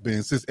than he has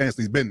been since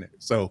Ansley's been there.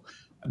 So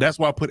that's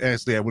why I put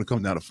Ansley at when it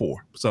comes down to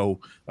 4.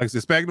 So, like I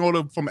said,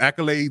 Spagnuolo from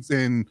accolades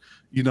and,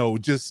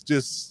 just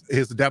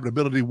his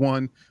adaptability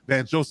 1,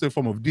 Van Joseph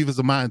from a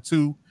defensive mind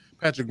 2,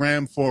 Patrick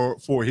Graham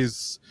for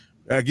his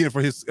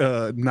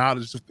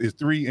knowledge is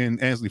 3,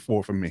 and Ansley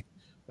 4 for me.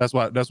 That's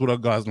what our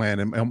guys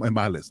land in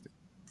my listing.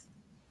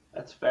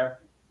 That's fair.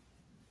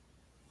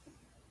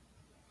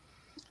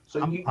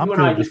 So I'm going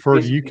to defer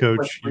to you,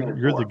 Coach.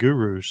 You're the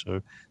guru,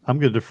 so I'm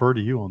going to defer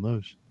to you on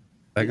those.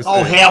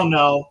 Hell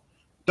no.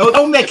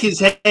 Don't make his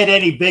head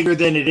any bigger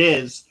than it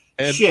is.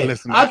 Shit.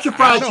 Listen, I'm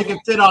surprised you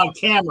can fit on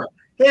camera.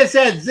 His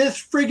head's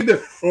this freaking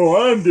big.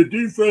 Oh, I'm the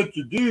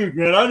defensive dude,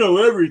 man. I know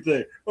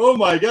everything. Oh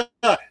my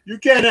God. You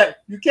can't have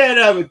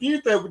a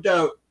defense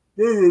without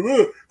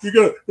you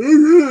go,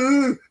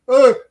 I'm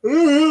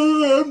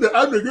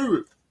the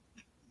guru.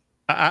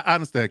 I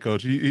understand,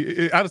 Coach.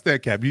 I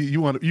understand, Cap.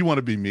 You want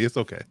to be me. It's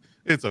okay.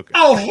 It's okay.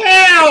 Oh,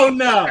 hell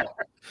no.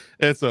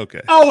 It's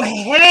okay. Oh,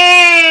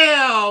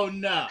 hell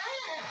no.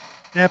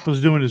 Cap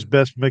was doing his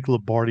best to make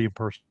Lombardi in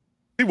person.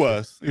 He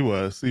was.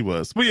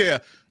 But yeah,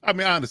 I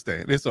mean, I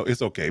understand.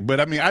 It's okay. But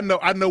I mean, I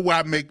know where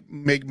I make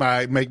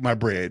my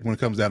bread when it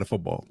comes down to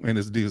football, and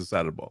it's the defensive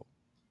side of the ball.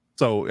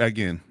 So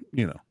again,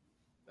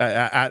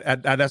 I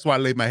that's why I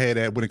lay my head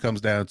at when it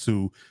comes down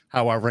to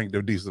how I rank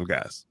the defensive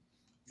guys.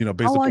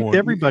 Based upon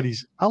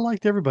I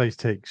liked everybody's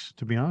takes,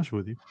 to be honest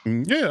with you.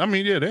 Yeah, I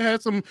mean, they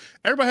had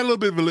everybody had a little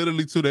bit of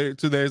validity to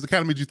theirs. It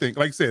kind of made you think.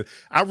 Like I said,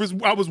 I was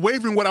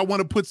wavering what I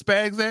want to put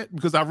Spags at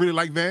because I really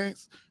like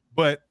Vance.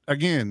 But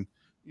again,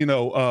 you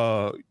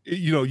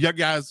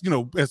guys,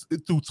 as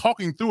through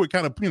talking through it,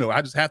 kind of,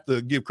 I just have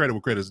to give credit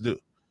where credit's due.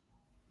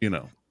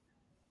 And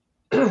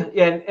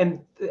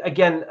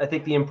again, I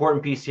think the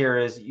important piece here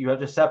is you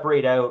have to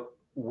separate out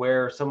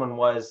where someone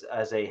was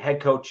as a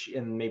head coach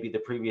in maybe the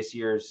previous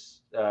years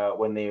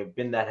when they've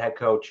been that head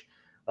coach.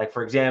 Like,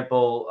 for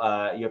example,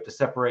 you have to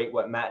separate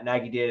what Matt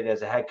Nagy did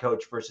as a head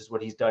coach versus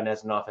what he's done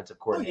as an offensive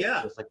coordinator. Oh,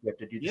 yeah. Just like you have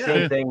to do the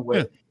same thing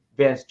with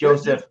Vance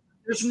Joseph.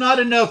 There's not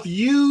enough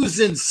use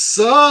and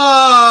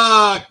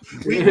suck.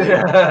 Again,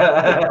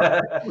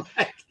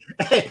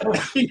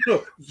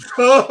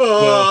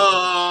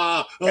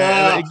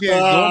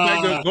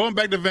 going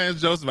back to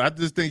Vance Joseph, I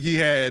just think he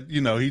had,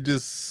 I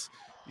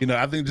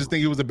think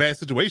it was a bad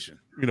situation,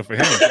 for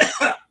him.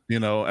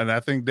 And I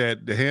think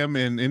that him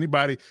and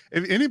anybody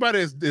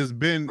has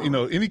been,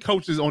 any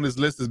coaches on this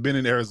list has been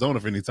in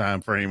Arizona for any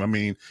time frame. I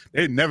mean,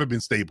 they've never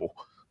been stable.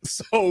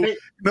 So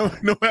no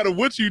matter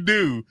what you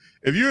do,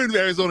 if you're in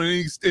Arizona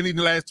in the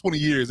last 20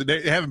 years,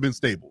 they haven't been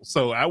stable.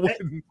 So I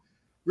wouldn't.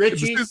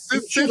 Richie, you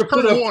should have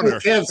put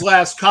up Kev's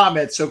last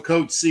comment so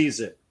Coach sees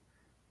it.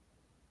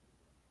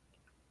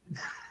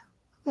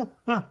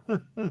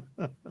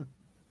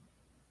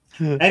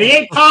 And he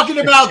ain't talking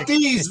about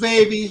these,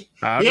 baby.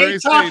 He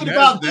ain't talking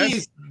about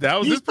these. That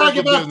was his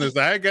personal business.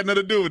 I ain't got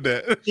nothing to do with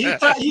that. He's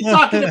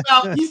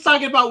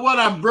talking about what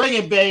I'm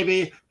bringing,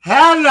 baby.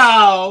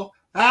 Hello,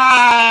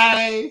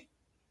 hi.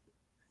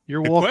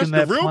 You're walking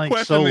that plank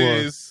solo.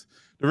 The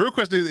real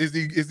question is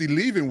he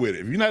leaving with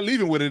it? If you're not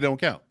leaving with it, it don't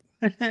count.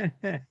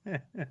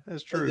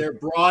 That's true. They're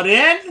brought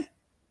in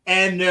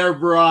and they're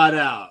brought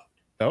out.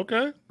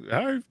 Okay,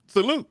 all right.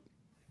 Salute.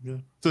 Yeah.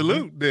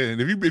 Salute. Then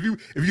if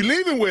you're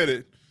leaving with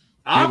it.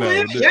 I'm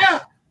leaving,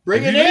 yeah.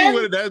 Bring it in.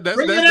 With it,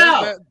 bring it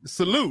out.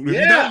 Salute. If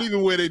you're not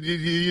leaving with it,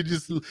 you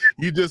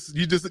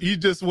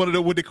just want to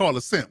know what they call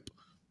a simp.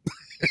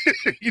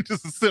 You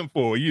just a simp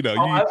for,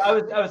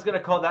 I was going to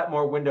call that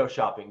more window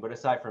shopping, but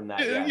aside from that,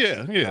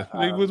 yeah.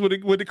 It was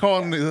what they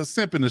call a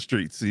simp in the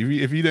streets.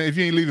 If you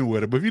ain't leaving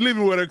with it, but if you're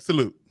leaving with it,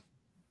 salute.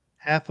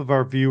 Half of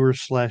our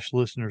viewers /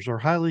 listeners are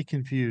highly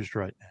confused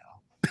right now.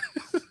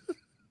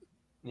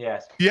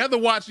 Yes. You have to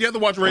watch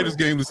Raiders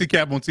game to see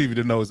Cap on TV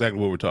to know exactly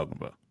what we're talking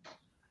about.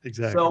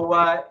 Exactly.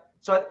 So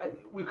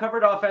we've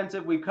covered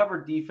offensive, we've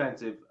covered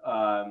defensive.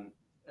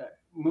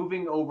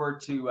 Moving over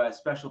to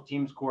special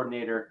teams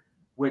coordinator,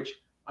 which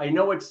I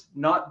know it's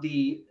not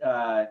the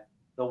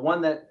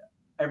one that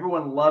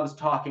everyone loves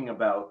talking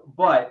about,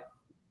 but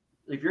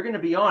if you're going to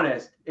be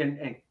honest,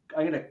 and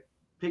I'm going to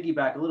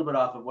piggyback a little bit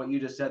off of what you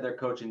just said there,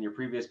 Coach, in your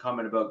previous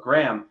comment about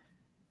Graham,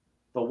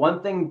 the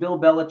one thing Bill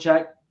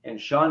Belichick and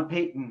Sean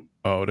Payton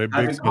they're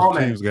big special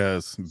teams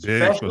guys.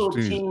 Special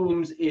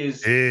teams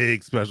is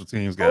big special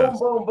teams guys.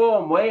 Boom, boom,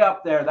 boom, way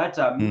up there. That's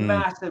a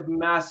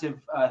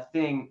massive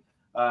thing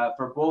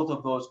for both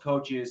of those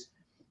coaches.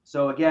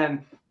 So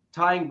again,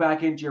 tying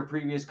back into your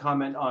previous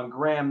comment on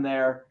Graham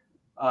there,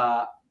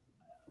 I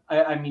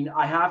mean,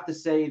 I have to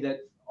say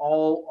that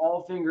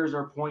all fingers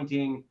are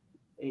pointing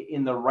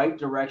in the right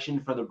direction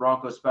for the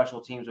Broncos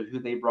special teams with who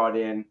they brought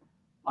in.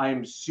 I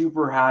am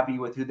super happy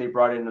with who they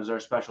brought in as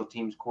our special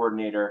teams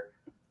coordinator.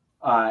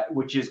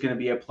 which is going to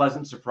be a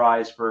pleasant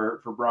surprise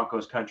for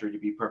Broncos country, to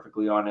be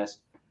perfectly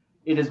honest.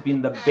 It has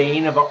been the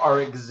bane of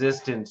our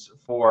existence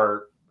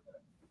for,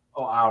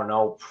 I don't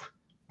know,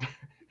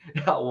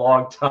 a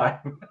long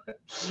time,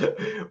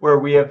 where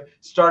we have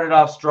started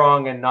off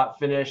strong and not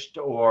finished,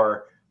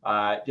 or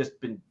just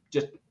been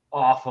just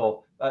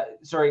awful.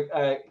 Sorry,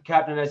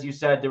 Captain, as you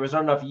said, there was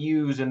not enough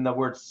U's in the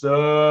word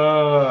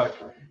suck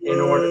in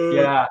order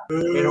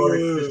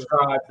to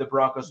describe the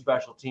Broncos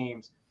special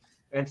teams.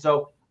 And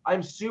so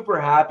I'm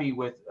super happy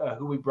with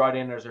who we brought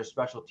in as our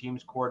special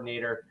teams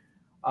coordinator.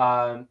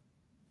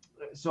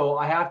 So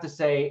I have to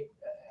say,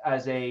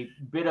 as a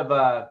bit of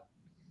a,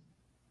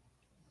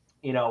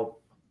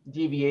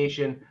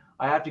 deviation,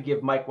 I have to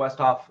give Mike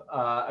Westhoff,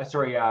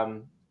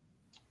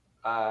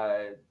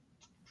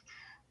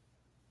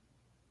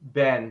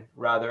 Ben,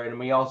 rather, and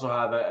we also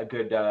have a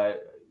good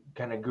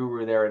kind of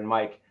guru there in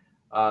Mike.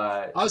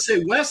 I'll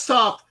say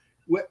Westhoff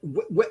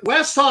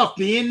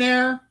being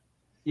there,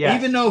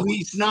 even though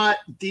he's not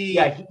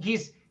the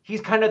he's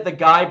kind of the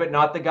guy, but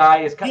not the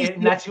guy.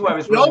 And that's who I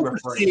was really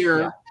referring to.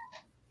 Yeah.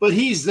 But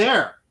he's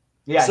there.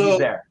 Yeah, so he's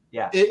there.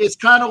 Yeah, it's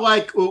kind of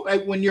like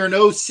when you're an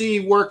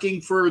OC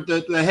working for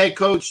the head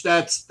coach.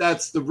 That's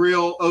the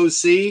real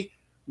OC.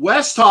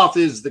 Westhoff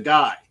is the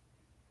guy.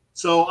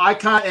 So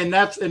and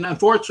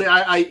unfortunately,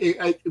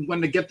 I when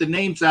they get the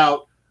names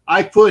out,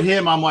 I put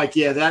him. I'm like,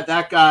 yeah,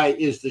 that guy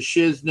is the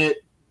shiznit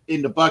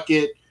in the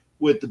bucket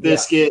with the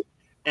biscuit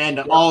and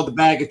all the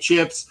bag of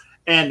chips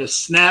and the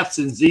snaps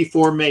and Z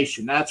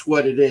formation. That's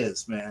what it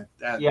is, man.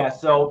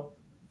 So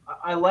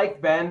I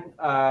like Ben,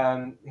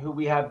 who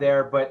we have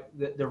there, but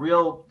the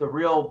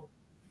real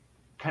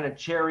kind of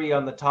cherry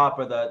on the top,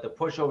 or the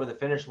push over the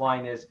finish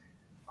line, is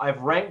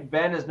I've ranked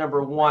Ben as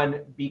number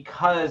one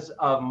because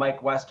of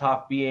Mike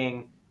Westhoff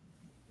being,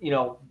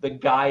 the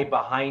guy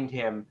behind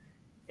him.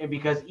 And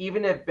because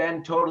even if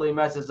Ben totally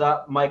messes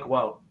up, Mike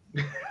won't.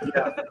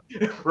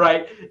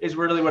 Right? Is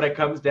really what it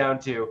comes down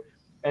to.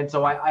 And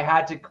so I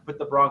had to put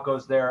the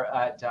Broncos there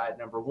at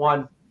number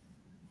one.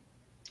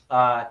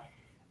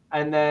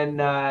 And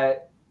then I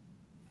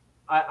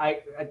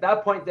at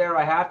that point there,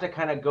 I have to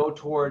kind of go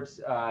towards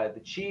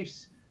the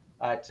Chiefs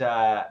at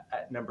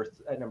number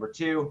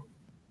two.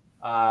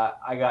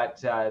 I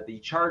got the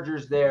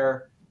Chargers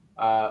there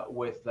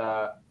with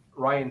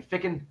Ryan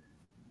Ficken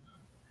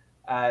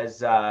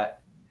as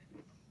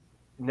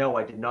no,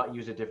 I did not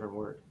use a different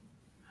word.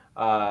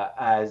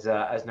 As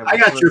number I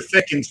got three. your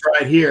Fickens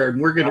right here,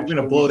 and we're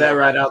gonna blow that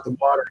right out the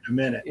water in a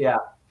minute. Yeah,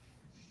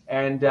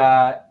 and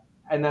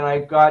then I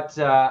got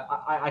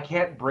I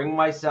can't bring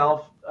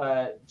myself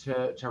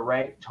to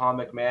rank Tom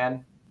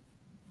McMahon.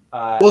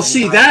 Well,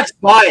 see, that's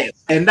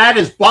bias, and that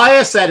is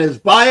bias. That is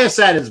bias.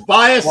 That is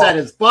bias. That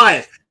is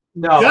bias.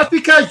 No, just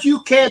because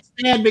you can't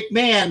stand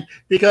McMahon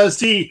because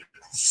he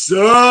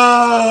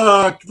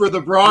sucked for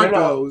the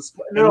Broncos.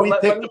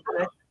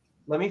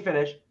 Let me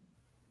finish.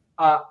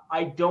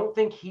 I don't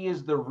think he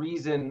is the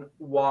reason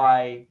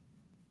why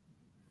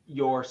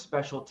your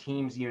special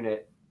teams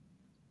unit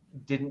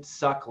didn't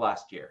suck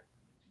last year.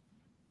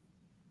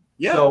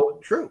 Yeah, so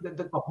true.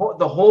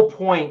 The whole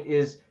point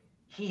is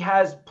he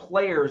has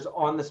players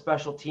on the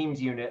special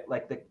teams unit,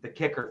 like the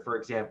kicker, for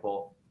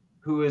example,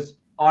 who is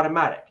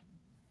automatic.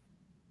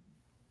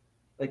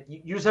 Like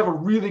you just have a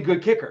really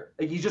good kicker.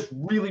 Like he's just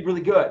really,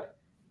 really good.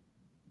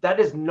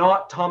 That is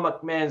not Tom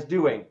McMahon's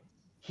doing.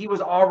 He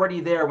was already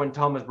there when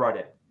Tom was brought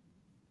in.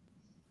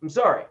 I'm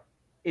sorry.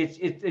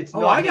 It's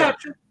not. I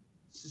got you.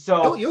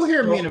 So you'll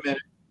hear me in a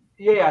minute.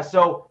 Yeah.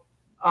 So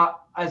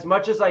as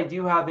much as I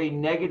do have a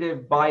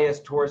negative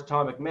bias towards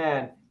Tom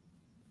McMahon,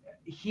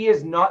 he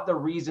is not the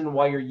reason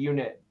why your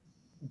unit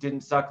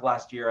didn't suck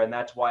last year, and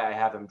that's why I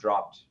have him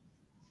dropped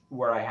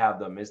where I have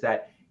them. Is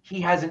that he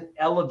hasn't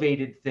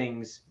elevated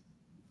things,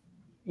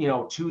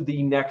 to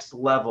the next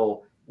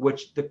level,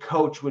 which the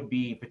coach would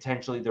be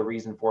potentially the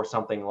reason for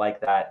something like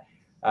that.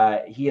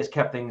 He has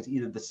kept things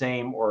either the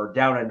same or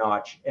down a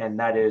notch, and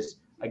that is,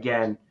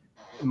 again,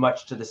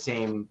 much to the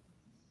same,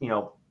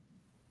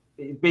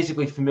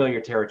 basically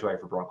familiar territory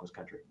for Broncos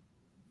country.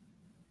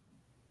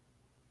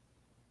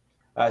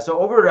 So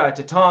over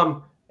to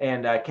Tom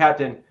and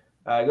Captain.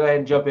 Go ahead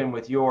and jump in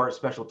with your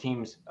special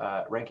teams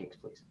rankings,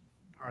 please.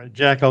 All right,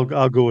 Jack, I'll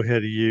go ahead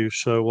of you.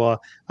 So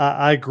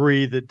I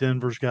agree that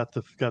Denver's got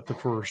the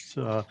first.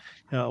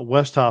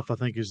 Westhoff, I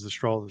think, is the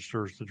straw that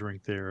stirs the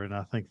drink there, and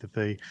I think that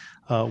they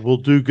will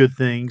do good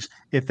things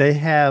if they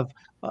have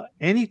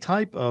any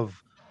type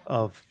of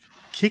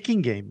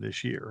kicking game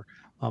this year.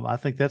 I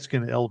think that's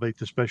going to elevate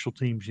the special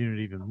teams unit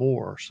even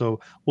more. So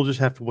we'll just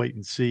have to wait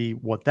and see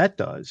what that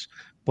does.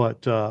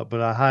 But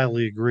I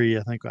highly agree.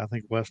 I think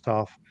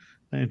Westhoff,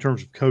 in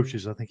terms of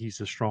coaches, I think he's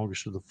the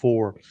strongest of the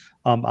four.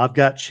 I've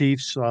got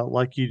Chiefs,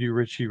 like you do,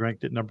 Richie,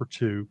 ranked at number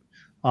two.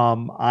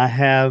 I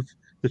have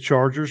the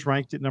Chargers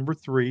ranked at number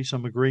three, so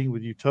I'm agreeing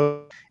with you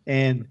totally.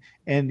 And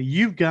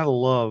you've got to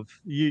love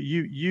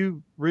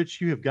you,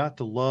 Rich. You have got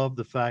to love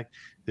the fact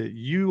that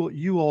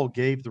you all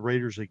gave the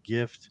Raiders a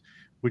gift,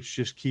 which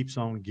just keeps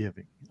on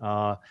giving.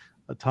 Tom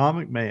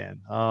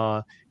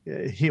McMahon,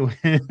 he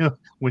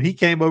when he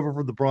came over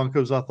from the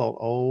Broncos, I thought,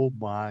 oh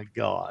my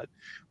God,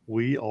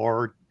 we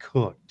are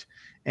cooked.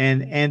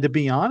 And to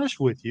be honest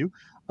with you,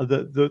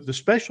 the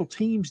special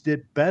teams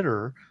did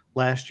better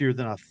last year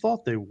than I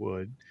thought they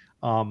would.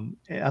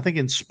 I think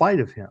in spite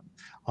of him.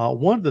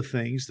 One of the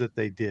things that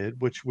they did,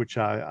 which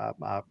I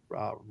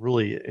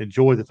really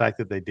enjoy the fact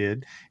that they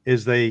did,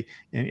 is they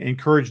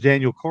encouraged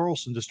Daniel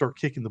Carlson to start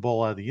kicking the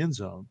ball out of the end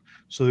zone,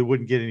 so they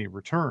wouldn't get any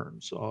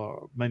returns,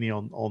 many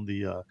on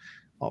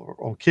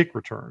kick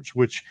returns,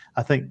 which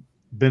I think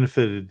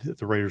benefited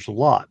the Raiders a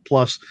lot.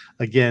 Plus,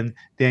 again,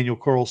 Daniel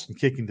Carlson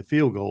kicking the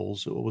field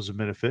goals was a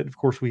benefit. Of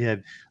course, we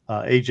had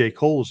A.J.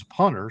 Cole as a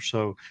punter,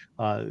 so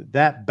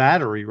that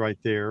battery right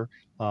there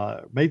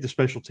made the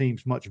special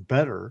teams much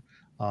better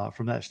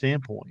from that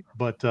standpoint.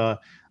 But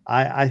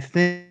I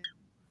think,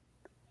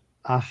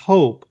 I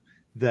hope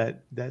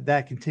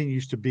that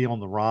continues to be on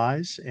the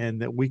rise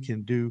and that we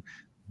can do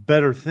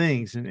better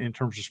things in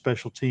terms of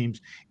special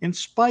teams in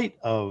spite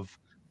of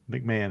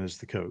McMahon as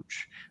the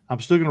coach. I'm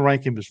still going to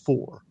rank him as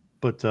 4,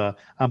 but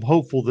I'm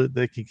hopeful that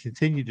they can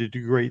continue to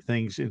do great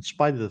things in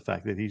spite of the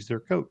fact that he's their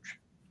coach.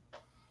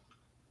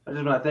 I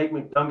just want to thank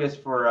McDungus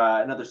for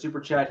another super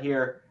chat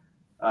here.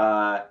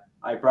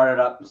 I brought it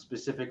up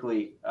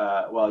specifically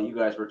while you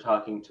guys were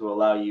talking to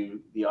allow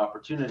you the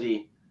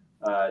opportunity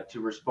to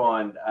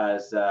respond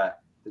as the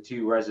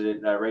 2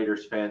 resident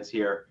Raiders fans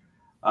here.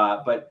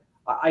 But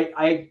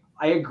I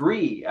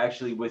agree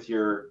actually with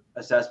your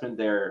assessment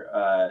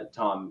there,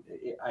 Tom.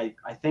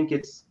 I think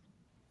it's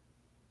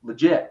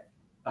legit.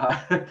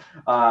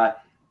 I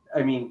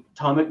mean,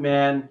 Tom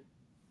McMahon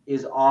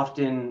is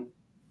often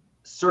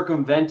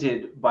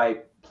circumvented by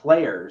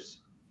players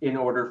in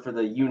order for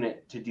the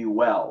unit to do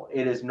well.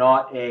 It is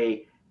not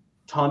a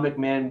Tom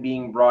McMahon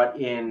being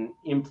brought in,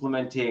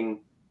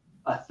 implementing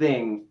a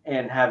thing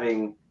and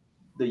having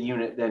the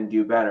unit then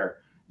do better.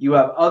 You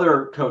have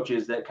other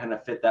coaches that kind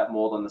of fit that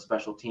mold on the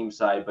special team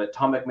side, but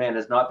Tom McMahon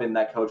has not been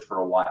that coach for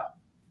a while.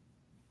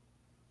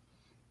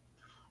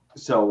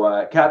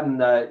 So, Captain,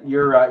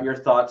 your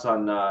thoughts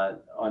on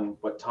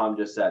what Tom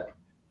just said?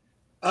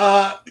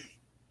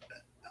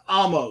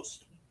 Almost.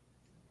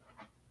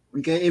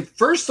 Okay.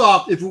 First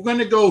off, if we're going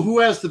to go, who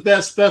has the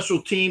best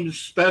special teams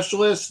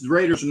specialists? The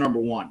Raiders are number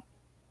 1.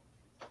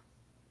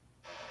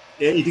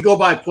 If you go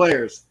by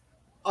players,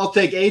 I'll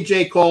take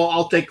A.J. Cole.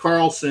 I'll take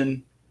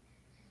Carlson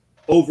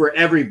over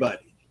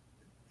everybody.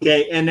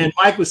 Okay. And then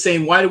Mike was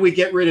saying, why did we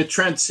get rid of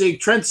Trent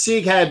Sieg? Trent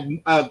Sieg had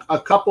a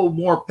couple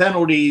more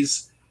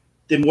penalties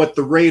than what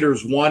the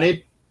Raiders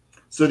wanted.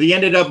 So they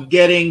ended up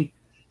getting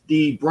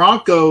the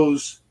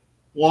Broncos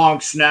long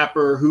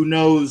snapper who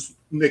knows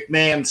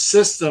McMahon's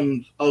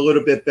system a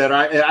little bit better.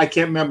 I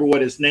can't remember what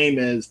his name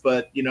is,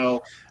 but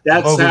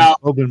that's how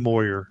Bobin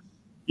Moyer.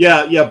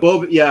 Yeah,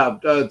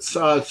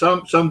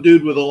 some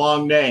dude with a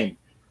long name.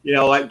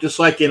 Just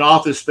like in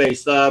Office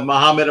Space,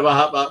 Muhammad.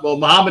 Well,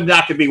 Muhammad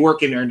not going to be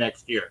working there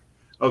next year.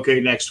 Okay,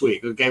 next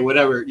week. Okay,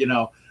 whatever.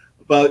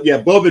 But yeah,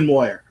 Bobin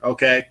Moyer.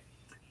 Okay,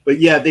 but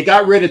yeah, they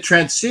got rid of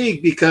Trent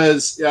Sieg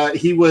because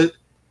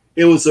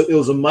it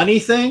was a money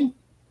thing,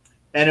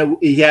 and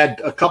he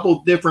had a couple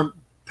different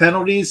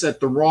penalties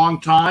at the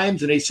wrong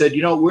times, and they said,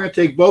 we're going to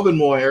take Bobin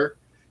Moyer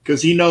because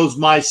he knows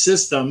my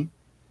system.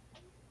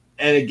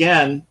 And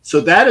again, so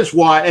that is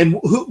why. And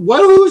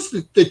who's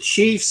the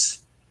Chiefs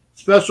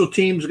special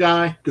teams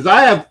guy? Because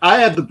I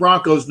have the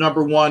Broncos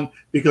number 1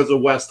 because of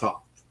Westhoff.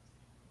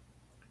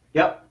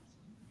 Yep.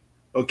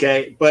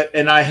 Okay,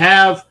 and I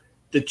have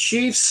the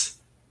Chiefs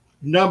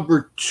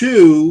number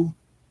 2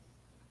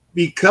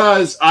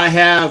 because I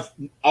have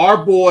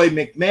our boy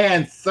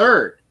McMahon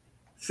 3rd.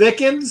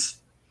 Thickens.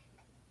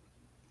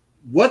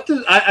 What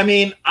does I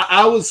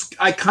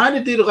kind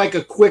of did like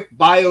a quick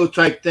bio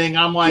type thing.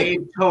 I'm like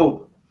Dave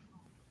Tobe.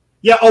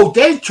 Yeah,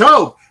 Dave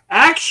Tobe.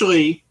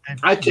 Actually,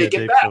 I take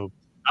it back.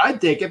 I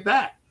take it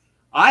back.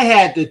 I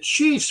had the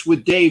Chiefs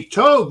with Dave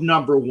Tobe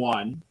number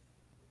 1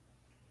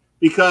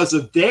 because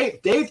of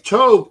Dave. Dave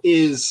Tobe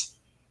is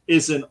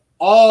an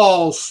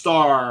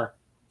all-star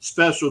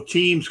special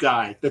teams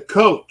guy, the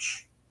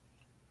coach.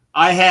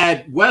 I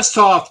had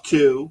Westhoff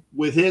 2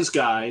 with his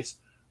guys.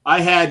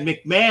 I had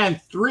McMahon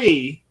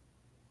 3,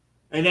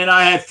 and then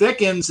I had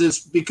Thickens is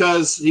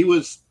because he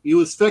was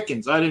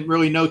Thickens. I didn't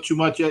really know too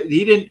much.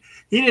 He didn't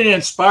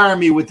inspire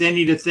me with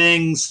any of the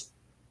things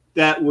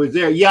that were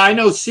there. Yeah, I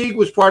know Sieg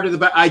was part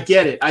of I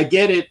get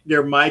it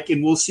there, Mike,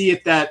 and we'll see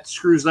if that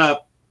screws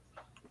up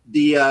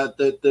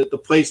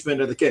the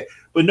placement of the kid.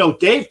 But no,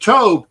 Dave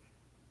Tobe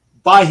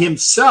by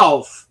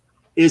himself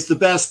is the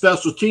best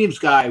special teams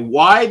guy.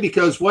 Why?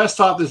 Because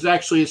Westhoff is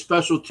actually a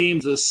special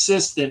teams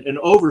assistant and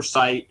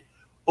oversight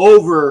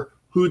over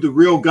who the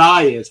real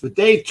guy is. But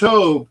Dave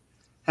Tobe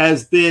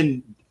has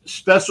been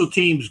special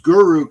teams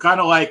guru, kind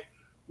of like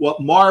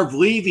what Marv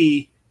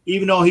Levy,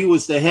 even though he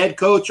was the head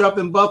coach up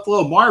in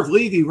Buffalo, Marv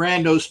Levy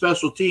ran those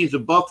special teams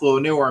in Buffalo,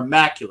 and they were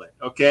immaculate.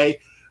 Okay,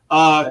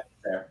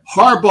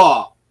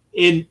 Harbaugh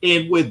in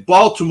with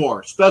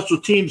Baltimore,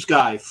 special teams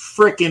guy,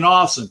 freaking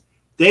awesome.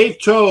 Dave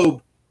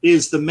Tobe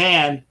is the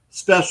man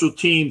special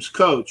teams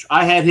coach.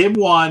 I had him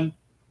one.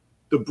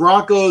 The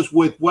Broncos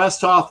with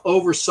Westhoff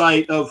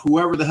oversight of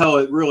whoever the hell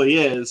it really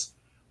is.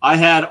 I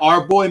had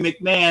our boy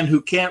McMahon,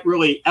 who can't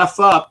really F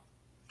up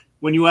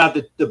when you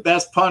have the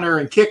best punter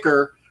and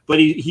kicker, but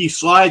he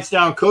slides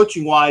down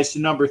coaching-wise to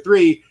number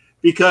 3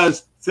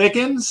 because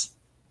Fickens,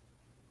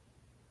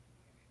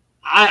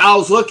 I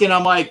was looking,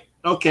 I'm like,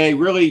 okay,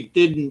 really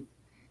didn't,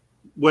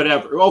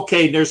 whatever.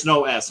 Okay, there's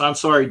no S. I'm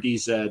sorry,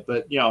 DZ,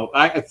 but,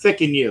 I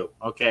Ficken you.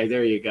 Okay,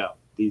 there you go,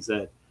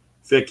 DZ.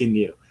 Ficken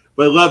you.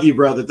 But love you,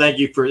 brother. Thank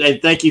you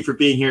for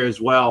being here as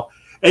well.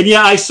 And,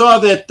 yeah, I saw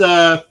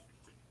that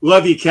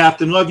love you,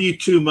 Captain. Love you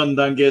too,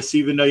 Mundungus,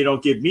 even though you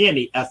don't give me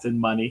any effing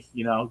money,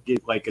 give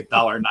like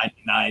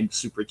 $1.99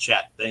 super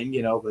chat thing,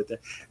 but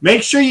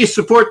make sure you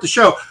support the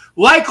show.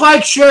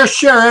 Like, share,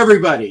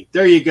 everybody.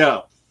 There you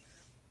go.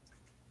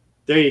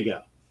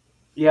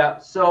 Yeah.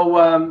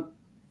 So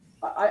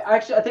I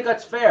think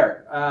that's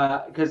fair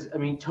because,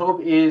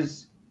 Tobe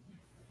is,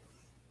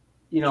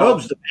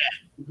 Tobe's the man.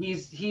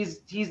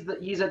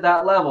 He's at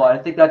that level. I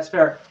think that's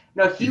fair.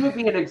 Now, he would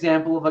be an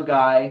example of a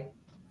guy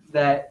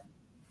that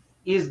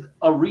is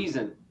a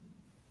reason.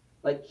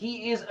 Like,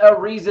 he is a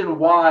reason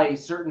why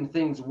certain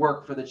things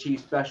work for the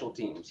Chiefs special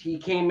teams. He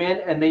came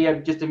in and they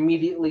have just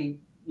immediately,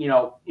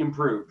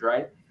 improved,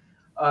 right?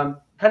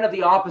 Kind of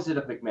the opposite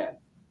of McMahon,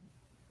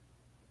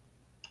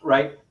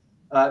 right?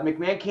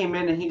 McMahon came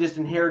in and he just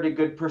inherited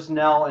good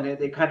personnel, and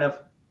they kind of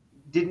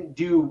didn't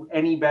do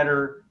any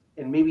better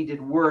and maybe did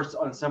worse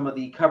on some of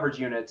the coverage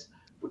units,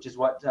 which is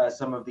what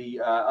some of the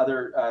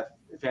other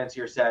fans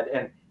here said.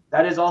 And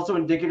that is also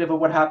indicative of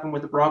what happened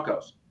with the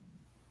Broncos.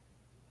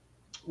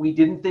 We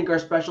didn't think our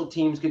special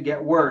teams could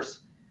get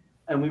worse,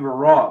 and we were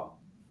wrong.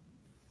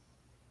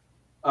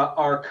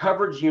 Our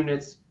coverage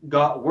units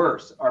got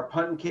worse. Our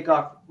punt and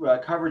kickoff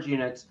coverage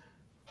units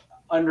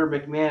under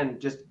McMahon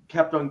just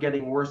kept on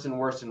getting worse and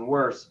worse and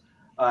worse,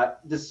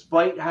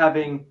 despite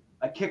having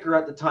a kicker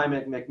at the time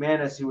at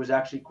McManus who was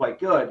actually quite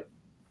good.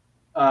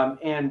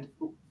 And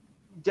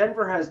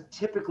Denver has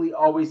typically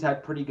always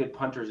had pretty good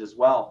punters as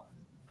well,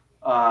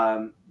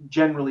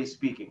 generally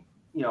speaking.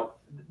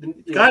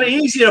 It's kind of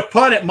easy to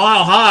punt at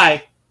Mile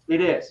High. It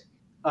is.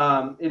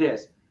 It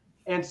is.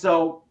 And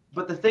so,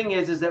 but the thing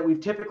is that we've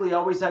typically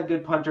always had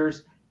good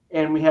punters,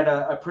 and we had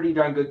a pretty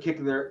darn good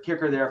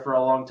kicker there for a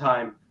long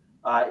time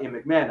in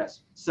McManus.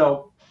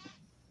 So,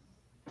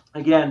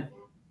 again,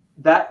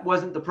 that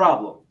wasn't the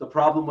problem. The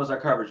problem was our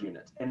coverage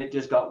units, and it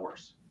just got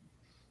worse.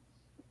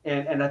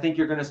 And I think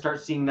you're going to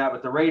start seeing that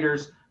with the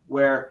Raiders,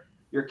 where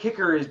your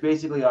kicker is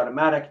basically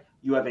automatic.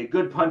 You have a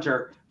good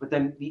punter, but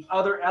then the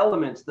other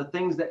elements, the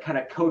things that kind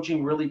of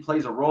coaching really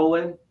plays a role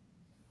in,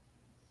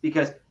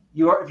 because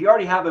if you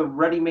already have a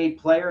ready-made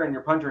player and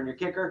your punter and your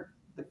kicker,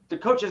 the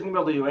coach isn't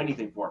going to be able to do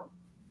anything for him.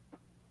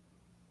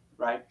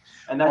 Right?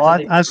 And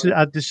that's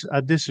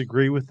I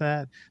disagree with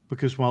that,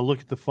 because when I look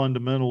at the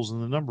fundamentals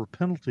and the number of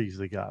penalties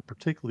they got,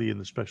 particularly in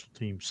the special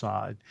team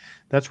side,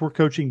 that's where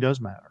coaching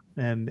does matter.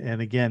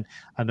 And again,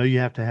 I know you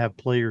have to have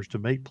players to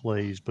make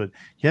plays, but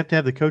you have to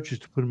have the coaches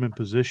to put them in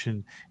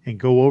position and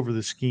go over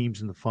the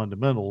schemes and the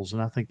fundamentals.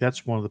 And I think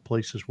that's one of the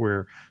places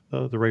where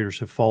the Raiders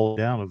have fallen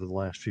down over the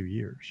last few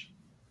years.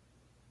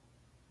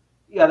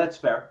 Yeah, that's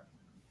fair.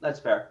 Yeah, that's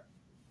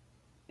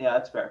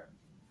fair.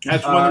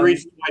 That's one of the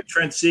reasons why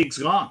Trent Sieg's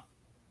gone.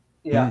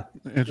 Yeah.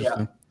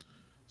 Interesting. Yeah.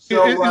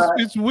 So,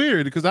 it's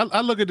weird because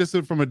I look at this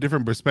from a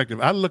different perspective.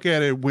 I look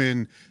at it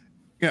when,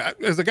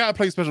 as a guy who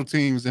played special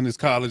teams in his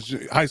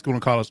high school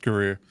and college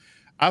career,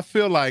 I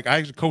feel like I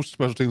actually coached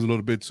special teams a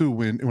little bit too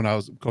when I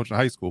was coaching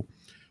high school.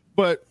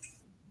 But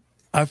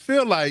I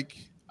feel like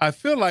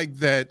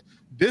that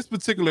this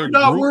particular You're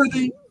not group,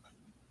 worthy.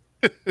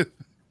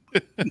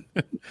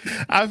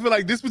 I feel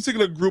like this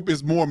particular group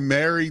is more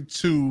married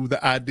to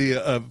the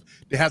idea of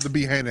they have to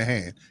be hand in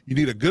hand. You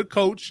need a good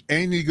coach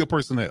and you need good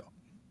personnel.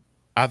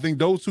 I think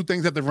those two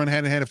things have to run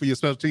hand in hand for your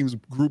special teams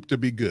group to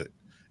be good.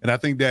 And I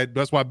think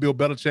that's why Bill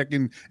Belichick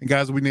and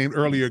guys that we named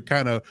earlier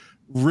kind of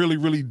really,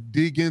 really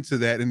dig into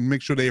that and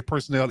make sure their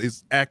personnel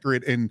is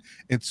accurate and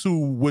to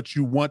what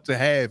you want to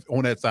have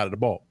on that side of the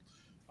ball.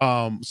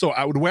 So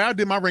the way I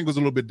did my ring was a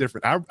little bit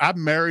different. I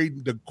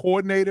married the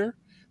coordinator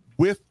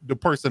with the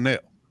personnel.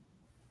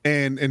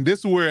 And this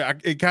is where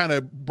it kind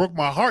of broke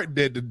my heart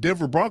that the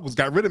Denver Broncos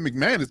got rid of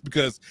McManus,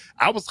 because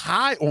I was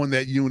high on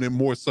that unit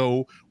more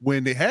so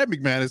when they had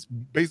McManus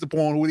based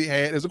upon what he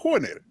had as a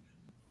coordinator.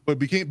 But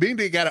being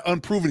they got an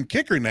unproven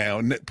kicker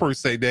now, per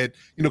se, that,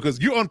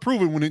 because you're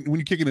unproven when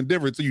you're kicking in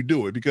Denver until you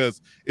do it,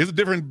 because it's a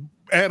different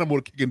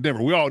animal to kick in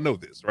Denver. We all know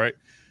this, right?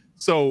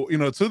 So,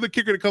 so the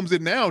kicker that comes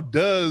in now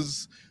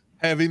does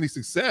have any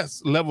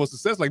level of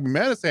success like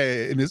McManus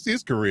had in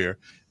his career,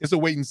 it's a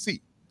wait and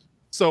see.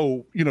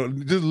 So,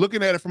 just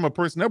looking at it from a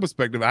personnel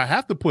perspective, I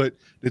have to put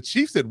the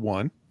Chiefs at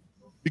 1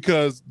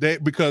 because they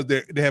have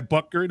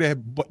Butker,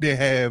 they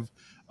have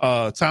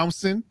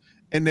Thompson,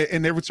 and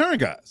their return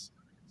guys.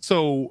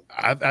 So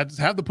I just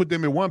have to put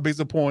them at 1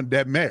 based upon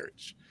that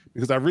marriage.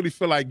 because I really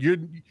feel like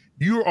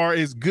you are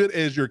as good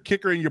as your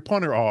kicker and your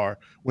punter are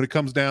when it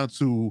comes down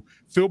to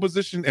field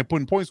position and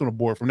putting points on the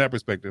board from that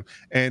perspective.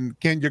 And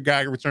can your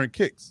guy return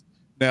kicks?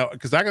 Now,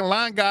 because I can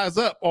line guys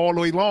up all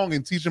the way long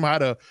and teach them how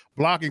to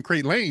block and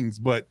create lanes,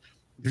 but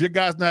if your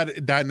guy's not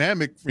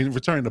dynamic in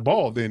returning the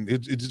ball, then it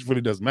just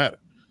really doesn't matter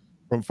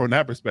from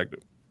that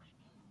perspective.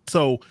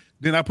 So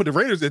then I put the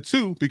Raiders at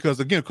 2 because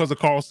of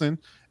Carlson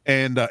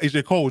and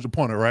AJ Cole was your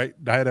punter, right?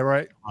 I had that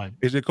right?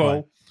 AJ Cole.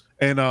 Right.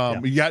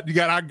 And you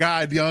got our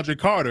guy DeAndre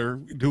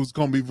Carter, who's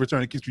going to be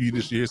returning kicks for you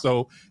this year.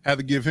 So had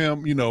to give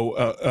him,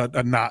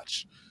 a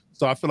notch.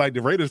 So I feel like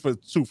the Raiders for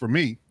 2 for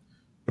me.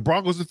 The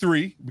Broncos are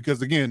 3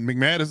 because again,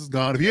 McManus is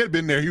gone. If he had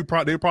been there, they'd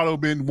probably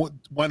have been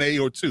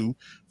 1A or 2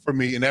 for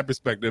me in that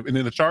perspective. And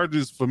then the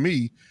Chargers for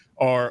me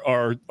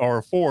are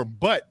 4.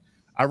 But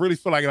I really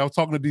feel like, and I was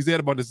talking to DZ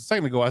about this a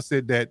second ago, I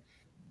said that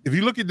if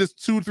you look at this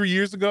 2-3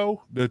 years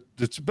ago, the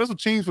special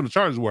teams for the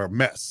Chargers were a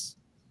mess.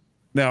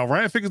 Now,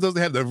 Ryan Fickens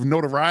doesn't have the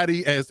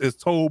notoriety as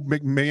told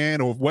McMahon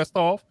or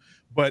Westhoff,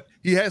 but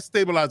he has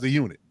stabilized the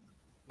unit.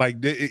 Like,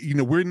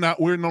 we're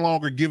no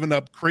longer giving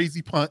up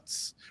crazy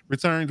punts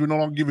returns. We're no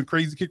longer giving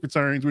crazy kick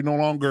returns. We're no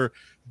longer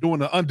doing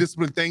the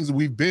undisciplined things that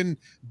we've been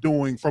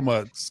doing from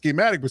a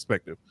schematic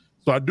perspective.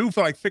 So I do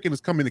feel like Fickens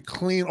is coming to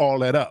clean all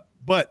that up.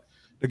 But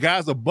the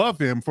guys above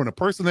him from the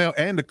personnel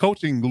and the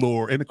coaching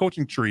lore and the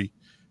coaching tree,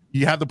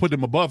 you have to put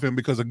them above him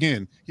because,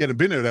 again, he hadn't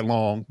been there that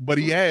long, but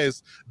he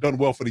has done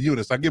well for the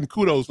unit. So I give him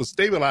kudos for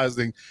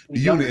stabilizing the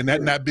unit and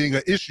that not being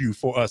an issue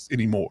for us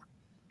anymore.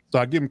 So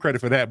I give him credit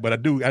for that, but I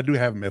do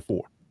have him at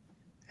 4.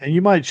 And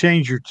you might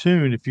change your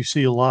tune if you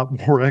see a lot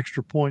more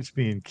extra points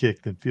being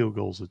kicked than field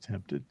goals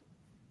attempted.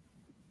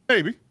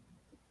 Maybe.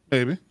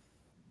 But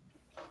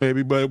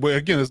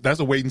again, that's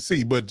a wait and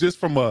see. But just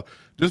from a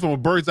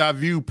bird's eye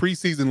view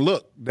preseason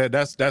look,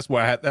 that's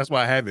why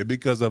I have it,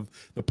 because of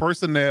the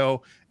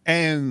personnel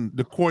and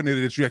the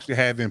coordinator that you actually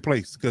have in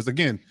place. Because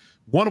again,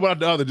 one without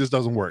the other just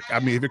doesn't work. I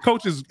mean, if your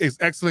coach is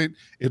excellent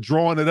at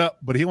drawing it up,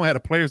 but he don't have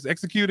the players to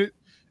execute it,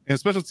 and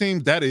special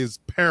teams, that is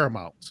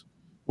paramount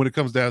when it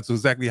comes down to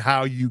exactly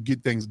how you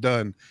get things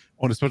done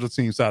on the special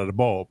team side of the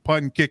ball.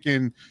 Punting,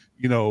 kicking,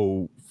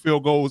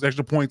 field goals,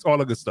 extra points, all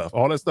the good stuff.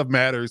 All that stuff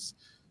matters,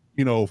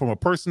 from a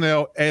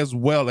personnel as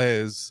well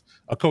as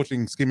a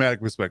coaching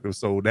schematic perspective.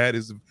 So that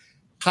is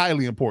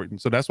highly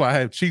important. So that's why I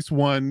have Chiefs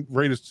 1,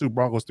 Raiders 2,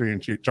 Broncos 3,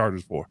 and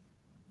Chargers 4.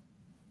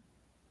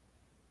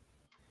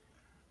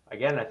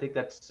 Again, I think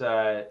that's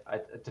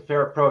it's a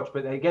fair approach.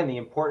 But again, the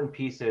important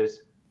piece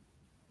is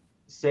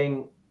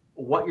saying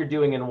what you're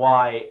doing and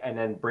why, and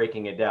then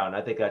breaking it down.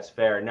 I think that's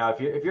fair. Now, if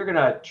you're going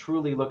to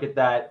truly look at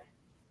that,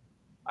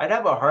 I'd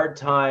have a hard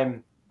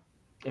time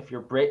if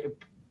you're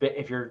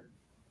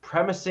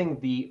premising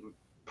the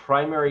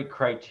primary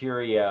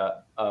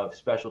criteria of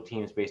special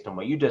teams based on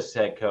what you just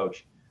said,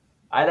 Coach.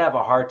 I'd have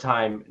a hard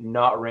time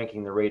not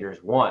ranking the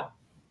Raiders 1.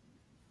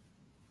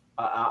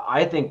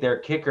 I think their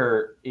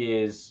kicker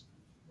is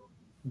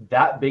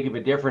that big of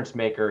a difference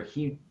maker.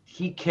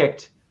 He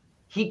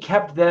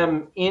kept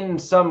them in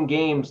some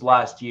games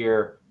last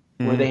year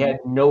where they had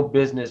no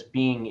business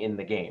being in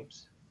the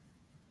games.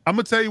 I'm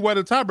gonna tell you what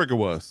the tiebreaker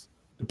was: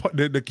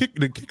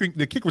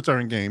 the kick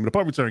return game, the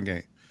punt return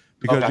game,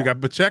 because you got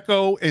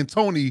Pacheco and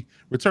Tony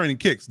returning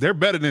kicks. They're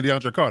better than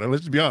DeAndre Carter.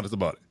 Let's just be honest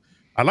about it.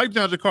 I like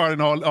DeAndre Carter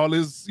and all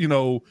his,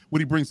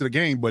 what he brings to the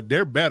game, but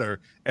they're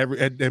better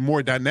and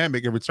more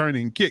dynamic at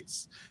returning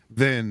kicks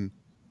than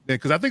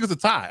because I think it's a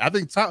tie. I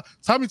think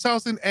Tommy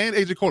Townsend and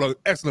AJ Cole are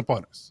excellent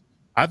punters.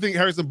 I think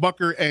Harrison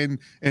Butker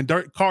and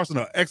Dirk Carson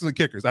are excellent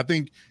kickers. I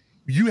think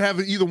you have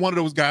either one of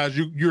those guys,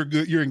 you're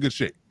good. You're in good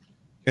shape.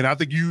 And I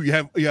think you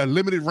have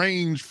limited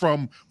range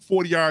from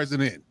 40 yards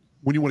and in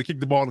when you want to kick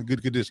the ball in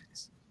good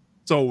conditions.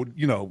 So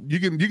you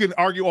can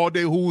argue all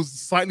day who's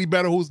slightly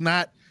better, who's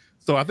not.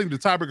 So I think the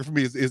tiebreaker for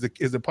me is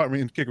the punt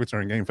and kick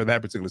return game for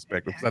that particular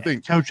spectrum. I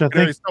think Coach, I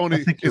think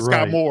and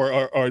Scott Moore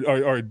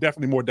are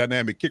definitely more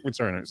dynamic kick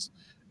returners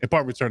and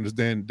punt returners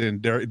than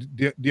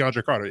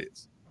DeAndre Carter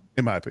is,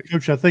 in my opinion.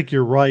 Coach, I think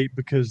you're right,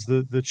 because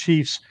the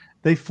Chiefs,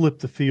 they flip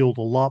the field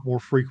a lot more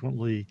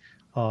frequently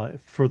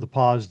for the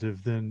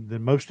positive than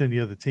most any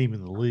other team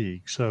in the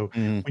league. So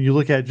when you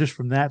look at it just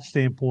from that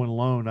standpoint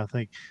alone, I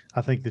think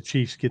the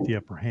Chiefs get the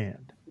upper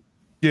hand.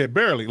 Yeah,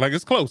 barely. Like,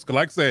 it's close.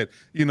 Like I said,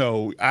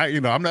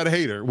 I'm not a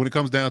hater when it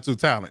comes down to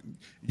talent.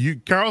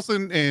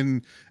 Carlson,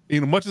 and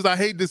much as I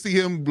hate to see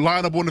him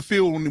line up on the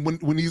field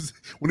when he's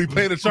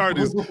playing the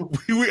Chargers,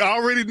 we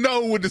already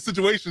know what the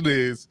situation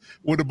is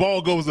when the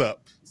ball goes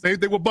up. Same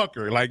thing with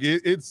Butker. Like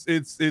it's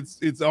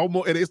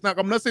almost, and it's not.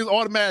 I'm not saying it's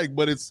automatic,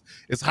 but it's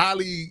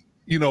highly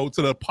to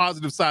the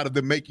positive side of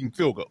them making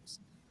field goals.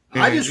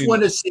 And, I just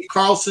want to see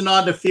Carlson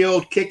on the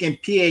field kicking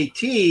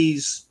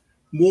PATs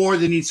more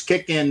than he's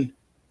kicking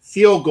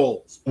field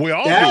goals. We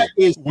all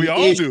do. We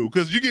all do,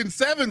 because you're getting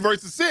 7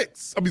 versus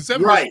 6. I mean,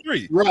 7 versus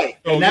 3. Right.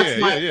 So, and that's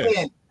my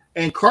opinion.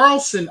 And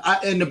Carlson,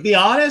 and to be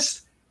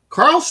honest,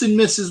 Carlson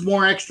misses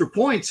more extra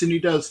points than he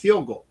does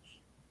field goals.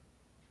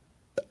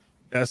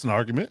 That's an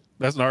argument.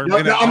 That's an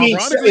argument. No, I mean,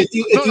 if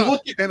you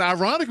look at, and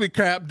ironically,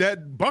 Cap,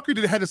 that Bucker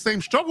had the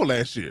same struggle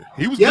last year.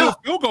 He was Yeah. good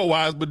field goal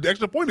wise, but the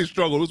extra point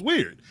struggle was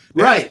weird.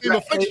 Right.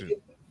 Affliction.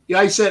 Yeah,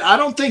 I said I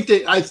don't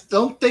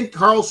think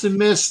Carlson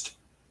missed.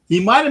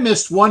 He might have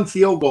missed one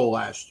field goal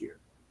last year.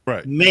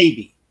 Right.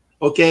 Maybe.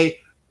 Okay.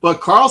 But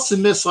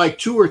Carlson missed like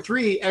 2 or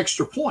 3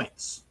 extra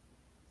points.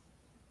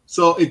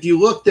 So if you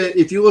look at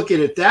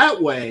it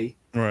that way,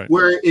 right,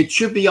 where it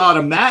should be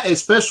automatic,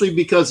 especially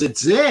because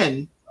it's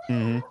in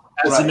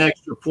as an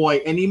extra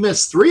point, and he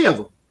missed 3 of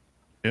them.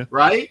 Yeah.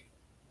 Right.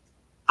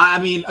 I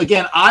mean,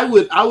 again, I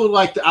would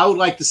like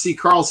to see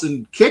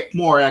Carlson kick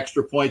more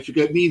extra points,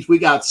 because it means we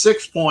got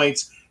 6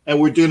 points and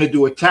we're going to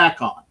do a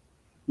tack on,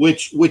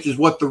 which is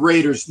what the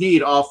Raiders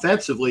need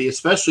offensively,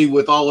 especially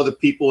with all of the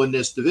people in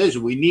this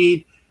division. We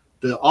need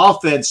the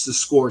offense to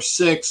score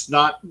 6,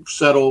 not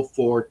settle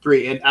for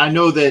 3. And I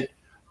know that,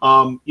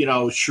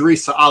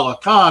 Sharisa Allah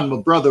Khan,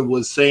 my brother,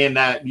 was saying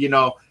that,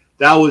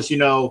 that was,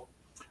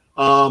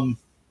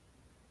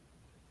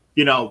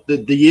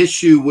 the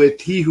issue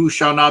with he who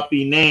shall not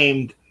be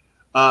named,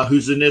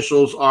 whose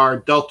initials are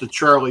Delta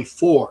Charlie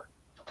 4.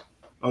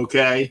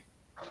 Okay.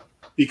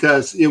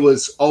 Because it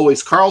was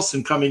always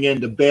Carlson coming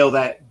in to bail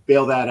that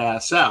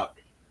ass out.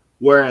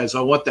 Whereas I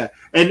want that.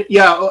 And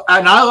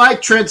I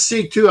like Trent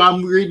Sieg too.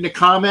 I'm reading the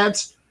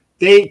comments.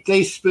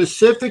 They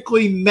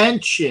specifically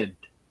mentioned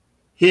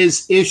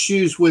his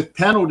issues with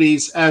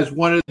penalties as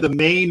one of the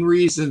main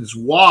reasons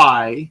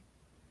why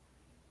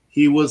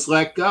he was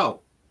let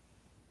go.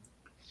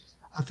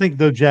 I think,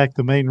 though, Jack,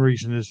 the main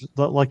reason is,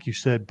 like you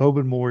said,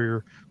 Boban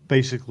Moyer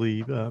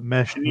basically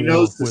meshed and he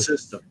knows the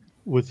system.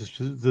 With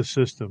the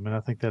system, and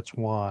I think that's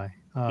why.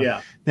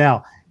 Yeah.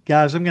 Now,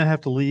 guys, I'm going to have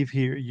to leave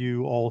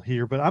you all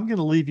here, but I'm going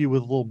to leave you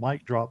with a little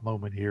mic drop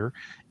moment here,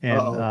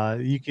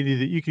 and you can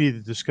either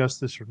discuss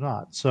this or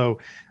not. So,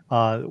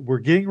 we're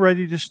getting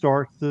ready to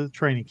start the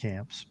training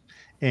camps,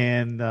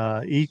 and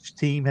each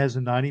team has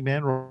a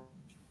 90-man roster,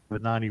 a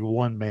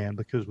 91-man,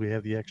 because we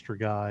have the extra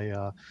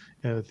guy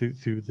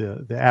through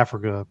the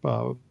Africa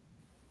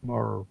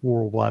our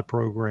worldwide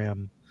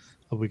program.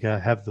 We got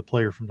to have the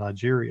player from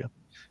Nigeria.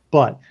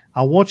 But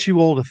I want you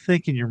all to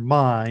think in your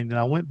mind, and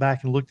I went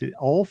back and looked at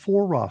all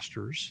 4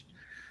 rosters,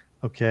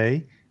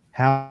 okay,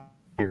 how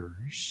many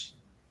players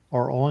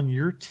are on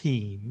your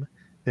team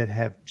that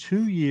have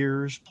 2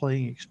 years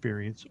playing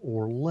experience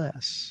or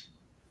less.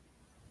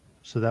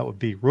 So that would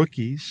be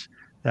rookies,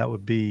 that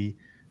would be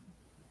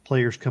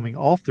players coming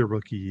off their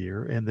rookie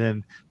year, and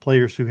then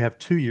players who have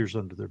 2 years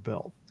under their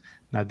belt.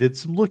 And I did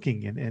some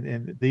looking,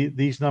 and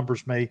these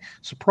numbers may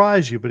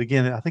surprise you, but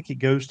again, I think it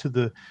goes to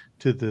the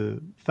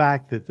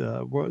fact that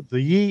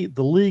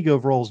the league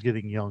overall is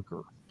getting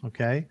younger.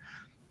 Okay,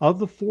 of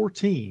the 4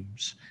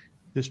 teams,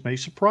 this may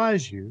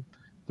surprise you.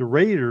 The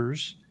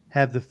Raiders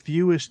have the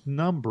fewest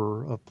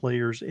number of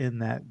players in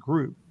that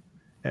group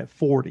at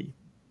 40.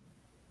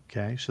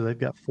 Okay, so they've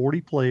got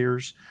 40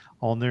 players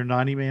on their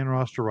 90-man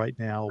roster right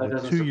now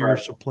with 2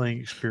 years of playing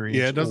experience.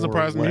 Yeah, it doesn't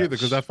surprise me either,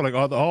 because I feel like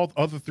all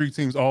other 3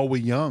 teams all were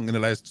young in the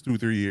last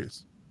 2-3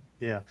 years.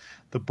 Yeah,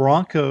 the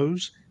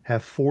Broncos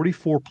have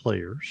 44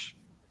 players,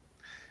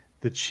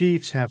 the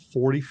Chiefs have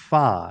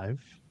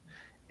 45,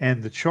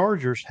 and the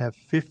Chargers have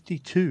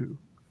 52.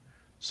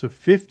 So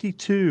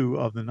 52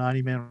 of the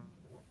 90-man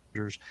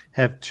rosters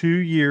have 2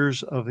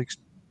 years of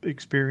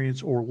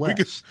experience or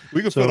less.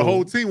 We can fill a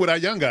whole team with our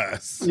young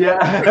guys.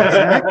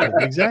 Yeah,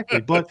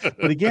 exactly. But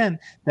again,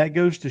 that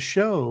goes to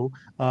show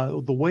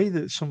the way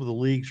that some of the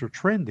leagues are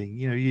trending.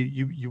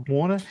 You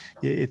want to.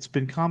 It's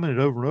been commented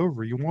over and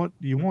over. You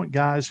want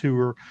guys who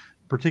are,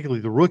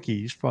 particularly the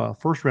rookies,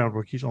 first round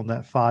rookies, on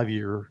that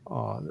 5-year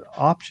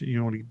option.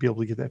 You want to be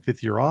able to get that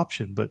 5th-year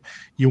option, but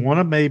you want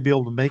to maybe be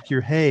able to make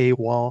your hay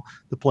while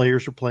the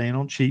players are playing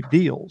on cheap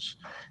deals.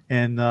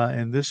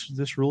 And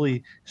this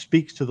really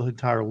speaks to the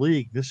entire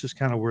league. This is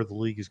kind of where the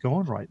league is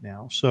going right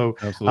now. So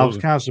absolutely. I was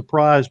kind of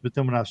surprised, but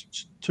then when I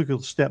took a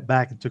step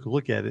back and took a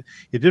look at it,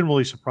 it didn't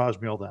really surprise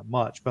me all that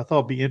much. But I thought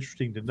it'd be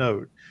interesting to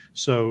note.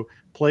 So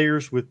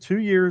players with 2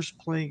 years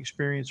playing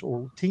experience,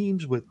 or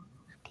teams with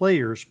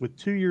players with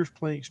 2 years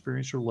playing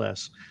experience or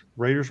less.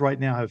 The Raiders right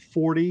now have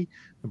 40.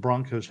 The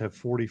Broncos have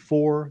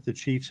 44. The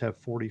Chiefs have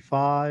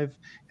 45,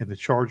 and the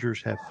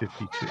Chargers have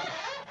 52.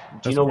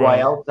 Do you know why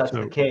else that's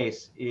the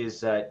case?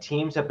 Is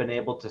teams have been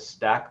able to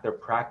stack their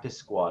practice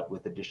squad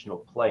with additional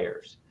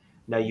players.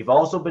 Now, you've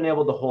also been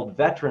able to hold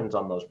veterans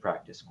on those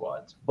practice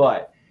squads,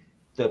 but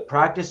the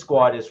practice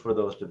squad is for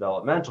those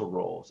developmental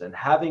roles, and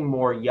having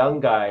more young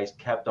guys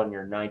kept on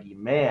your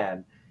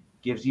 90-man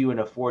gives you and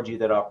affords you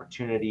that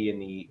opportunity in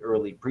the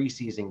early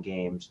preseason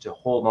games to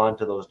hold on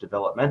to those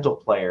developmental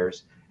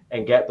players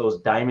and get those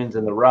diamonds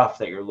in the rough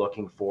that you're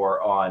looking for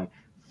on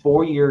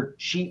 4-year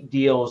cheap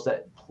deals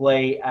that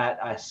play at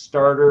a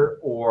starter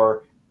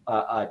or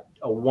a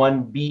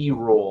 1B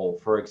role,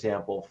 for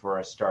example, for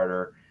a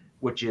starter,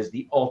 which is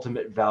the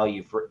ultimate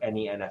value for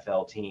any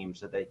NFL team,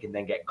 so they can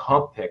then get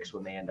comp picks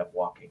when they end up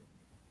walking.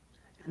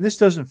 And this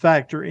doesn't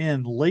factor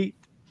in late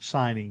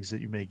signings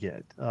that you may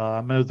get.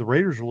 I know the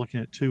Raiders are looking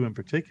at 2 in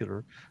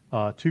particular,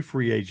 2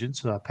 free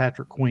agents,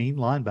 Patrick Queen,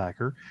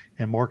 linebacker,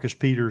 and Marcus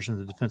Peters in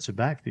the defensive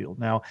backfield.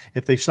 Now,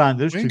 if they sign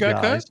those Queen 2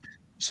 got guys, cut?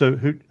 so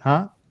who?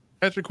 Huh?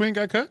 Patrick Queen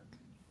got cut?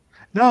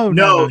 No,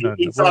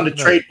 he's on the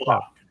trade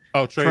block.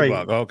 Oh, trade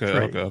block. Okay,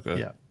 trade.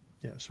 okay.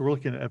 Yeah. So we're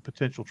looking at a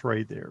potential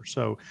trade there.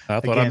 So I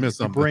thought I missed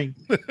something.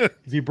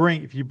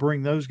 If you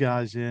bring those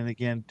guys in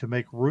again to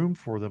make room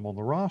for them on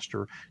the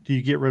roster, do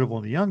you get rid of one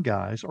of the young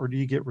guys or do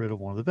you get rid of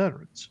one of the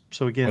veterans?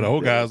 So again, the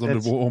old guys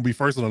won't be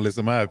first on the list,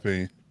 in my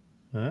opinion.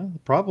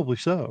 Probably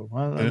so,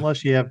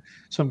 unless you have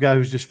some guy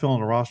who's just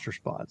filling a roster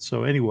spot.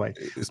 So anyway,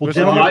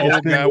 especially an old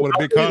guy with a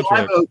big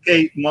contract.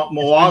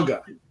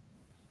 Moaga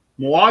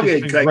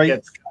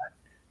gets cut.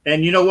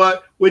 And you know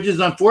what? Which is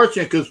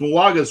unfortunate because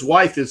Moaga's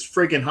wife is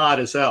freaking hot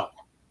as hell.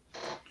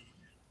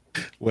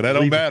 Well, that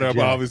don't matter,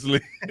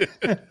 obviously.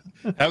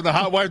 Having a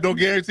hot wife don't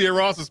guarantee a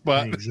roster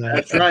spot.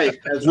 Exactly.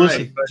 That's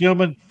Listen, right.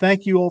 Gentlemen,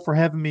 thank you all for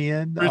having me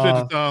in. Appreciate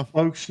you, Tom.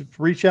 Folks,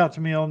 reach out to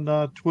me on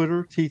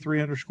Twitter,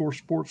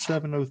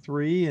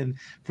 T3_sports703. And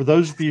for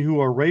those of you who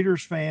are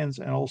Raiders fans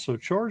and also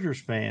Chargers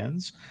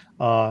fans,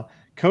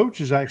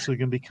 Coach is actually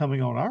going to be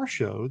coming on our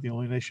show, the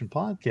Only Nation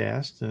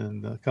podcast,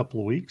 in a couple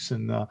of weeks,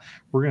 and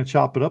we're going to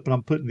chop it up. And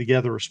I'm putting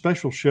together a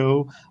special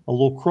show, a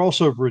little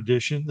crossover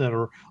edition that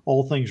are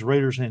all things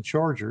Raiders and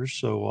Chargers.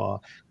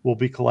 So we'll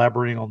be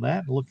collaborating on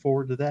that, and look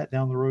forward to that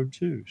down the road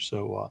too.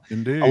 So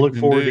indeed, I look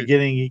forward to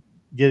getting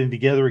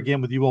together again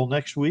with you all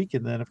next week,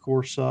 and then of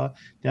course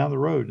down the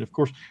road. And of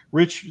course,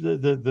 Rich,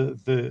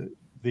 the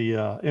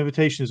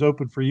invitation is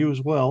open for you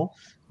as well.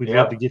 We'd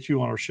love to get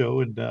you on our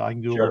show, and I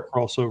can do a little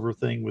crossover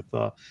thing with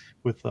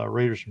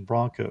Raiders and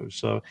Broncos.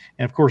 So,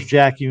 and of course,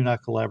 Jack, you and I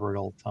collaborate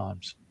all the time.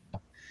 So.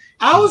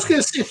 I was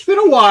going to say it's been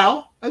a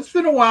while. I'd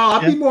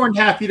be more than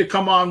happy to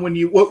come on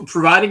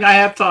providing I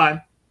have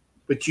time.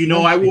 But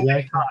I will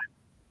make time.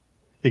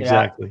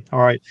 Exactly. All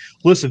right.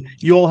 Listen,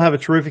 you all have a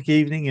terrific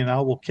evening, and I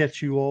will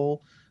catch you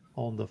all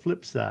on the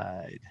flip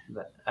side.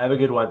 Have a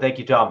good one. Thank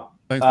you, Tom.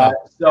 Thanks, Tom.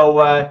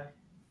 So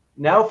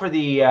now for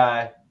the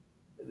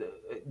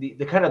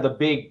kind of the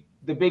big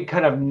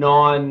kind of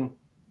non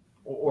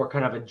or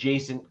kind of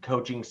adjacent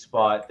coaching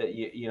spot that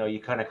you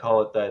kind of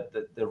call it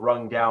the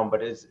rung down,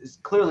 but is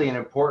clearly an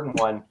important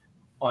one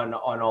on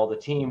all the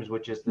teams,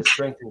 which is the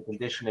strength and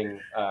conditioning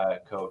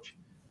coach.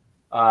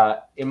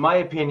 In my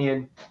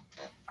opinion,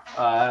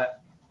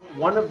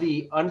 one of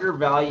the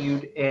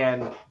undervalued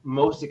and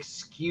most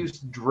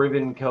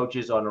excuse-driven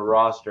coaches on a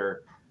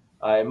roster.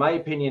 In my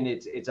opinion,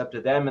 it's up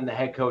to them and the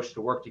head coach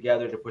to work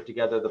together to put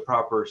together the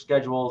proper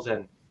schedules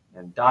and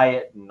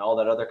diet and all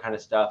that other kind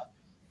of stuff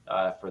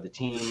for the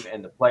team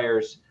and the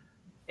players.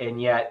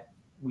 And yet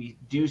we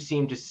do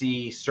seem to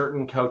see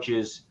certain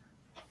coaches,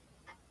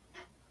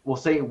 we'll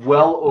say,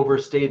 well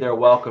overstay their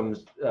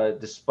welcomes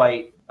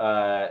despite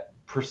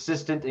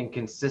persistent and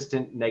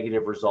consistent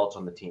negative results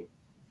on the team.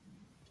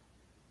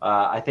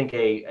 I think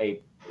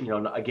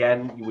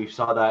again, we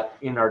saw that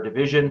in our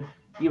division.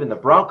 Even the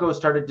Broncos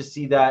started to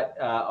see that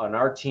on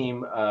our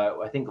team.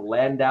 I think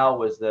Landau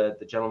was the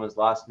gentleman's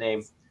last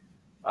name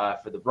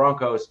for the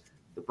Broncos.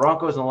 The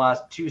Broncos in the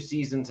last 2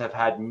 seasons have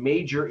had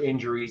major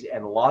injuries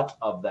and lots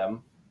of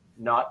them,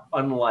 not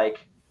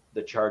unlike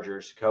the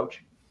Chargers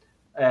coach.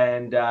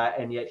 And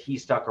yet he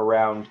stuck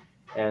around.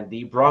 And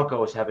the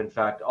Broncos have, in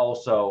fact,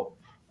 also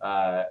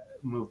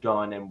moved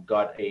on and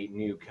got a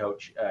new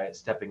coach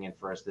stepping in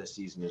for us this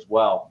season as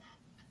well.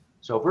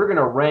 So if we're going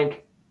to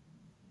rank,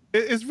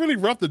 it's really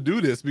rough to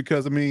do this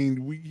because,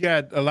 we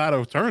got a lot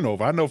of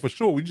turnover. I know for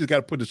sure we just got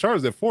to put the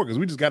Chargers at 4 because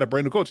we just got a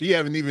brand new coach. He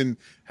haven't even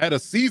had a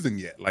season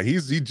yet. Like he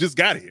just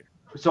got here.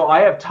 So I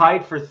have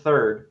tied for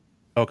third.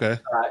 Okay.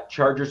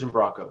 Chargers and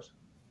Broncos.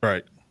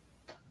 Right.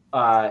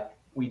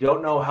 We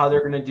don't know how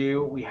they're going to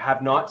do. We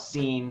have not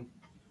seen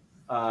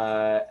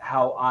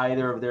how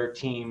either of their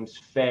teams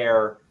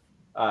fare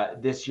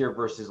this year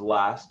versus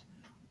last.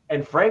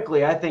 And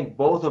frankly, I think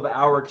both of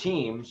our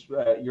teams,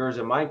 yours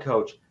and my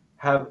coach,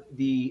 have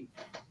the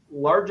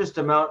largest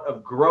amount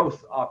of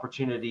growth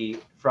opportunity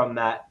from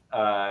that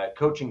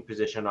coaching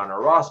position on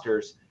our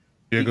rosters.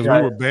 Yeah, because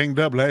we were banged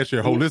up last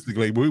year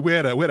holistically. We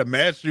had a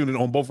match unit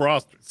on both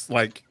rosters.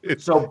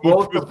 So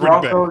both the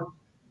Broncos.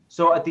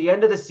 So at the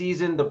end of the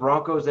season, the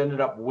Broncos ended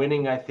up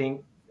winning. I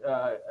think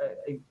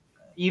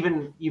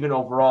even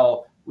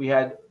overall, we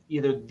had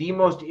either the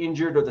most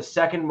injured or the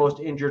second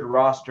most injured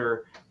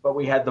roster, but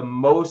we had the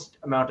most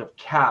amount of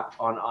cap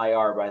on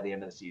IR by the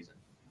end of the season.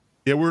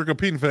 Yeah, we were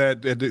competing for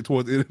that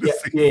towards the end of the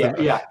season.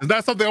 Yeah. It's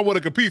not something I want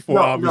to compete for,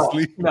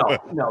 obviously.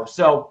 No.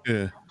 So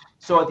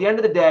at the end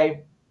of the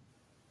day,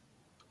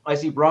 I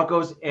see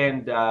Broncos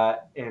and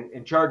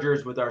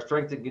Chargers with our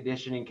strength and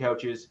conditioning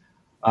coaches.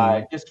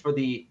 Just for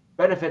the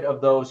benefit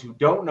of those who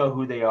don't know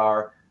who they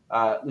are,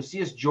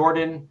 Lucius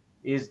Jordan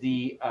is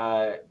the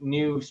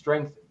new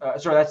strength.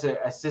 That's an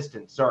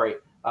assistant.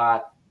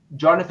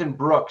 Jonathan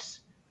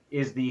Brooks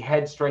is the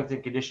head strength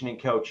and conditioning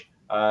coach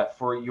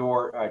for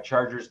your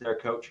Chargers, their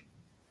coach.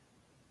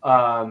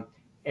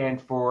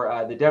 And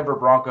for the Denver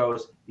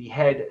Broncos, the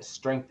head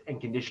strength and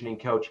conditioning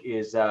coach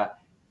is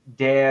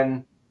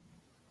Dan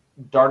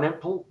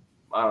Darnimple.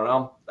 I don't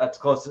know. That's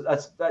close.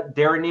 That's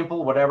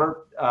Darnimple,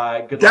 whatever.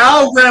 Good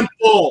luck.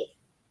 Dalrymple.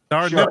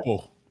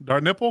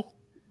 Darnimple?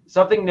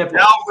 Something nipple.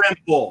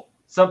 Dalrymple.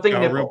 Something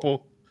nipple.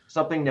 Dalrymple.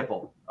 Something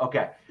nipple.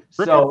 Okay.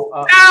 Ripple.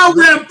 So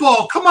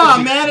Dalrymple. Come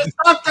on, man. It's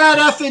not that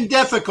effing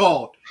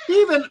difficult.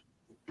 Even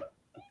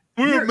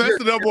we were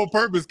messing up on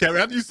purpose,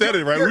 Kevin. After you said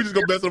it, right? We're just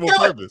gonna mess it up on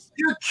purpose.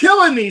 You're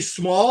killing me,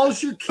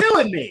 Smalls. You're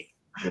killing me.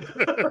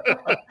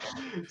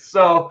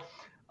 So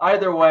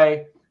either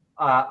way,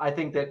 I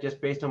think that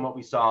just based on what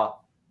we saw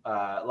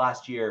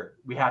last year,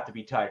 we have to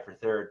be tied for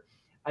third.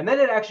 And then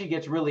it actually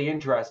gets really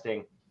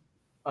interesting.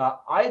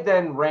 I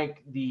then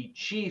rank the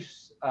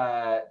Chiefs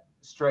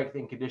strength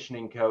and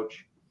conditioning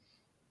coach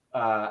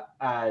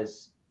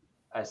as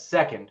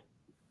second.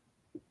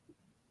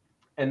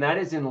 And that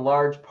is in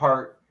large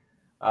part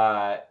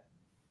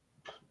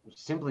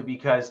simply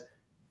because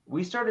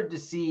we started to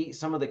see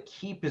some of the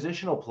key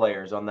positional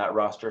players on that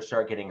roster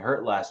start getting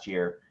hurt last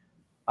year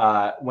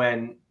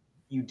when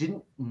you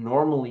didn't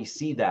normally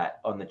see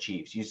that on the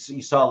Chiefs.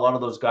 You saw a lot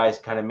of those guys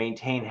kind of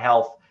maintain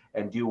health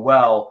and do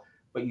well,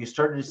 but you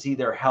started to see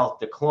their health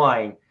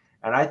decline.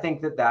 And I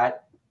think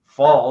that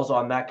falls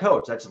on that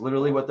coach. That's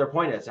literally what their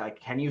point is. Like,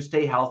 can you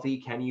stay healthy?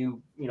 Can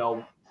you,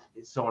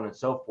 so on and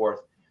so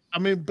forth. I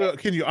mean, but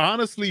can you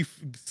honestly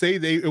say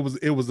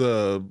it was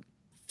a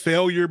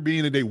failure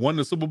being that they won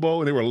the Super Bowl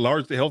and they were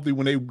largely healthy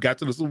when they got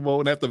to the Super Bowl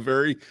and at the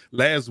very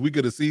last week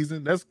of the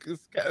season? It's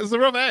a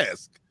rough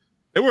ask.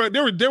 They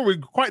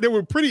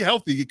were pretty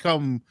healthy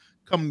come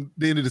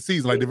the end of the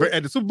season. Like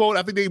at the Super Bowl,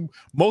 I think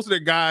most of their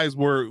guys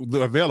were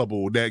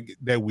available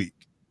that week.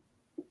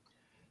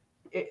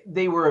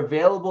 They were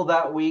available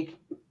that week,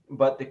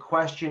 but the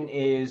question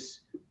is,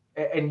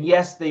 and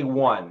yes, they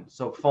won,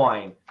 so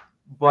fine.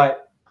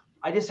 But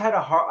I just have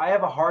a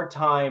hard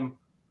time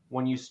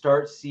when you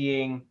start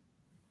seeing.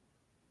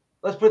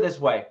 Let's put it this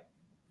way.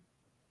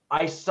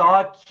 I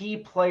saw key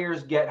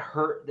players get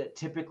hurt that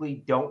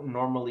typically don't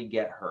normally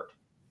get hurt.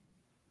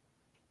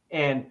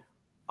 And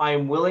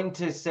I'm willing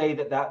to say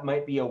that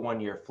might be a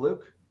one-year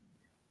fluke.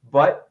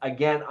 But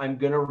again, I'm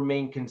going to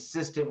remain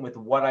consistent with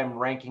what I'm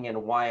ranking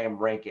and why I'm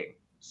ranking.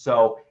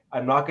 So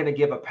I'm not going to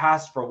give a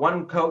pass for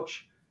one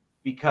coach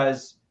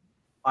because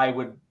I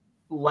would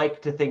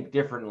like to think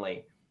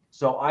differently.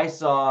 So I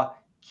saw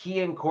key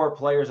and core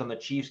players on the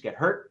Chiefs get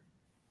hurt.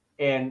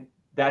 And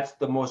that's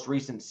the most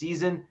recent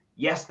season.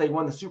 Yes, they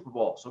won the Super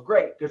Bowl. So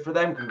great. Good for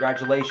them.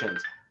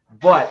 Congratulations.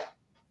 But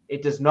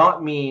it does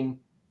not mean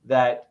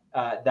that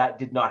that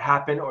did not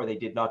happen or they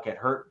did not get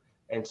hurt.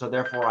 And so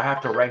therefore I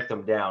have to rank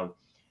them down.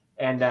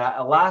 And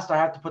last, I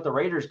have to put the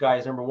Raiders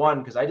guys number one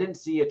because I didn't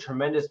see a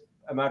tremendous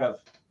amount of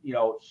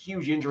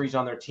huge injuries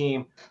on their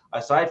team,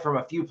 aside from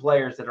a few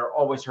players that are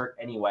always hurt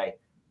anyway.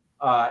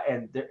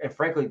 And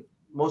frankly,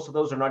 most of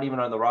those are not even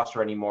on the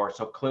roster anymore.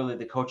 So clearly,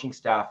 the coaching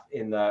staff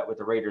with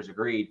the Raiders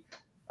agreed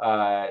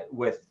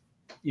with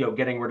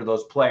getting rid of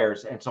those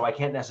players, and so I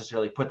can't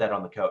necessarily put that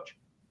on the coach.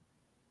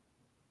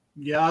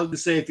 Yeah, I would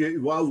say if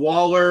you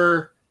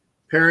Waller,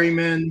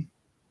 Perryman.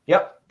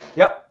 Yep.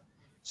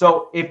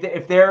 So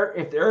if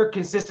they're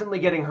consistently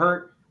getting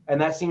hurt, and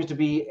that seems to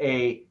be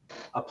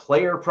a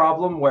player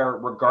problem where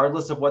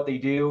regardless of what they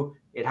do,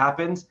 it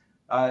happens.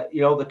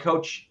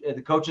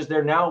 The coaches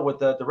there now with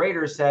the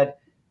Raiders said,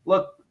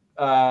 look,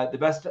 the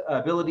best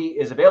ability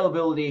is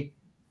availability,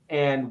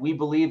 and we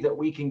believe that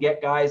we can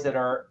get guys that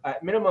are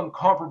at minimum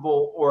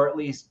comparable or at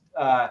least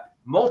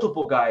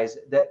multiple guys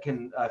that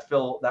can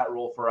fill that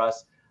role for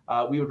us.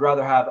 We would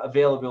rather have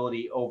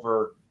availability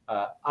over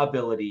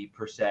ability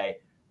per se,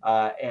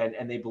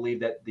 and they believe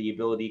that the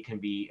ability can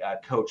be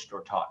coached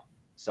or taught.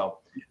 So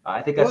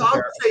I think that's I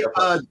would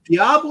say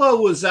Diablo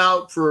was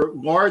out for a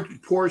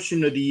large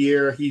portion of the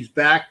year. He's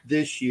back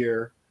this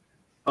year.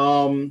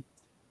 Hobbs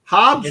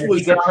was.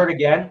 He gets hurt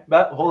again,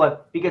 but hold on. If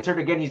he gets hurt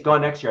again, he's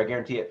gone next year. I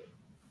guarantee it.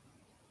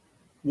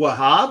 What,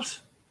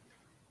 Hobbs?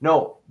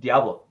 No,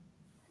 Diablo.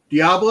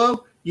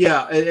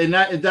 Yeah, and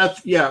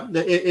that's yeah.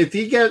 If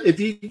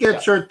he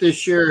gets hurt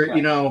this year,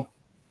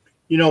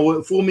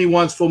 fool me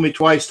once, fool me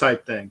twice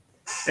type thing.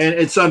 And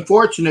it's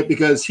unfortunate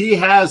because he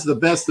has the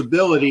best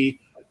ability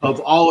of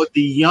all of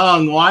the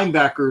young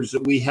linebackers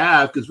that we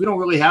have, because we don't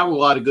really have a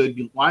lot of good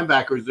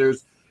linebackers.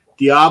 There's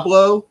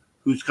Diablo,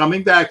 who's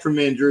coming back from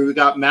injury. We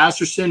got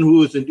Masterson, who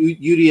was an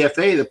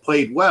UDFA that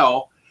played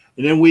well.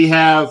 And then we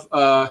have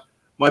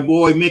my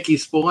boy Mickey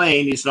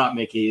Spillane. He's not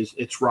Mickey.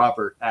 It's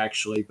Robert,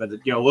 actually. But,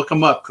 look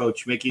him up,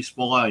 Coach Mickey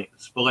Spillane,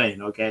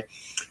 okay?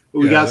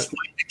 We got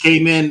Spillane that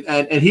came in,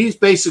 and he's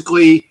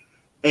basically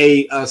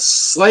a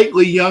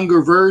slightly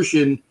younger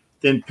version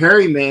than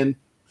Perryman.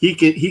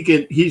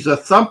 He's a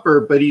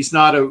thumper, but he's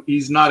not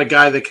a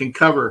guy that can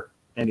cover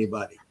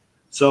anybody.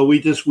 So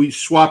we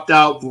swapped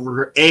out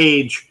for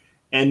age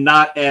and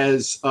not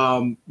as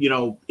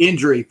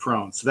injury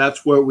prone. So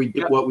that's what we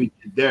did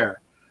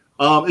there.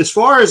 As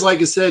far as,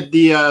 like I said,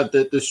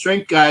 the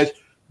strength guys,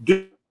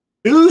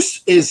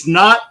 Deuce is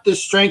not the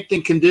strength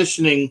and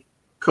conditioning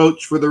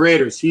coach for the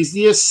Raiders. He's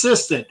the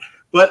assistant.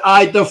 But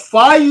I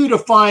defy you to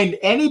find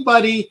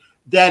anybody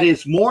that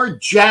is more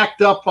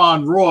jacked up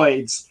on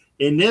roids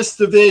in this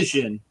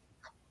division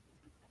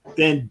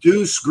than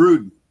Deuce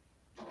Gruden.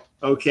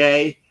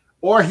 Okay,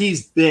 or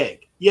he's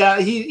big. Yeah,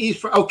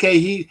 he's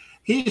okay.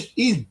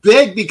 He's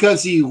big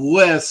because he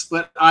lifts,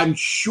 but I'm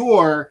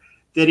sure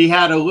that he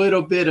had a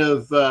little bit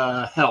of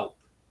help.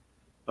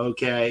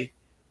 Okay,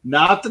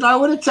 not that I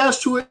would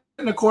attest to it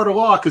in a court of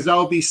law because that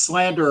would be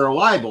slander or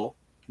libel.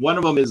 One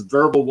of them is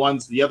verbal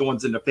ones, the other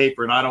one's in the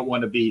paper, and I don't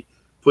want to be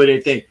put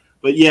anything.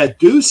 But yeah,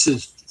 Deuce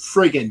is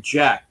friggin'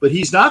 jacked, but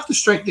he's not the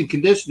strength and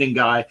conditioning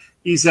guy.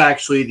 He's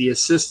actually the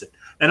assistant.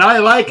 And I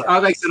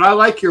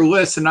like your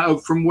list.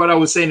 And from what I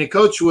was saying to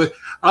Coach,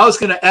 I was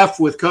going to F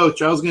with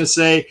Coach. I was going to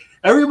say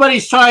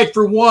everybody's tied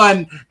for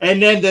 1,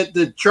 and then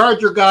the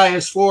Charger guy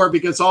is 4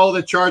 because all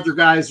the Charger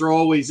guys are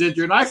always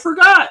injured. And I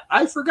forgot.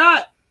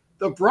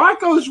 The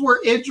Broncos were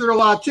injured a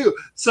lot too.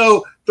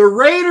 So the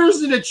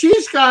Raiders and the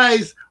Chiefs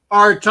guys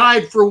are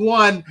tied for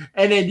 1,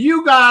 and then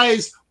you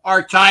guys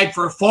are tied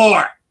for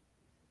 4.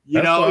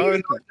 Even though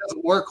it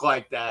doesn't work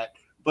like that.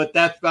 But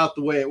that's about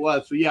the way it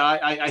was. So, yeah,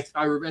 I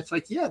remember. It's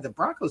like, yeah, the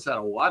Broncos had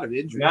a lot of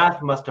injuries.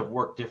 Math must have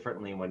worked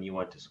differently when you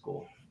went to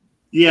school.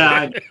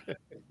 Yeah.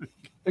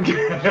 I'm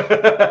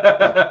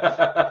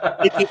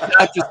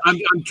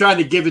trying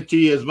to give it to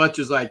you as much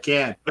as I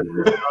can.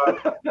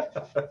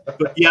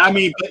 But, yeah, I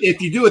mean, but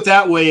if you do it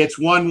that way, it's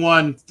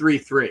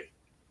 1-1-3-3.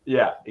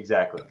 Yeah,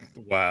 exactly.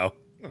 Wow.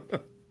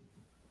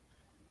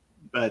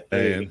 But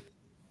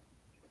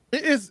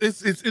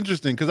It's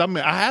interesting because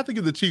I have to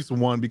give the Chiefs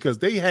 1 because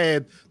they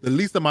had the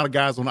least amount of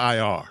guys on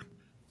IR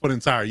for the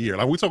entire year.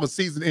 Like we talk about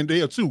season, and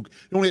they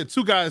only had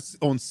 2 guys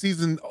on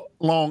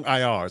season-long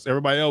IRs.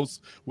 Everybody else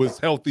was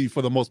healthy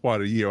for the most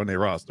part of the year on their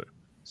roster.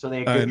 So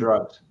they had good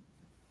drugs.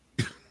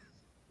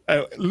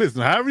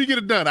 Listen, however you get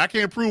it done, I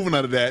can't prove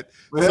none of that.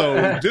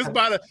 So just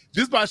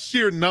by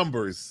sheer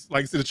numbers,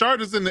 like I said, the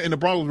Chargers and the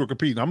Broncos were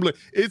competing. I'm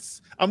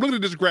looking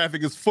at this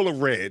graphic. It's full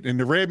of red, and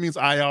the red means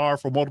IR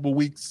for multiple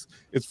weeks.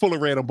 It's full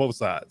of red on both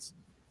sides.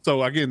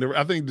 So again,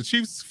 I think the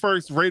Chiefs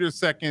first, Raiders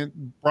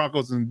second,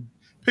 Broncos, and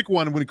pick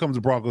one when it comes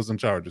to Broncos and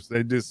Chargers.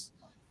 They just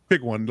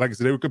pick one. Like I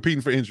said, they were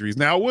competing for injuries.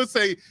 Now I would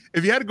say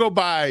if you had to go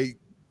by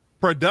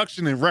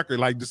production and record,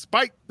 like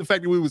despite the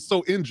fact that we were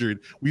so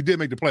injured, we did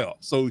make the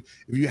playoffs. So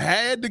if you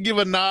had to give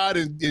a nod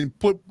and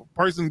put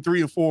person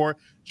 3 and 4,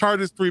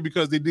 Chargers 3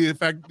 because they did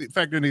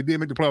factor in they did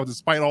make the playoffs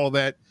despite all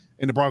that,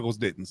 and the Broncos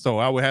didn't. So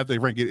I would have to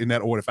rank it in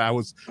that order if I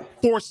was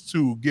forced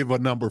to give a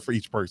number for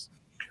each person.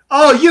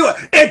 Oh,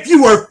 if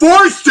you were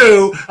forced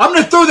to, I'm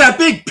going to throw that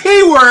big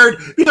P word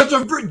because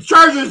the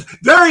Chargers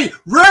very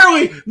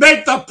rarely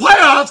make the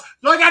playoffs.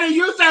 So I got to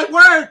use that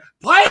word,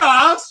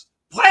 playoffs.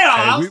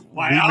 Playoffs.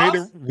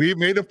 Hey, we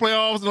made the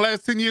playoffs in the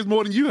last 10 years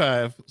more than you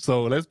have.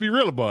 So let's be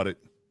real about it.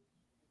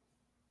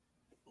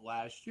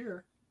 Last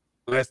year.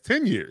 Last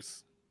 10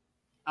 years.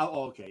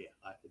 Oh, okay.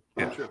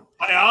 Yeah. True.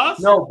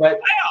 Playoffs? No, but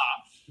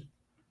playoffs.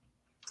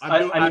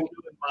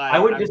 I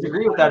would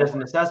disagree with that as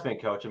an assessment,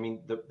 Coach. I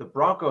mean, the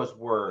Broncos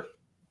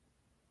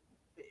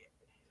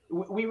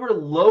we were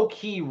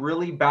low-key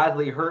really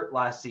badly hurt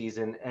last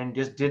season and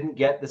just didn't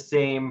get the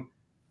same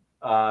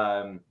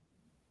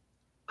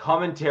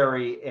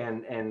commentary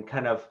and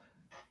kind of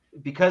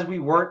because we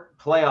weren't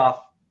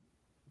playoff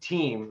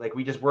team, like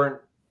we just weren't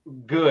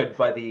good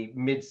by the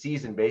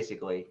mid-season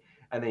basically,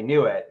 and they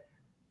knew it.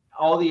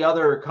 All the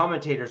other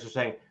commentators are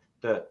saying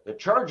the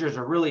Chargers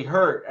are really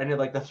hurt, and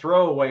like the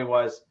throwaway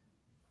was,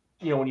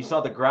 when you saw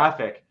the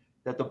graphic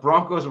that the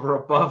Broncos were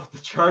above the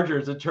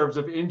Chargers in terms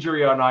of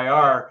injury on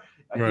IR,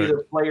 right,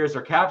 either players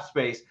or cap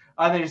space.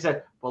 And they just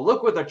said, well,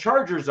 look what the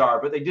Chargers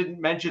are, but they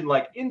didn't mention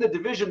like in the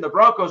division the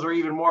Broncos are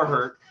even more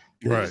hurt.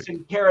 They just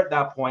didn't care at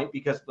that point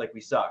because like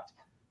we sucked.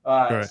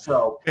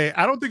 So hey,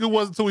 I don't think it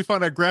was until we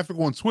found that graphic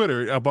on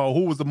Twitter about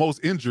who was the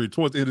most injured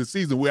towards the end of the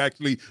season we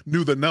actually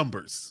knew the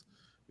numbers.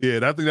 Yeah,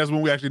 I think that's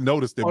when we actually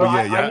noticed it. Well,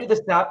 but I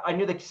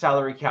knew the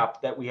salary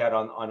cap that we had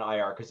on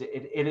IR because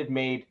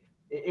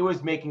it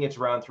was making its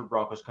round through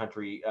Broncos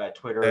country,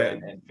 Twitter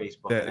and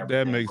Facebook.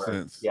 That makes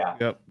sense. Yeah.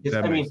 Yep.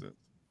 That makes sense.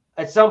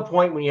 At some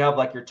point when you have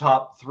like your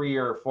top 3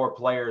 or 4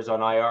 players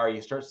on IR,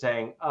 you start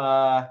saying,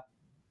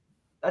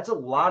 that's a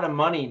lot of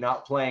money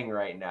not playing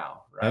right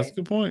now. Right. That's a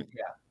good point.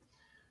 Yeah.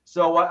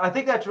 So I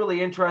think that's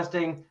really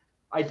interesting.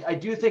 I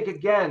do think,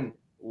 again,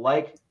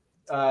 like,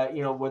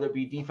 whether it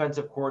be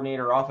defensive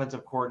coordinator or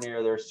offensive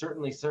coordinator, there's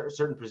certainly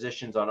certain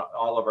positions on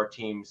all of our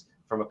teams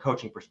from a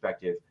coaching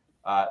perspective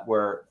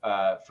where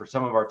for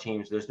some of our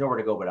teams, there's nowhere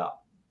to go but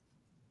up.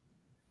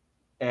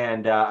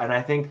 And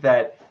I think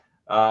that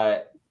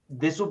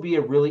this will be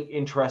a really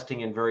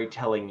interesting and very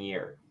telling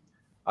year.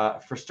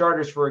 For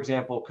starters, for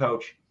example,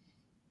 Coach,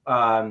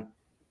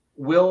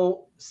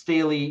 will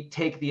Staley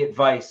take the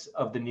advice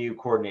of the new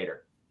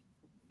coordinator?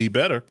 He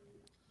better.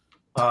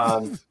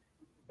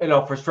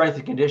 For strength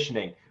and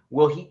conditioning,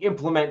 will he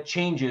implement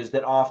changes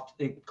that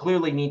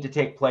clearly need to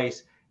take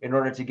place in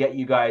order to get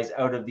you guys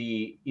out of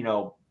the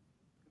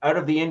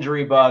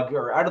injury bug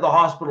or out of the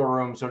hospital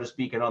room, so to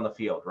speak, and on the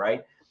field,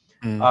 right?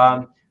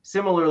 Mm-hmm.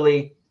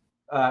 Similarly,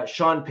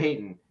 Sean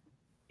Payton,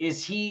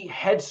 is he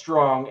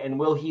headstrong, and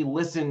will he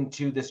listen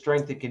to the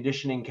strength and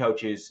conditioning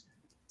coaches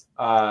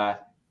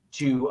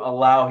to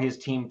allow his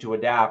team to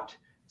adapt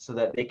so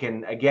that they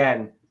can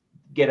again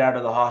get out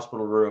of the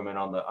hospital room and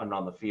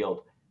on the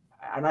field?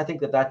 And I think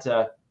that's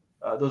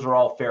those are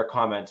all fair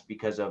comments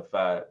because of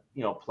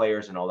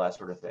players and all that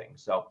sort of thing.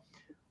 So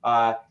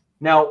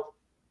now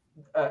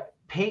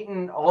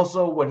Peyton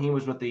also, when he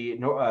was with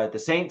the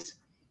Saints,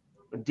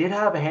 did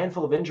have a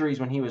handful of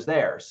injuries when he was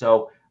there.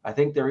 So I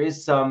think there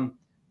is some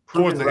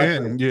towards the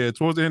end. Yeah,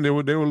 towards the end they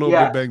were a little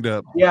bit banged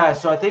up. Yeah,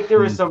 so I think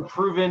there is some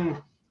proven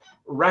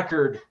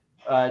record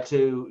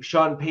to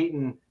Sean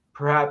Payton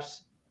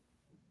perhaps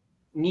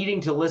needing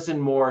to listen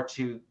more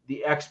to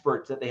the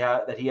experts that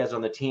he has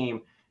on the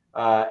team,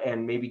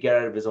 and maybe get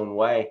out of his own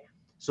way.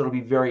 So it'll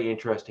be very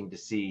interesting to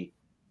see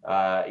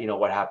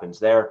what happens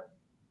there.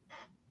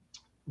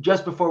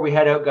 Just before we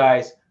head out,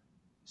 guys,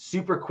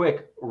 super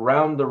quick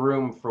round the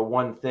room for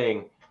one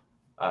thing.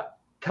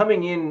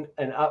 Coming in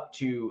and up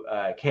to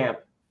camp,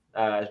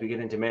 as we get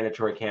into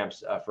mandatory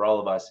camps for all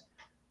of us,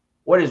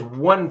 what is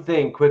one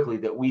thing quickly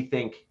that we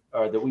think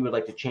or that we would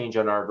like to change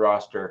on our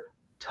roster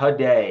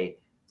today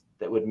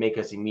that would make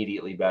us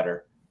immediately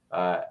better?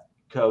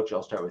 Coach,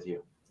 I'll start with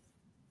you.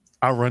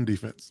 Our run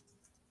defense.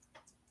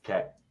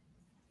 Okay.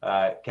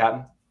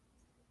 Captain?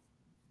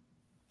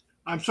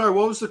 I'm sorry,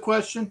 what was the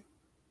question?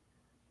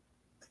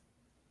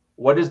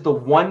 What is the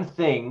one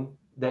thing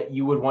that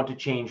you would want to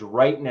change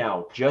right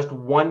now? Just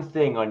one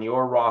thing on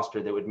your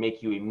roster that would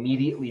make you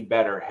immediately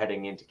better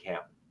heading into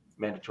camp,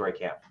 mandatory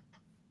camp.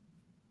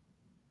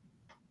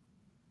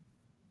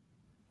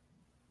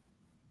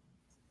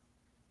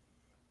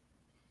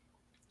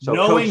 So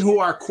knowing who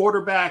our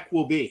quarterback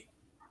will be.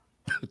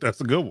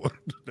 That's a good one.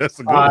 That's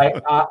a good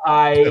one.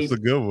 That's a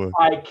good one.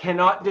 I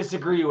cannot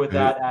disagree with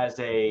that.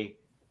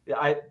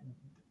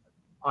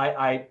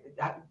 I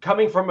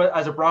coming from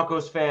as a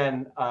Broncos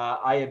fan,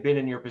 I have been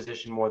in your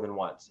position more than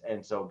once,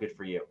 and so good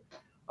for you.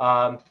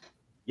 That's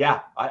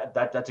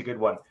a good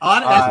one.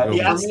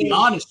 That's the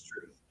honest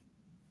truth.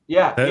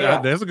 Yeah,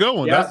 that's a good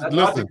one. Yeah,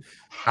 listen,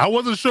 I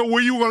wasn't sure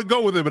where you were going to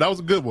go with it, but that was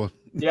a good one.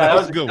 Yeah, that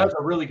was a good one. That was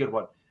a really good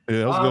one. Yeah,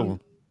 that was a good one.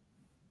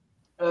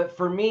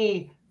 For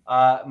me,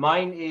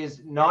 mine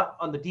is not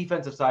on the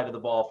defensive side of the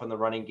ball from the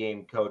running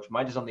game, Coach.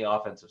 Mine is on the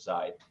offensive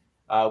side.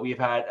 We've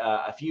had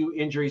a few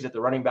injuries at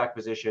the running back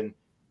position,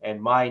 and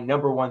my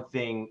number one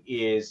thing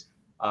is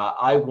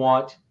I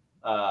want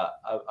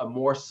a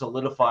more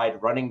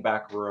solidified running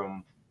back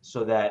room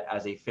so that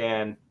as a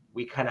fan,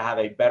 we kind of have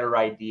a better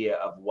idea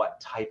of what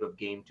type of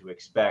game to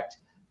expect,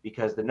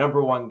 because the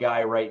number one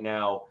guy right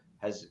now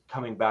has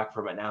coming back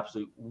from an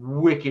absolute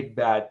wicked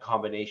bad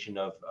combination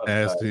of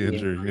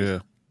injury. Yeah.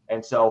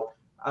 And so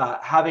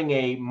having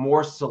a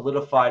more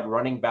solidified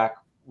running back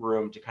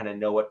room to kind of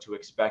know what to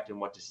expect and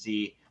what to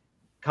see.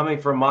 Coming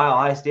from Mile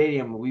High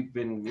Stadium, we've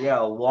been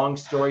a long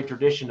story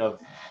tradition of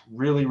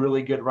really,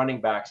 really good running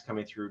backs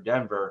coming through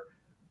Denver.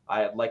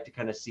 I'd like to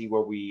kind of see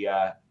where we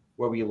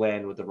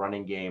land with the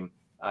running game,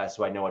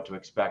 so I know what to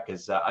expect,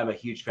 because I'm a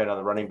huge fan of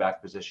the running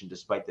back position,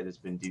 despite that it's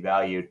been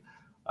devalued.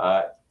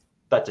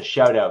 That's a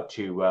shout out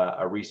to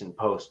a recent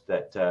post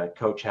that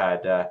Coach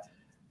had.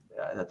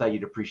 I thought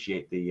you'd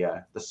appreciate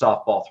the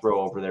softball throw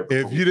over there.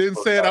 If you didn't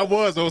say it, I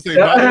would say,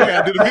 by the way,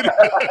 I did a video.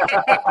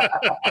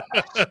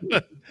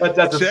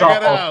 That's Check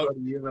it out.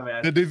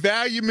 The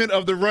devaluement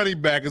of the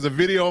running back is a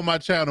video on my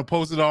channel,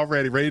 posted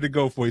already, ready to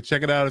go for you.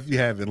 Check it out if you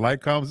haven't.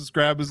 Like, comment,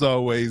 subscribe as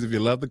always if you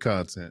love the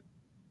content.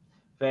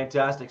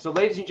 Fantastic. So,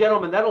 ladies and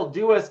gentlemen, that'll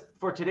do us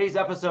for today's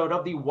episode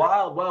of the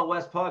Wild Wild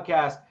West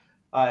podcast.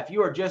 If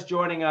you are just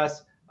joining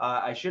us,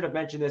 I should have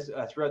mentioned this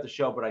throughout the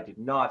show, but I did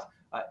not.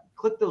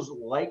 Click those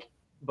like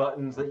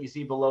buttons that you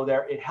see below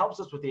there. It helps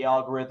us with the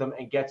algorithm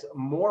and gets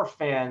more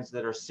fans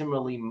that are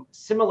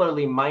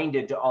similarly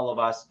minded to all of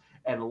us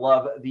and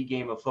love the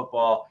game of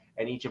football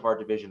and each of our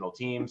divisional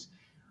teams.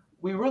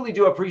 We really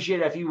do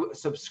appreciate it if you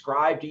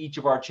subscribe to each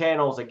of our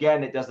channels.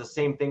 Again, it does the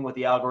same thing with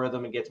the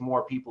algorithm and gets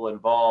more people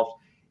involved.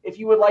 If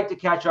you would like to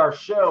catch our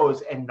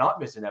shows and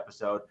not miss an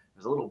episode,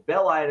 there's a little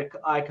bell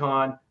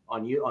icon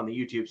on the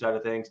YouTube side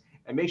of things.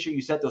 And make sure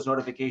you set those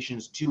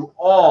notifications to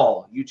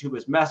all. YouTube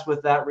has messed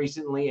with that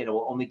recently, and it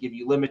will only give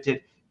you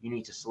limited. You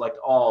need to select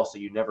all so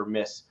you never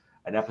miss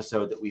an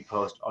episode that we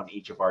post on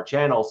each of our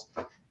channels.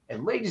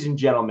 And ladies and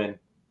gentlemen,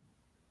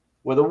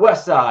 where the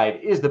West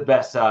Side is the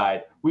best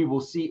side, we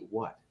will see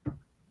what?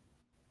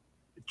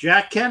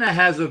 Jack Kenna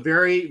has a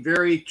very,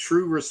 very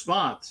true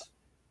response.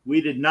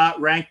 We did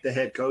not rank the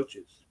head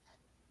coaches.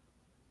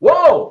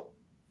 Whoa!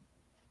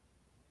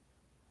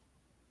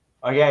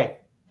 Okay.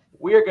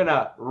 We are going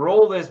to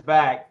roll this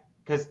back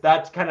because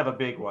that's kind of a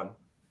big one.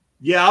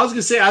 Yeah, I was going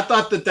to say, I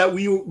thought that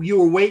you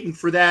were waiting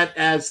for that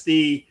as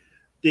the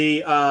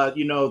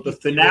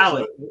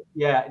finale.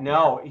 Yeah,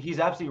 no, he's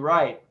absolutely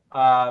right.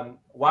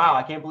 Wow,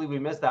 I can't believe we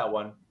missed that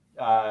one.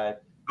 I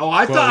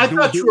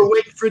thought you were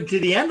waiting for it to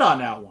the end on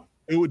that one.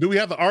 Do we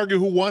have to argue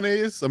who one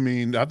is? I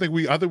mean, I think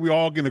we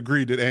all can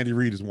agree that Andy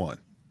Reid is one.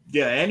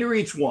 Yeah, Andy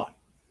Reid's one.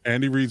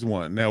 Andy Reid's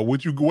 1. Now, where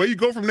you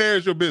go from there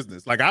is your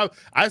business. Like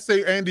I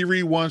say Andy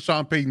Reid 1,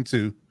 Sean Payton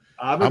 2.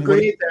 I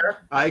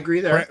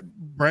agree there.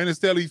 Brandon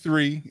Staley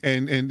 3,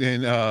 and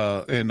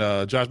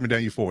Josh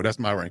McDaniel 4. That's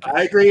my ranking.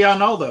 I agree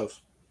on all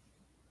those.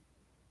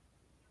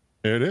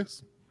 There it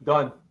is.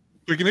 Done.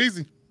 Quick and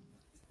easy.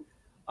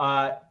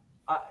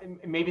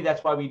 Maybe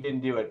that's why we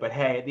didn't do it. But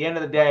hey, at the end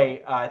of the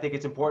day, I think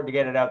it's important to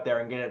get it out there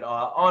and get it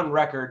on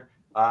record.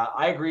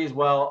 I agree as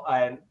well,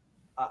 and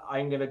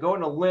I'm going to go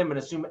on a limb and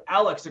assume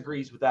Alex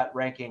agrees with that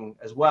ranking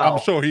as well. I'm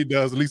sure he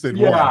does. At least at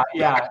one.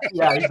 Yeah.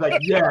 He's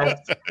like, yes.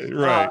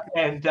 Right.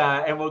 And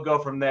we'll go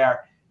from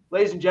there.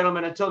 Ladies and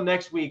gentlemen, until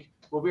next week,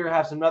 we'll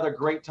have some other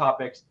great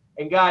topics.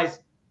 And guys,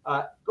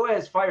 go ahead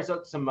and fire us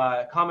out some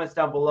comments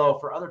down below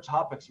for other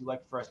topics you'd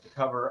like for us to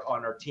cover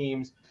on our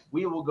teams.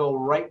 We will go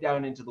right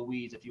down into the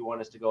weeds if you want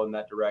us to go in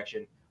that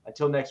direction.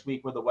 Until next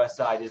week, where the West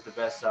Side is the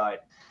best side.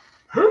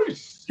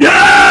 Peace!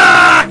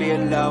 Yeah!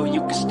 Feel low,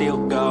 you can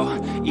still go.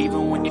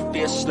 Even when you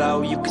feel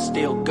slow, you can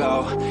still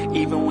go.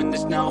 Even when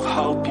there's no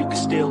hope, you can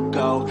still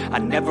go. I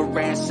never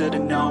answer to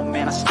no,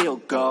 man, I still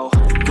go.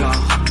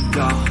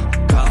 Go.